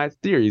 that's my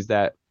theory, is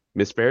that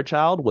Miss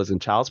Fairchild was in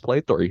Child's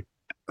Play 3.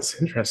 That's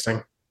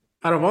interesting.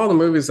 Out of all the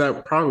movies,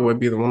 that probably would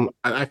be the one.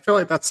 I feel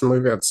like that's the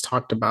movie that's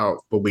talked about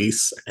the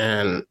least,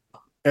 and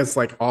it's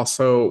like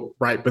also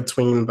right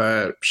between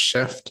the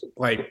shift.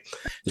 Like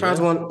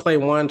Child's Play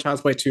 1,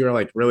 Child's Play 2 are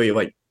like really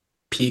like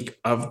peak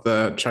of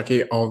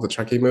all the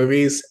Chucky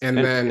movies, and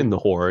then in the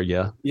horror,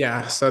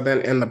 yeah. So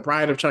then in the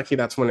Bride of Chucky,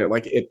 that's when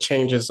it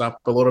changes up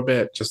a little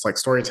bit, just like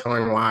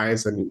storytelling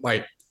wise, and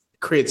like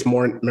creates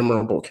more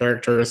memorable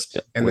characters.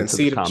 And then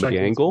Seed of Chucky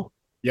angle.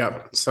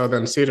 Yep. So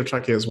then Seed of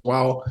Chucky as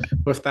well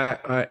with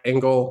that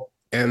angle,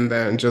 and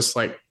then just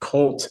like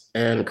Cult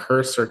and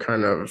Curse are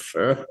kind of,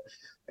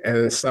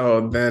 and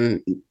so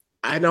then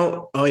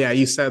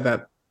you said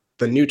that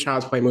the new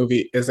Child's Play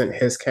movie isn't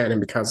his canon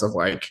because of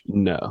like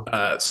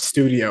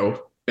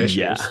studio issues.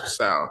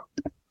 Yeah.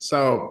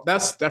 So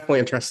that's definitely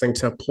interesting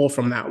to pull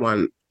from that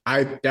one.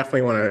 I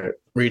definitely want to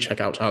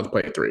recheck out Child's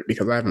Play 3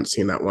 because I haven't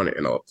seen that one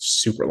in a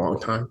super long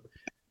time.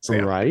 So,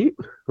 yeah.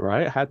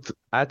 Right. I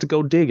had to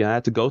go digging. I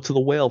had to go to the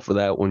well for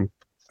that one.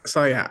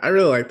 So yeah, I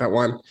really like that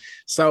one.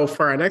 So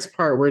for our next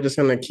part, we're just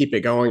going to keep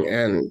it going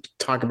and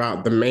talk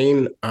about the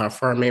main,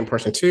 for our main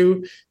portion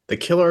 2, the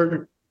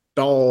killer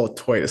doll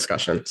toy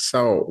discussion.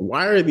 So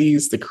why are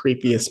these the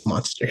creepiest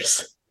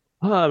monsters?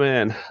 Oh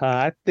man,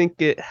 I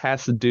think it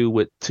has to do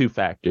with two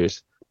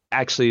factors.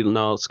 Actually,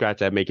 no, scratch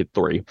that, make it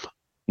three.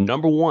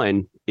 Number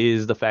one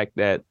is the fact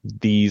that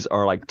these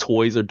are like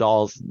toys or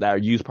dolls that are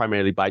used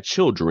primarily by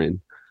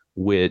children,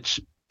 which,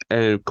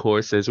 and of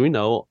course, as we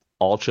know,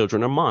 all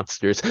children are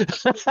monsters.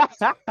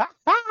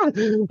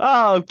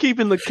 Oh,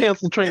 keeping the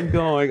cancel train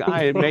going.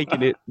 I ain't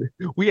making it.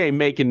 We ain't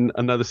making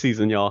another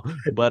season, y'all.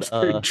 But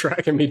You're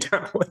dragging me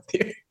down with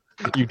you.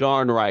 you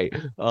darn right.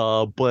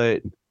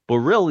 But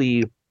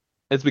really,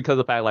 it's because of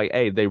the fact like,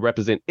 hey, they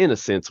represent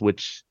innocence,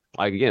 which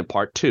like again,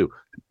 part two.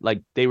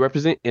 Like they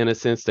represent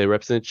innocence, they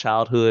represent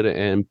childhood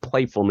and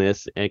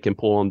playfulness and can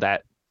pull on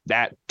that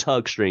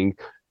tug string,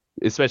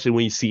 especially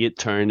when you see it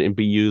turn and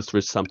be used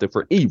for something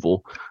for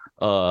evil.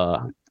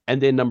 And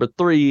then number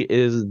three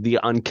is the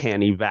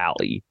uncanny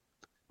valley.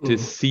 To Mm.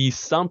 see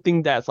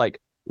something that's like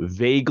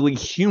vaguely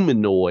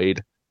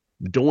humanoid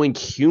doing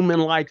human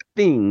like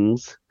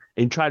things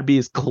and try to be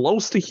as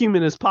close to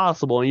human as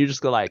possible, and you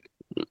just go like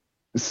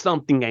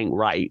something ain't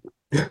right.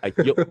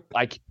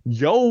 Like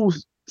yo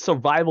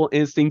survival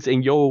instincts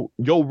and your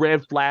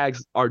red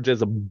flags are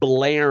just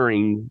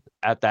blaring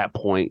at that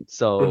point.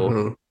 So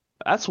Mhm.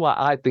 that's why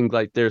I think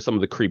like they're some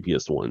of the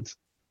creepiest ones.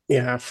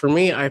 Yeah, for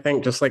me, I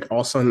think just like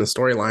also in the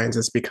storylines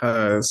is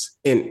because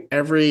in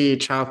every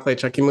Child Play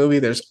Chucky movie,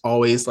 there's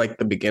always like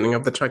the beginning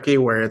of the Chucky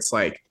where it's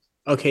like,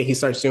 okay, he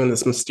starts doing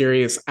this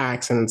mysterious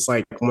acts, and it's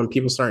like when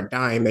people start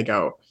dying,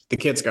 the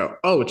kids go,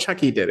 oh,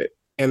 Chucky did it.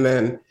 And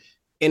then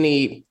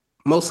any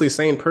mostly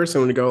sane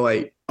person would go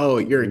like, oh,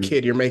 you're a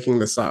kid, you're making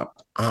this up.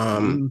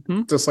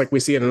 Mm-hmm. Just like we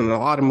see it in a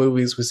lot of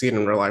movies, we see it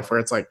in real life where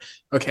it's like,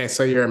 okay,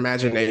 so your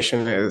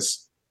imagination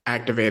is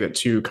activated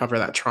to cover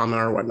that trauma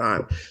or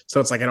whatnot.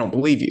 So it's like, I don't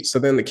believe you. So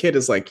then the kid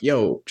is like,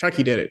 yo,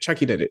 Chucky did it.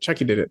 Chucky did it.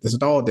 Chucky did it. This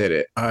doll did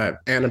it.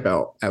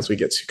 Annabelle, as we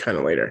get to kind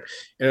of later.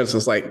 And it's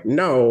just like,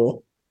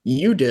 no,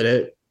 you did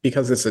it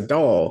because it's a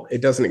doll.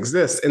 It doesn't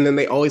exist. And then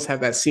they always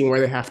have that scene where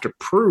they have to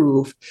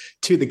prove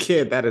to the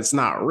kid that it's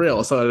not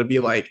real. So it'd be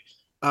like,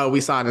 we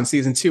saw it in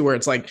season 2 where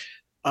it's like,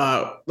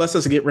 let's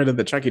just get rid of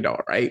the Chucky doll,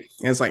 right?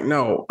 And it's like,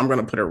 no, I'm going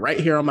to put it right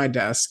here on my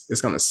desk.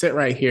 It's going to sit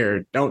right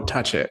here. Don't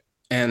touch it.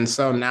 And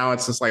so now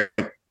it's just like,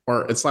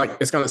 or it's like,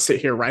 it's going to sit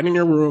here right in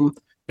your room.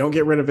 Don't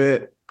get rid of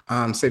it.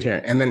 Sit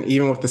here. And then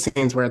even with the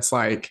scenes where it's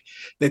like,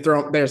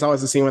 there's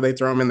always a scene where they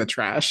throw them in the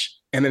trash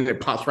and then it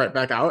pops right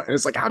back out. And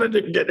it's like, how did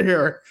it get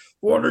here?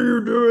 What are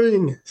you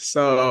doing?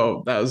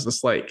 So that was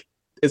just like,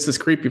 it's just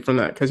creepy from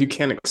that because you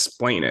can't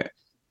explain it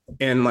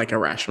in like a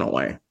rational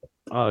way.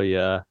 Oh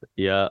yeah,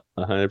 yeah,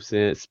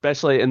 100%.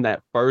 Especially in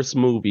that first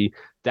movie,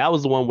 that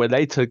was the one where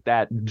they took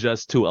that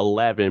just to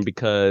 11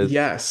 because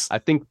Yes. I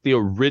think the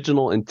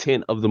original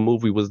intent of the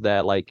movie was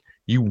that like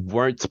you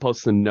weren't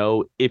supposed to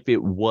know if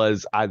it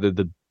was either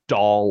the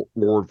doll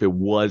or if it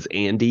was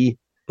Andy.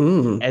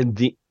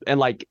 Mm. And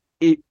like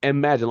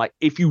imagine like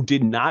if you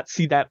did not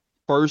see that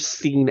first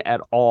scene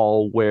at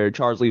all where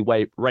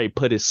Ray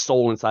put his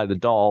soul inside the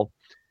doll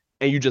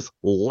and you just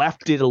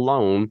left it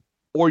alone,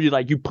 or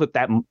you put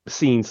that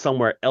scene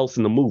somewhere else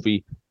in the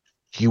movie,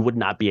 you would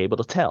not be able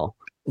to tell.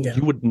 Yeah.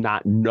 You would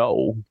not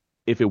know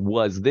if it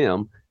was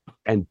them.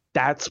 And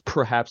that's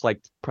perhaps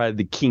like probably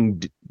the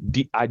king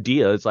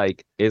idea is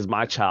like, is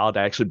my child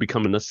actually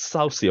becoming a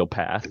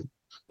sociopath?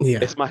 Yeah.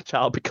 Is my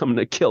child becoming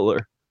a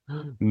killer?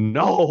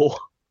 No,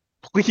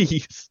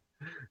 please.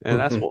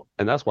 Mhm.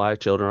 And that's why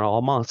children are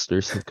all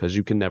monsters because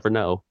you can never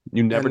know.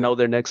 You never And know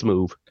their next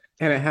move.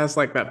 and it has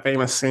like that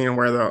famous scene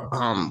where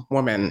the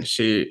woman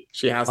she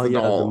has Oh the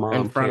yeah, the doll in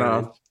mom front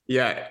Karen.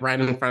 of right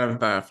in front of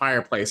the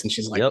fireplace, and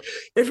she's like, Yep.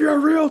 "If you're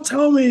real,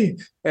 tell me."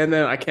 And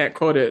then I can't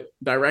quote it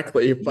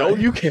directly, No, but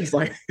you can't. it's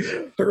like,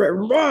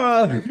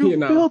 "Rah," You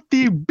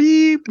filthy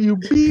beep, you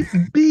beep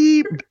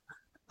beep.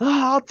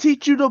 Ah, I'll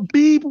teach you to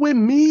beep with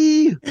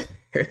me.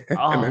 And then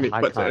Oh, he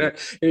puts it in,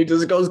 iconic. and he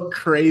just goes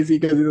crazy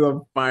because he's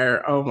on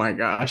fire. Oh my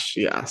gosh.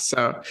 Yeah.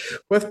 So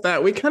with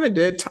that, we kind of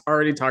did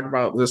already talk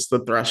about just the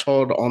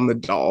threshold on the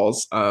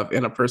dolls of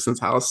in a person's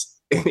house.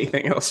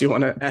 Anything else you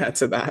want to add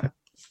to that?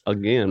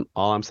 Again,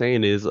 all I'm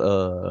saying is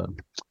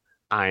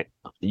I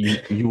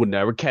you would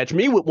never catch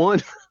me with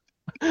one.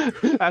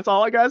 That's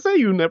all I gotta say.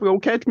 You never gonna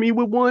catch me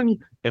with one.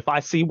 If I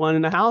see one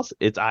in the house,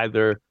 it's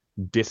either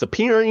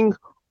disappearing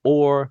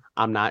or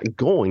I'm not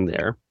going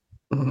there.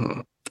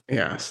 Mhm.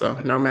 Yeah, so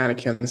no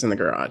mannequins in the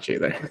garage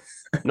either.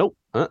 Nope.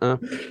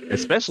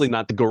 Especially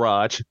not the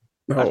garage.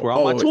 That's No, where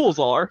all my oh tools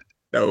are.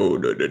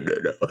 no.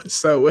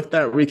 So with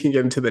that, we can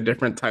get into the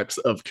different types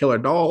of killer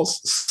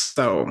dolls.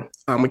 So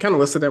we kind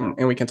of listed them,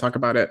 and we can talk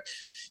about it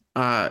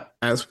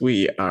as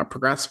we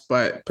progress.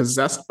 But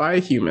possessed by a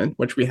human,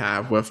 which we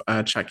have with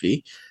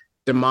Chucky,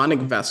 demonic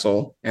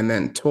vessel, and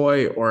then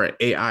toy or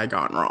AI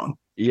gone wrong.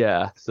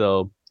 Yeah.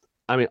 So,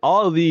 I mean,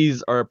 all of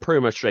these are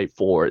pretty much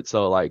straightforward.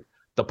 So, like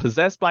the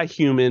possessed by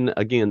human,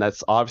 again,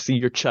 that's obviously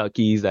your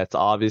Chuckies. That's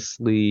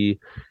obviously,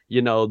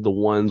 the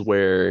ones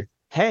where,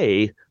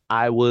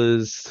 I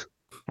was,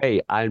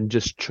 I'm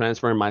just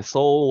transferring my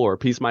soul or a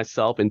piece of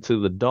myself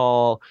into the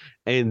doll,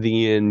 and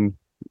then,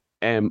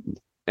 and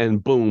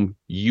and boom,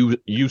 you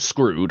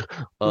screwed.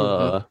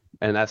 Mm-hmm.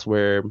 And that's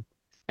where.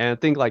 And I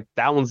think like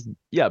that one's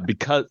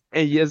because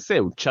and yes,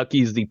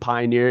 Chucky's the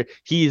pioneer.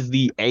 He is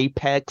the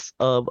apex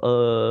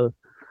of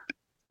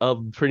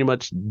pretty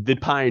much the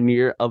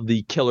pioneer of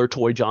the killer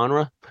toy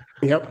genre.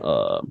 Yep.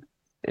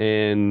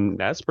 And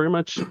that's pretty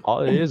much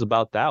all it is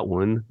about that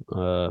one.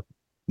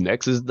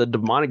 Next is the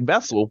demonic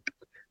vessel.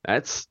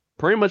 That's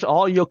pretty much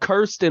all your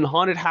cursed and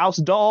haunted house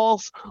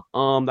dolls.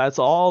 That's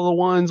all the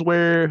ones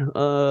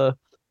where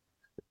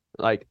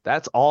like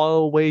that's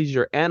always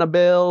your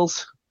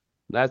Annabelles.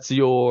 That's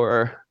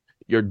your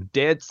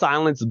dead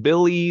silence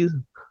Billy.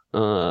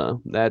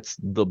 That's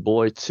the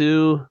boy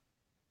too.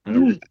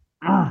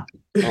 Oh,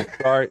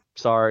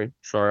 sorry.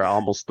 I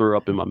almost threw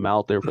up in my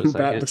mouth there for a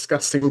second. That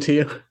disgusting to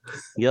you?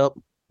 Yep.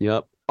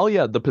 Oh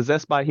yeah, the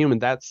Possessed by Human.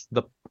 That's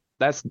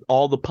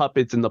all the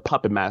puppets in the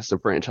Puppet Master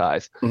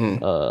franchise.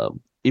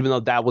 Even though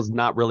that was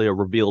not really a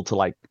reveal to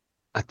like,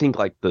 I think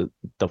like the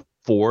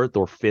fourth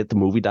or fifth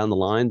movie down the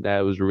line that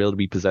was revealed to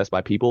be possessed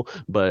by people.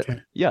 But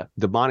yeah,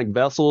 demonic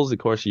vessels, of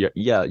course. Your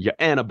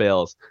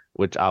Annabelles,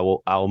 which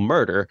I'll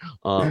murder,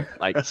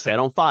 like set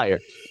on fire.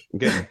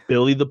 Get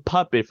Billy the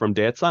puppet from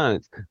Dead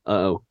Silence.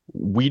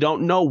 We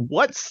don't know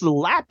what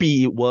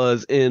Slappy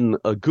was in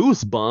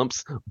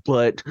Goosebumps,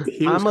 but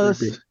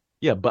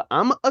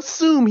I'm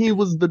assume he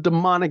was the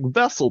demonic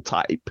vessel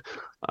type.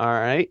 All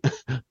right,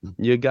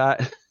 you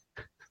got.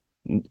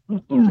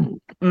 I'm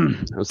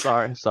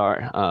sorry.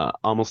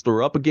 Almost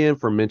threw up again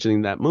for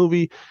mentioning that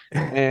movie,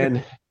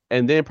 and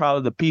then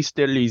probably the piece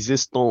de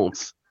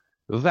resistance,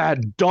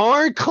 that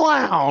darn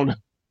clown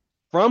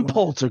from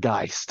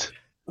Poltergeist.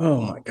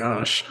 Oh my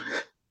gosh!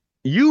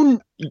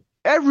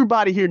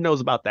 Everybody here knows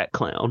about that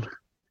clown.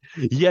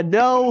 You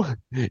know.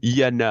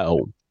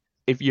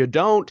 If you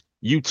don't,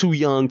 you too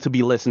young to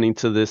be listening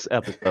to this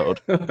episode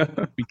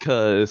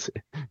because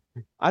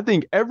I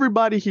think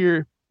everybody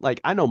here. Like,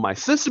 I know my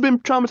sister been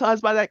traumatized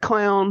by that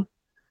clown,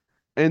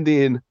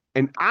 and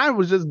I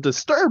was just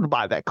disturbed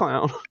by that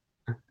clown.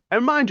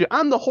 And mind you,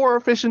 I'm the horror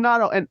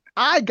aficionado, and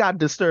I got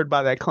disturbed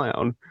by that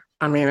clown.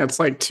 I mean, it's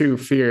like two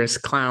fierce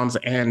clowns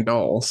and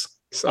dolls.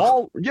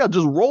 So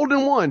just rolled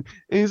in one.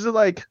 And he's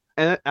like,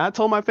 and I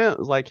told my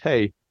family, like,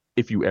 hey,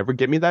 if you ever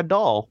get me that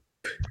doll,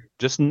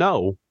 just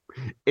know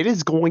it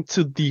is going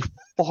to the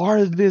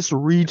farthest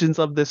regions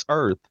of this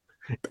earth.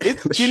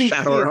 It's getting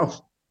Shadow.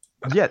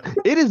 Yeah,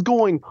 it is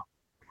going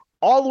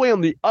all the way on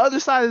the other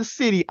side of the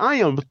city. I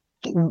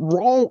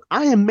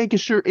am making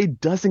sure it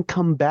doesn't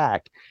come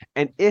back.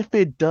 And if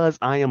it does,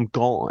 I am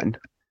gone.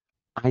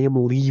 I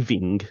am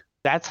leaving.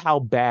 That's how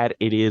bad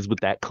it is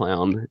with that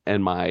clown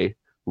and my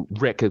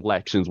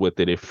recollections with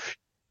it.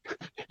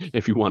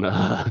 If you want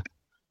to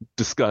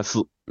discuss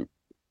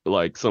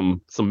like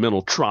some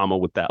mental trauma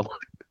with that one.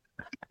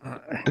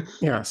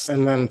 Yes.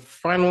 And then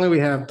finally we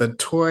have the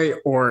toy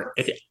or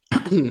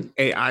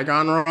AI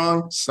gone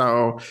wrong.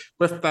 So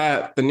with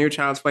that, the new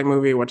Child's Play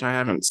movie, which I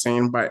haven't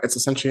seen, but it's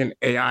essentially an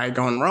AI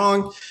gone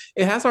wrong.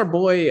 It has our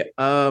boy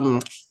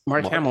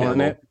Mark Hamill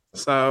in it.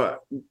 So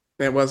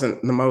it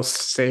wasn't the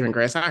most saving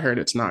grace. I heard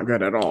it's not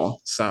good at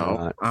all.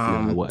 So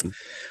it wasn't.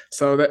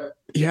 So that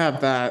you have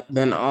that.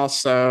 Then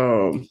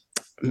also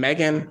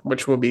Megan,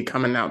 which will be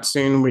coming out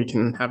soon. We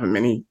can have a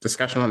mini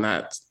discussion on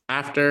that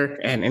after.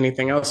 And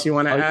anything else you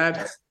want to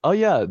add? Oh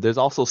yeah, there's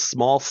also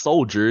Small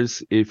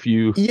Soldiers. If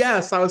you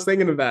Yes, I was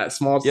thinking of that.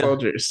 Small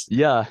Soldiers.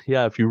 Yeah.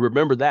 If you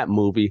remember that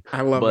movie,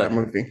 I love that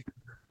movie.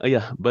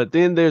 Yeah, but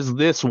then there's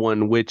this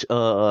one which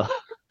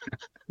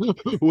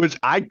which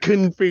I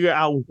couldn't figure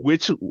out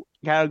which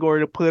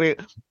category to put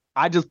it.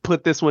 I just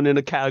put this one in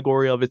a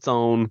category of its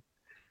own,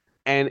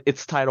 and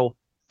it's titled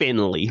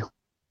Finley.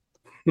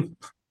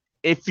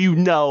 If you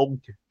know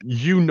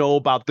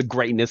about the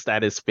greatness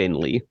that is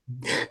Finley.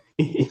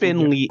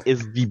 Finley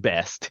is the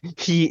best.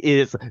 He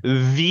is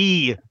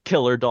the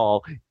killer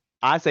doll.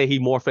 I say he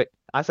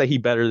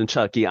better than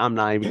Chucky. I'm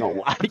not even gonna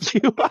lie to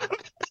you. I'm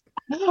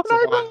not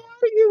gonna lie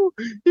to you.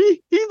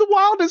 He's the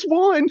wildest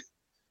one.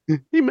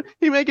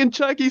 He making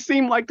Chucky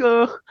seem like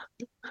a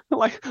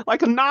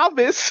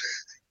novice.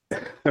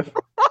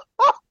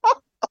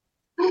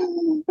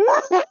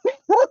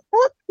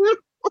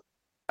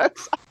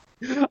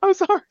 I'm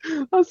sorry.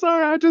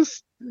 I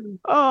just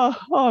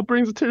it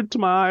brings a tear to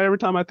my eye every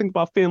time I think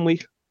about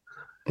Finley.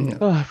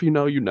 Yeah. If you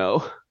know, you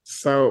know.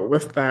 So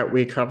with that,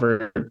 we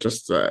covered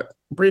just a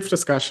brief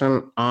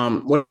discussion.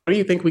 What do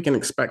you think we can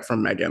expect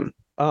from Megan?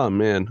 Oh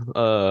man,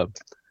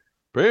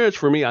 pretty much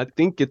for me, I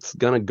think it's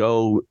gonna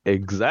go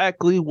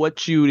exactly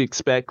what you'd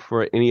expect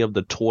for any of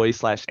the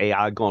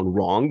toy/AI gone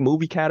wrong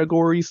movie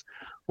categories,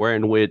 where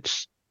in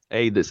which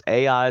this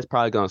AI is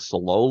probably gonna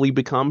slowly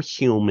become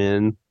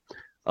human.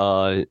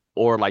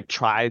 Or like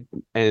try,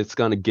 and it's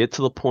gonna get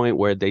to the point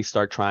where they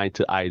start trying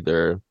to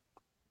either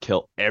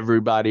kill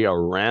everybody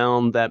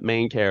around that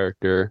main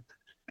character.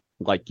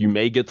 Like you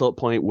may get to a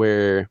point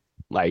where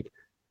like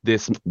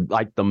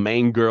the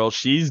main girl,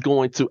 she's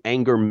going to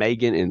anger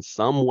Megan in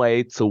some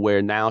way to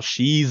where now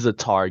she's a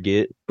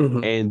target.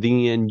 And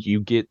then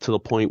you get to the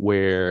point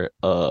where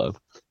it's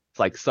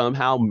like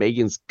somehow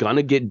Megan's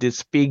gonna get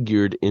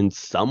disfigured in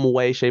some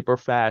way, shape, or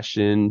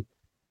fashion.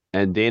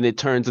 and then it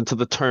turns into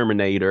the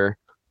Terminator.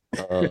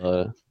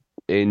 Uh,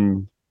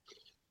 and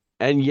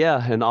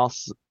yeah, and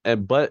also,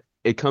 but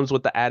it comes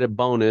with the added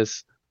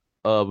bonus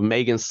of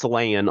Megan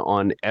slaying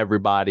on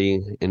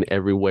everybody and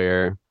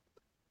everywhere.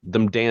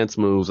 Them dance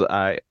moves.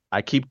 I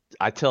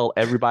tell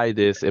everybody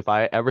this: if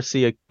I ever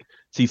see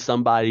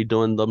somebody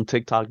doing them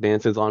TikTok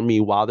dances on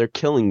me while they're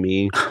killing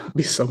me, I'd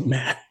be so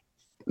mad.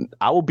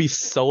 I will be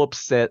so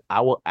upset.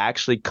 I will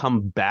actually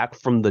come back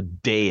from the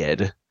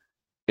dead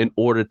in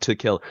order to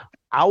kill.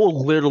 I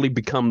will literally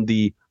become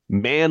the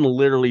man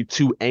literally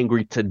too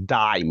angry to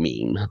die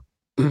meme.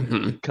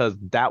 Because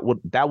that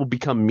would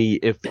become me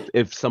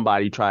if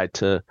somebody tried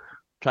to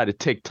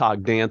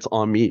TikTok dance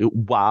on me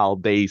while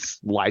they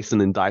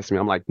slicing and dicing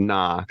me. I'm like,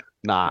 nah,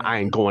 I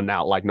ain't going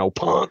out like no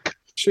punk.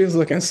 She was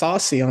looking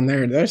saucy on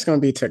there. There's gonna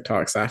be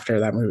TikToks after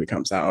that movie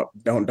comes out.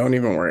 Don't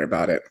even worry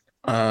about it.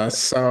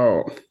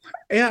 So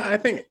yeah, I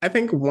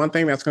think one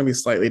thing that's gonna be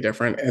slightly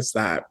different is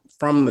that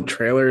from the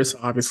trailers,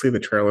 obviously the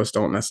trailers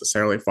don't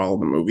necessarily follow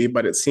the movie,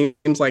 but it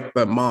seems like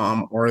the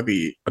mom or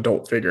the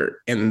adult figure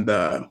in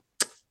the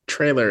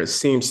trailers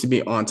seems to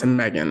be onto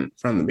Megan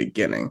from the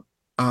beginning.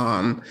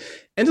 And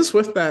just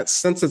with that,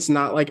 since it's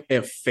not like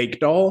a fake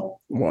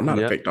doll, well, not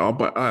a fake doll,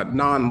 but a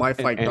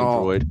non-lifelike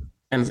doll,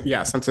 and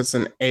yeah, since it's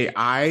an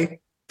AI,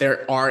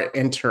 there are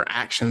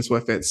interactions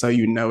with it, so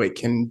you know it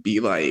can be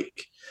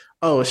like,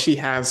 oh, she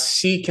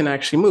can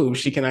actually move,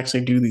 she can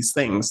actually do these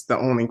things. The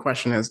only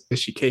question is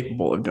she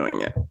capable of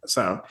doing it?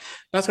 So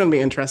that's going to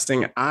be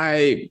interesting.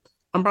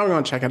 I'm probably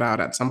going to check it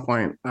out at some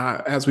point.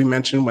 As we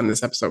mentioned, when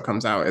this episode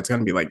comes out, it's going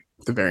to be like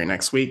the very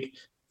next week.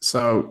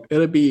 So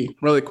it'll be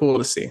really cool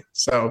to see.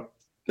 So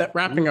that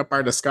wrapping up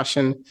our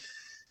discussion,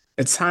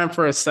 it's time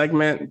for a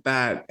segment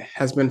that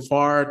has been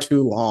far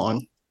too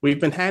long. We've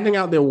been handing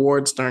out the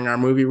awards during our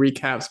movie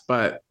recaps,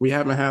 but we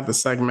haven't had the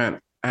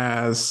segment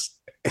as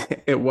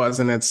it was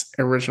in its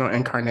original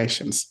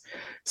incarnations.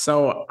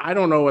 So I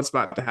don't know what's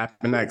about to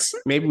happen next.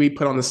 Maybe we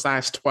put on the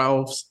size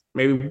 12s,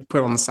 maybe we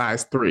put on the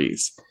size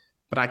 3s,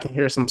 but I can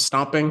hear some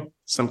stomping,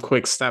 some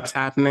quick steps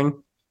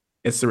happening.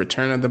 It's the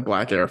return of the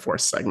Black Air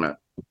Force segment.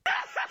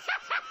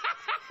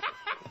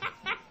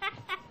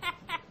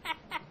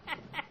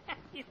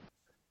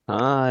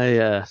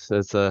 Yes,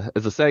 it's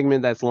a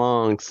segment that's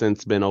long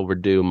since been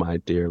overdue, my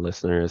dear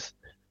listeners.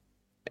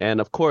 And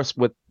of course,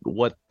 with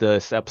what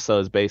this episode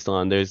is based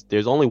on,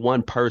 there's only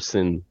one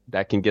person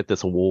that can get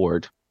this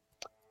award.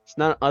 It's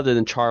none other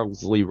than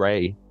Charles Lee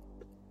Ray,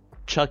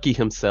 Chucky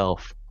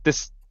himself.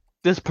 This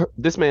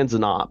man's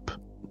an op.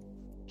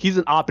 He's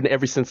an op in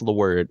every sense of the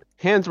word.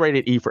 Hands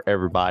rated E for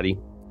everybody,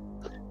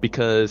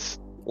 because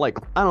like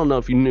I don't know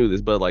if you knew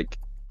this, but like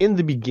in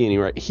the beginning,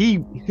 right? He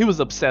was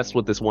obsessed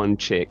with this one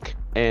chick,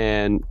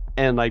 and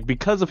like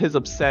because of his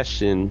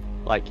obsession,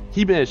 like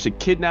he managed to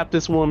kidnap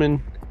this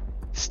woman,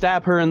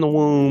 stab her in the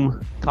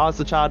womb, cause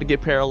the child to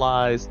get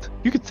paralyzed.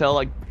 You could tell,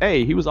 like,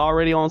 hey, he was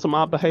already on some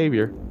odd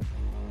behavior.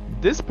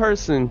 This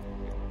person,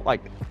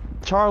 like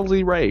Charles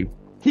Lee Ray,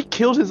 he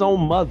killed his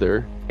own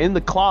mother in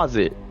the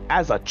closet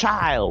as a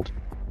child.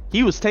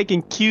 He was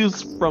taking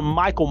cues from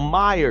Michael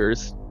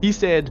Myers. He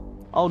said,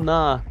 "Oh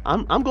nah,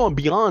 I'm going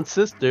beyond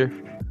sister.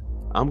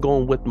 I'm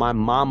going with my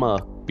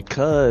mama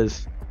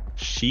because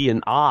she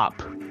an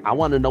op. I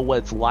want to know what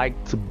it's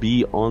like to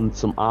be on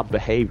some op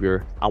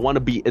behavior. I want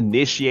to be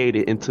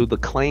initiated into the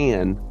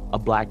clan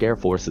of Black Air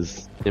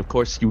Forces." And of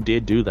course, you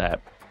did do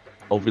that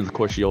over the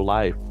course of your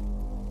life.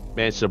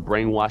 Managed to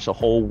brainwash a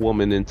whole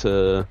woman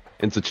into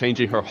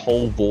changing her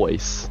whole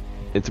voice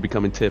into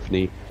becoming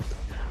Tiffany.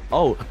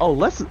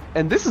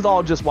 And this is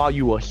all just while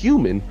you were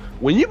human.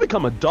 When you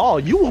become a doll,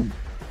 your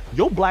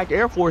Black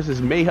Air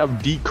Forces may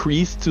have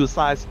decreased to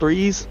size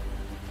 3s,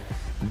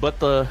 but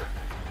the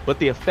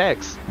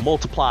effects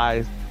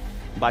multiply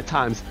by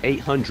times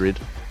 800,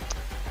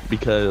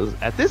 because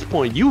at this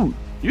point you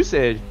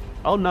said,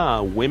 oh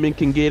nah, women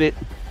can get it,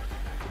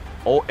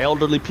 old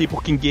elderly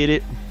people can get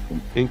it,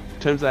 in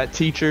terms of that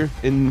teacher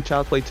in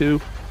Child's Play 2.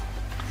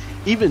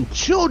 Even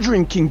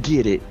children can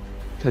get it,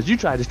 because you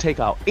tried to take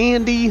out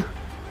Andy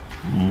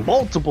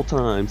multiple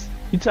times.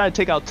 You tried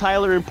to take out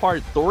Tyler in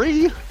part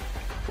 3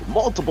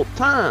 multiple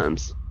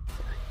times.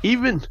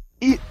 Even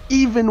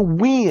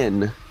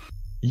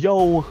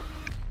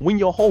when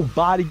your whole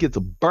body gets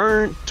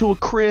burnt to a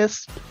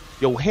crisp,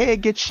 your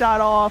head gets shot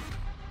off,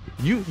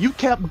 you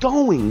kept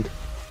going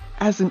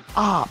as an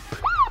op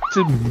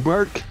to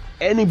murk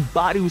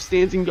anybody who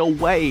stands in your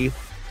way.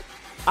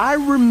 I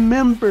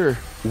remember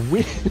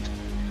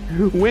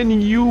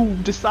when you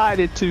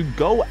decided to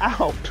go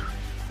out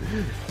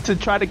to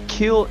try to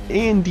kill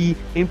Andy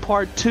in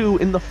part 2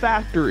 in the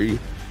factory.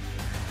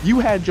 You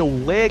had your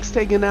legs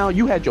taken out,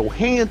 you had your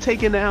hand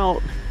taken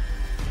out,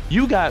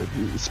 you got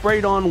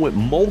sprayed on with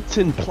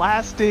molten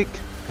plastic,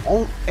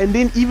 and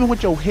then even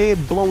with your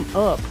head blown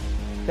up,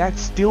 that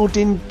still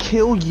didn't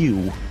kill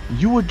you.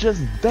 You were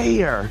just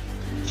there.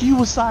 You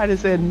decided and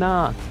said,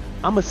 nah,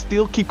 I'ma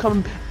still keep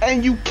coming,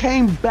 and you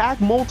came back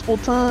multiple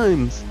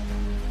times.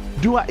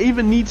 Do I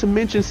even need to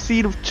mention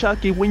Seed of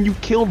Chucky when you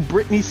killed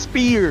Britney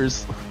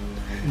Spears?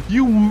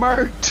 You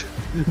murked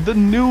the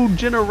new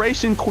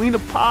generation queen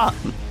of pop.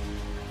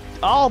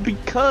 All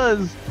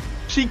because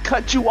she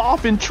cut you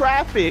off in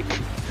traffic.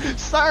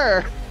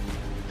 Sir,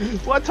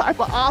 what type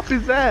of off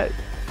is that?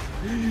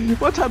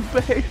 What type of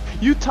behavior?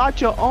 You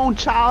taught your own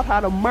child how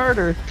to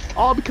murder,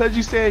 all because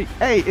you said,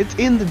 hey, it's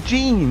in the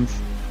genes.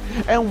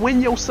 And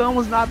when your son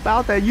was not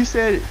about that, you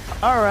said,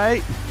 all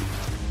right,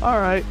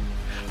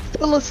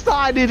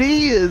 filicide it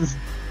is.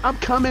 I'm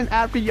coming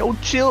after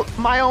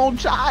my own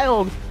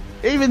child.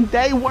 Even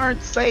they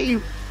weren't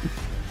safe.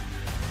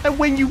 And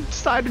when you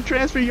decide to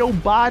transfer your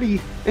body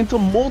into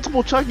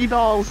multiple Chucky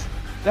dolls,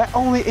 that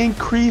only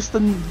increased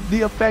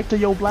the effect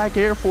of your Black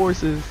Air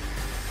Forces.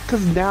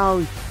 Because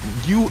now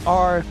you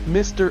are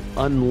Mr.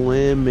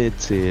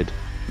 Unlimited,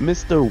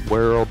 Mr.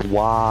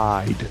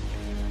 Worldwide,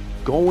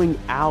 going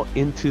out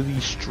into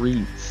these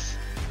streets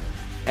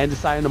and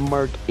deciding to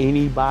murk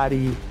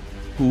anybody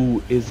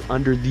who is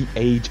under the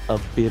age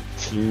of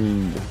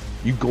 15.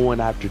 You going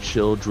after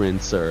children,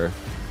 sir.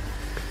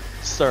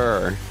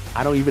 Sir,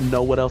 I don't even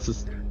know what else to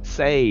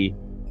say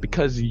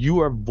because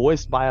you are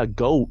voiced by a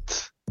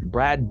goat,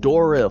 Brad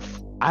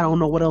Dourif. I don't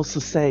know what else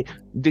to say.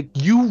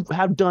 You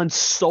have done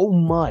so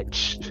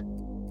much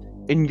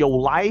in your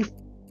life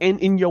and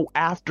in your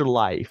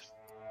afterlife.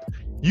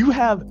 You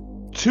have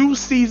 2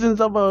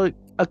 seasons of a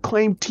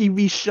acclaimed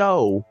TV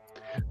show.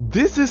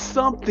 This is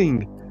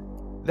something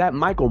that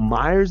Michael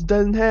Myers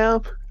doesn't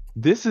have.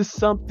 This is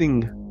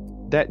something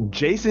that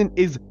Jason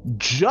is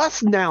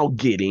just now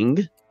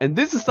getting. And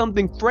this is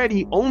something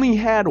Freddy only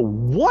had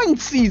 1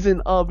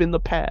 season of in the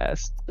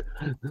past.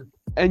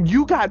 And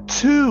you got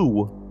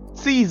 2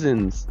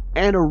 seasons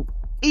and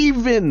here's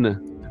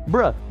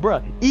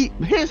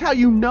how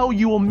you know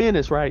you a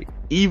menace, right?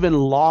 Even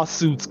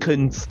lawsuits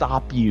couldn't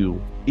stop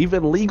you.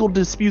 Even legal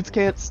disputes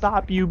can't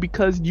stop you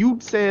because you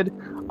said,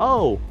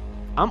 oh,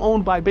 I'm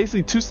owned by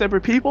basically 2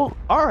 separate people.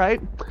 All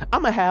right,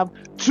 I'm gonna have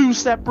 2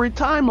 separate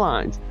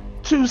timelines,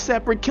 2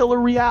 separate killer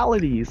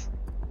realities.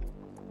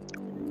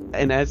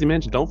 And as you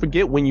mentioned, don't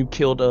forget when you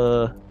killed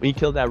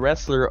that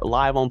wrestler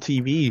live on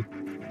TV.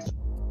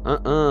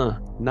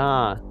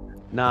 Nah.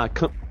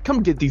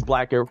 Come get these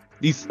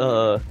these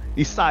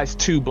size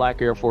 2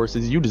 Black Air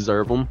Forces. You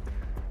deserve them.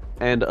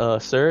 And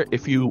sir,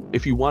 if you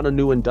want a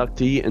new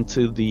inductee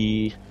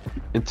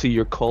into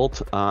your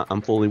cult,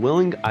 I'm fully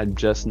willing. I'm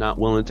just not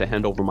willing to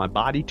hand over my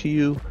body to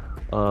you.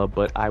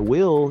 But I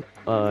will,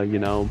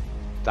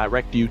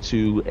 direct you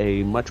to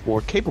a much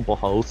more capable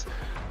host.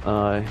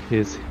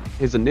 His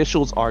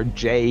initials are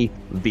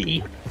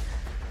JV.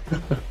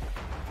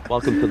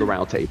 Welcome to the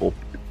round table.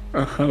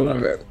 I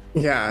love it.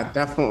 Yeah,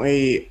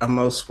 definitely a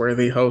most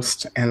worthy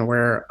host and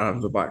aware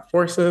of the Black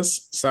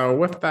Forces. So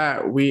with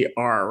that, we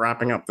are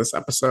wrapping up this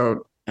episode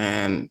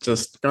and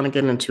just going to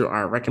get into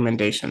our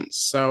recommendations.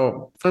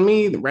 So for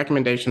me, the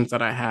recommendations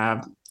that I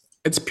have,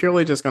 it's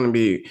purely just going to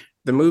be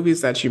the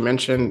movies that you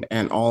mentioned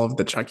and all of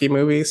the Chucky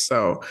movies.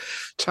 So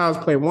Child's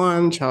Play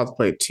 1, Child's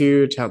Play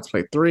 2, Child's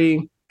Play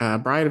 3,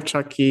 Bride of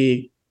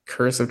Chucky,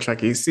 Curse of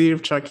Chucky, Seed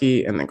of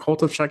Chucky, and then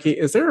Cult of Chucky.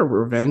 Is there a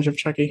Revenge of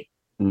Chucky?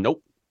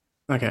 Nope.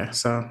 Okay,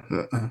 so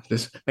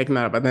just making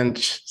that up. But then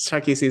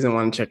Chucky Season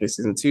 1, Chucky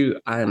Season 2,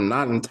 I am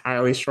not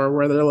entirely sure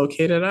where they're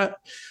located at,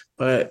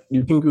 but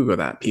you can Google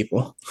that,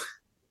 people.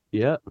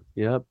 Yep.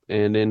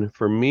 And then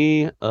for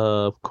me,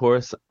 of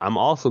course, I'm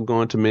also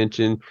going to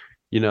mention,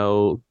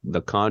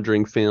 the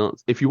Conjuring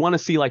films. If you want to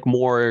see like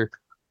more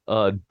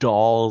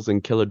dolls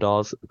and killer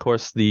dolls, of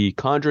course, the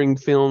Conjuring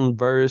film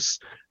verse,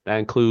 that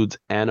includes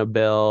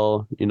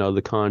Annabelle,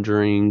 the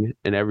Conjuring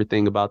and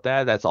everything about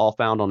that. That's all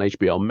found on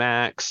HBO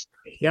Max.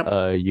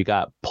 Yep. You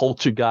got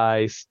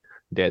Poltergeist,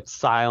 Dead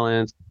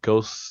Silence,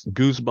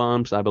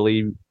 Goosebumps. I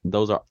believe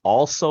those are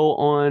also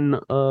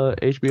on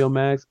HBO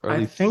Max.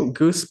 I think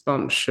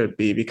Goosebumps should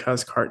be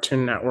because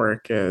Cartoon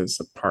Network is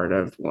a part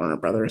of Warner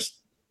Brothers.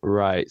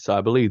 Right. So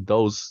I believe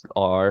those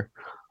are.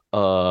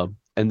 And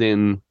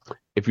then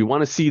if you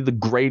want to see the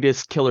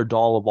greatest killer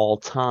doll of all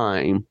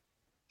time,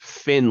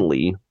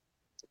 Finley,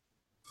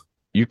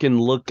 you can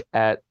look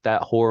at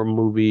that horror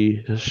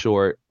movie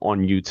short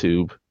on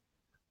YouTube.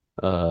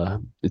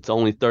 It's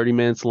only 30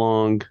 minutes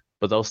long,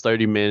 but those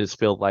 30 minutes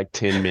feel like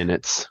 10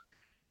 minutes.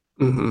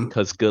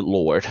 Because good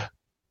Lord.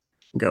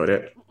 Got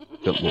it.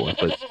 Good Lord.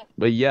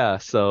 But yeah,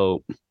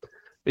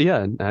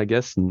 I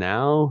guess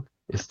now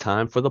it's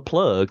time for the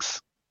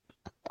plugs.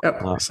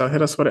 Yep. So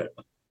hit us with it.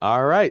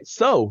 All right.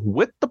 So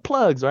with the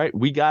plugs, right,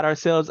 we got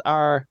ourselves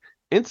our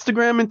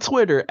Instagram and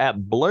Twitter at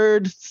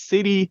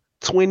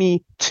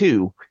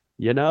BlurredCity22.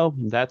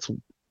 That's,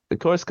 of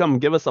course, come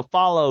give us a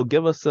follow,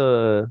 give us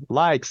a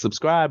like,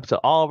 subscribe to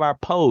all of our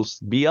posts,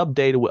 be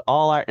updated with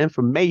all our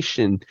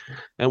information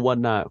and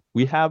whatnot.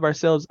 We have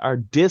ourselves our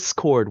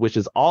Discord, which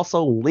is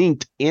also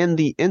linked in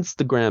the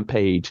Instagram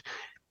page.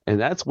 And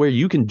that's where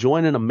you can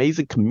join an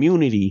amazing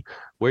community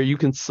where you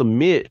can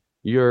submit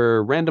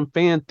your random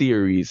fan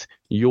theories,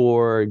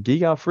 your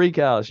geek out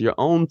freakouts, your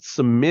own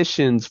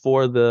submissions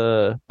for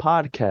the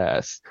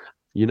podcast.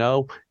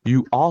 You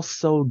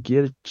also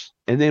get,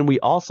 and then we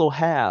also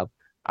have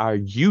our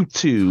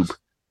YouTube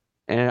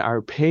and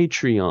our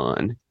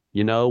Patreon.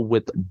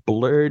 with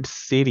Blurred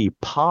City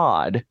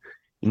Pod,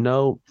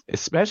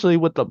 especially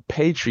with the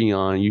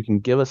Patreon, you can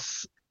give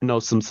us,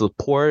 some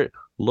support,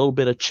 a little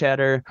bit of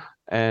cheddar,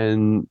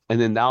 and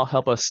then that'll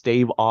help us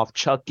stave off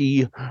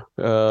Chucky.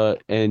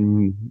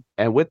 And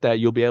with that,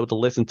 you'll be able to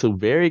listen to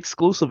very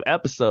exclusive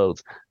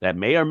episodes that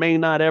may or may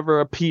not ever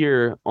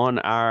appear on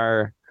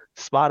our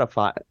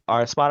Spotify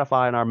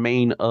and our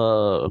main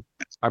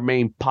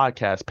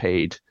podcast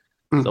page.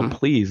 So Mhm.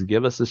 please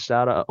give us a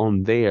shout out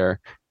on there.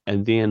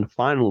 And then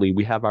finally,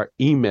 we have our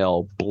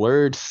email,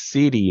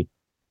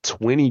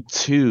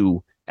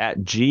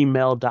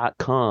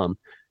 blurredcity22@gmail.com.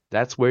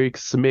 That's where you can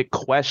submit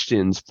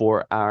questions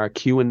for our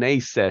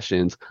Q&A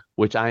sessions,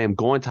 which I am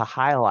going to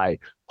highlight.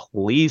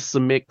 Please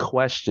submit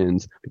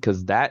questions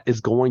because that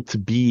is going to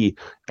be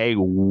a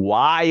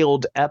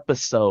wild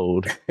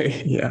episode,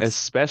 Yes.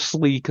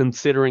 especially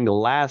considering the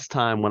last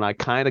time when I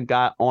kind of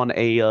got on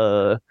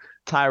a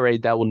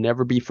tirade that will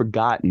never be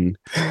forgotten.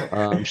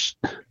 Um, sh-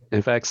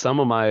 in fact, some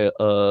of our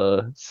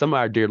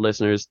dear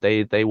listeners,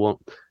 they won't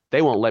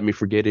let me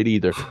forget it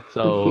either.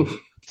 So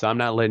I'm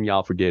not letting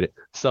y'all forget it.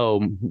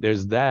 So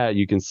there's that.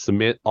 You can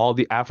submit all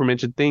the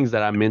aforementioned things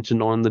that I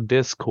mentioned on the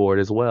Discord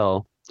as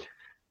well.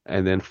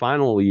 And then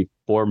finally,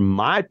 for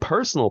my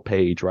personal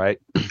page, right,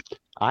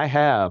 I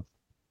have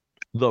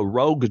the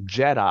Rogue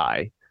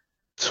Jedi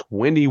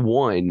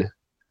 21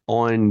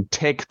 on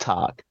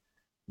TikTok.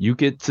 You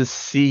get to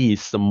see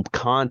some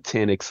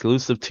content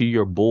exclusive to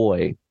your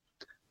boy.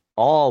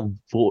 All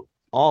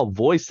all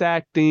voice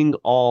acting,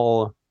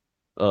 all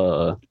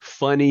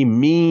funny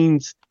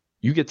memes.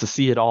 You get to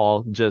see it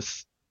all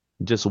just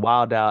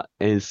wild out.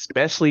 And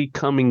especially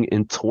coming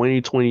in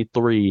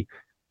 2023,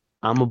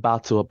 I'm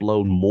about to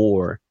upload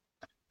more.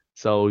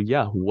 So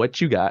yeah,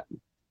 what you got?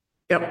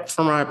 Yep.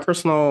 For my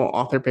personal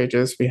author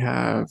pages, we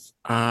have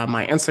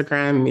my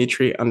Instagram,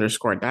 Mitri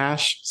underscore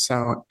dash.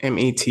 So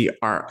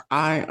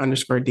METRI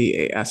underscore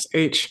DASH.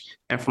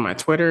 And for my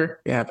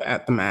Twitter, we have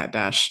at the Mad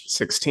dash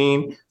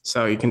 16.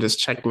 So you can just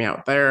check me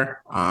out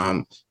there.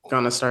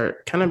 Gonna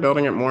start kind of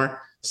building it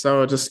more.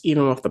 So just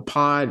even with the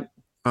pod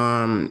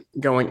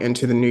going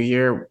into the new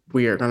year,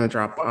 we are going to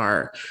drop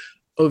our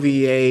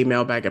OVA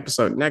mailbag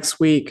episode next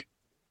week.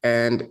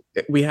 And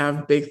we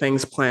have big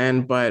things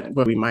planned, but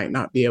we might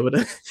not be able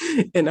to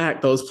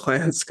enact those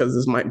plans because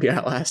this might be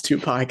our last two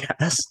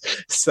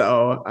podcasts.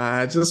 So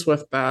just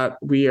with that,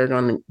 we are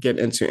going to get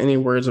into any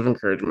words of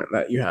encouragement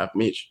that you have,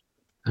 Meech.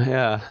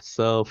 Yeah,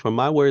 so from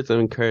my words of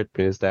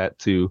encouragement is that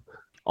to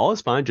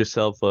always find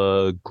yourself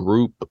a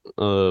group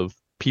of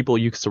people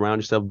you can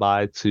surround yourself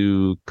by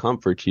to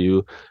comfort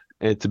you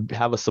and to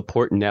have a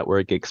support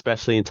network,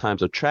 especially in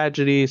times of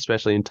tragedy,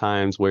 especially in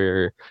times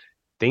where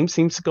things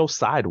seems to go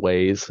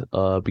sideways.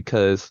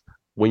 Because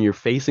when you're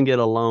facing it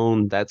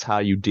alone, that's how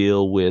you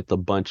deal with a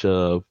bunch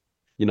of,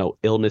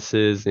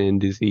 illnesses and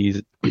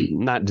disease,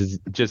 not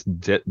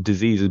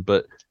diseases,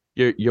 but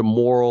your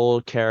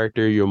moral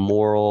character, your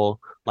moral,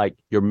 like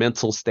your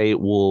mental state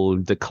will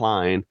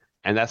decline.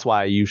 And that's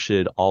why you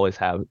should always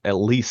have at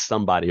least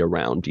somebody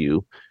around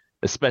you,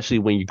 especially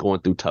when you're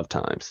going through tough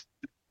times.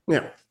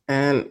 Yeah.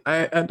 And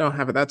I don't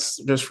have it. That's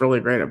just really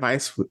great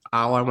advice.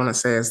 All I want to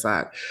say is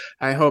that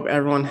I hope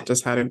everyone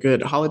just had a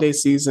good holiday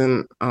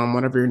season.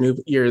 Whatever your New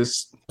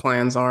Year's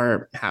plans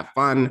are, have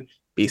fun,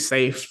 be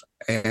safe,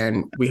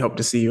 and we hope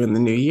to see you in the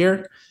new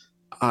year.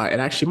 It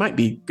actually might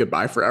be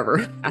goodbye forever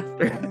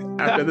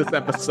after this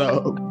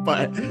episode,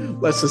 but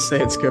let's just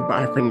say it's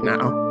goodbye for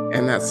now.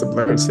 And that's the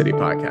Blurred City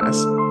podcast.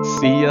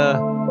 See ya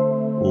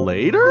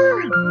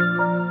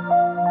later.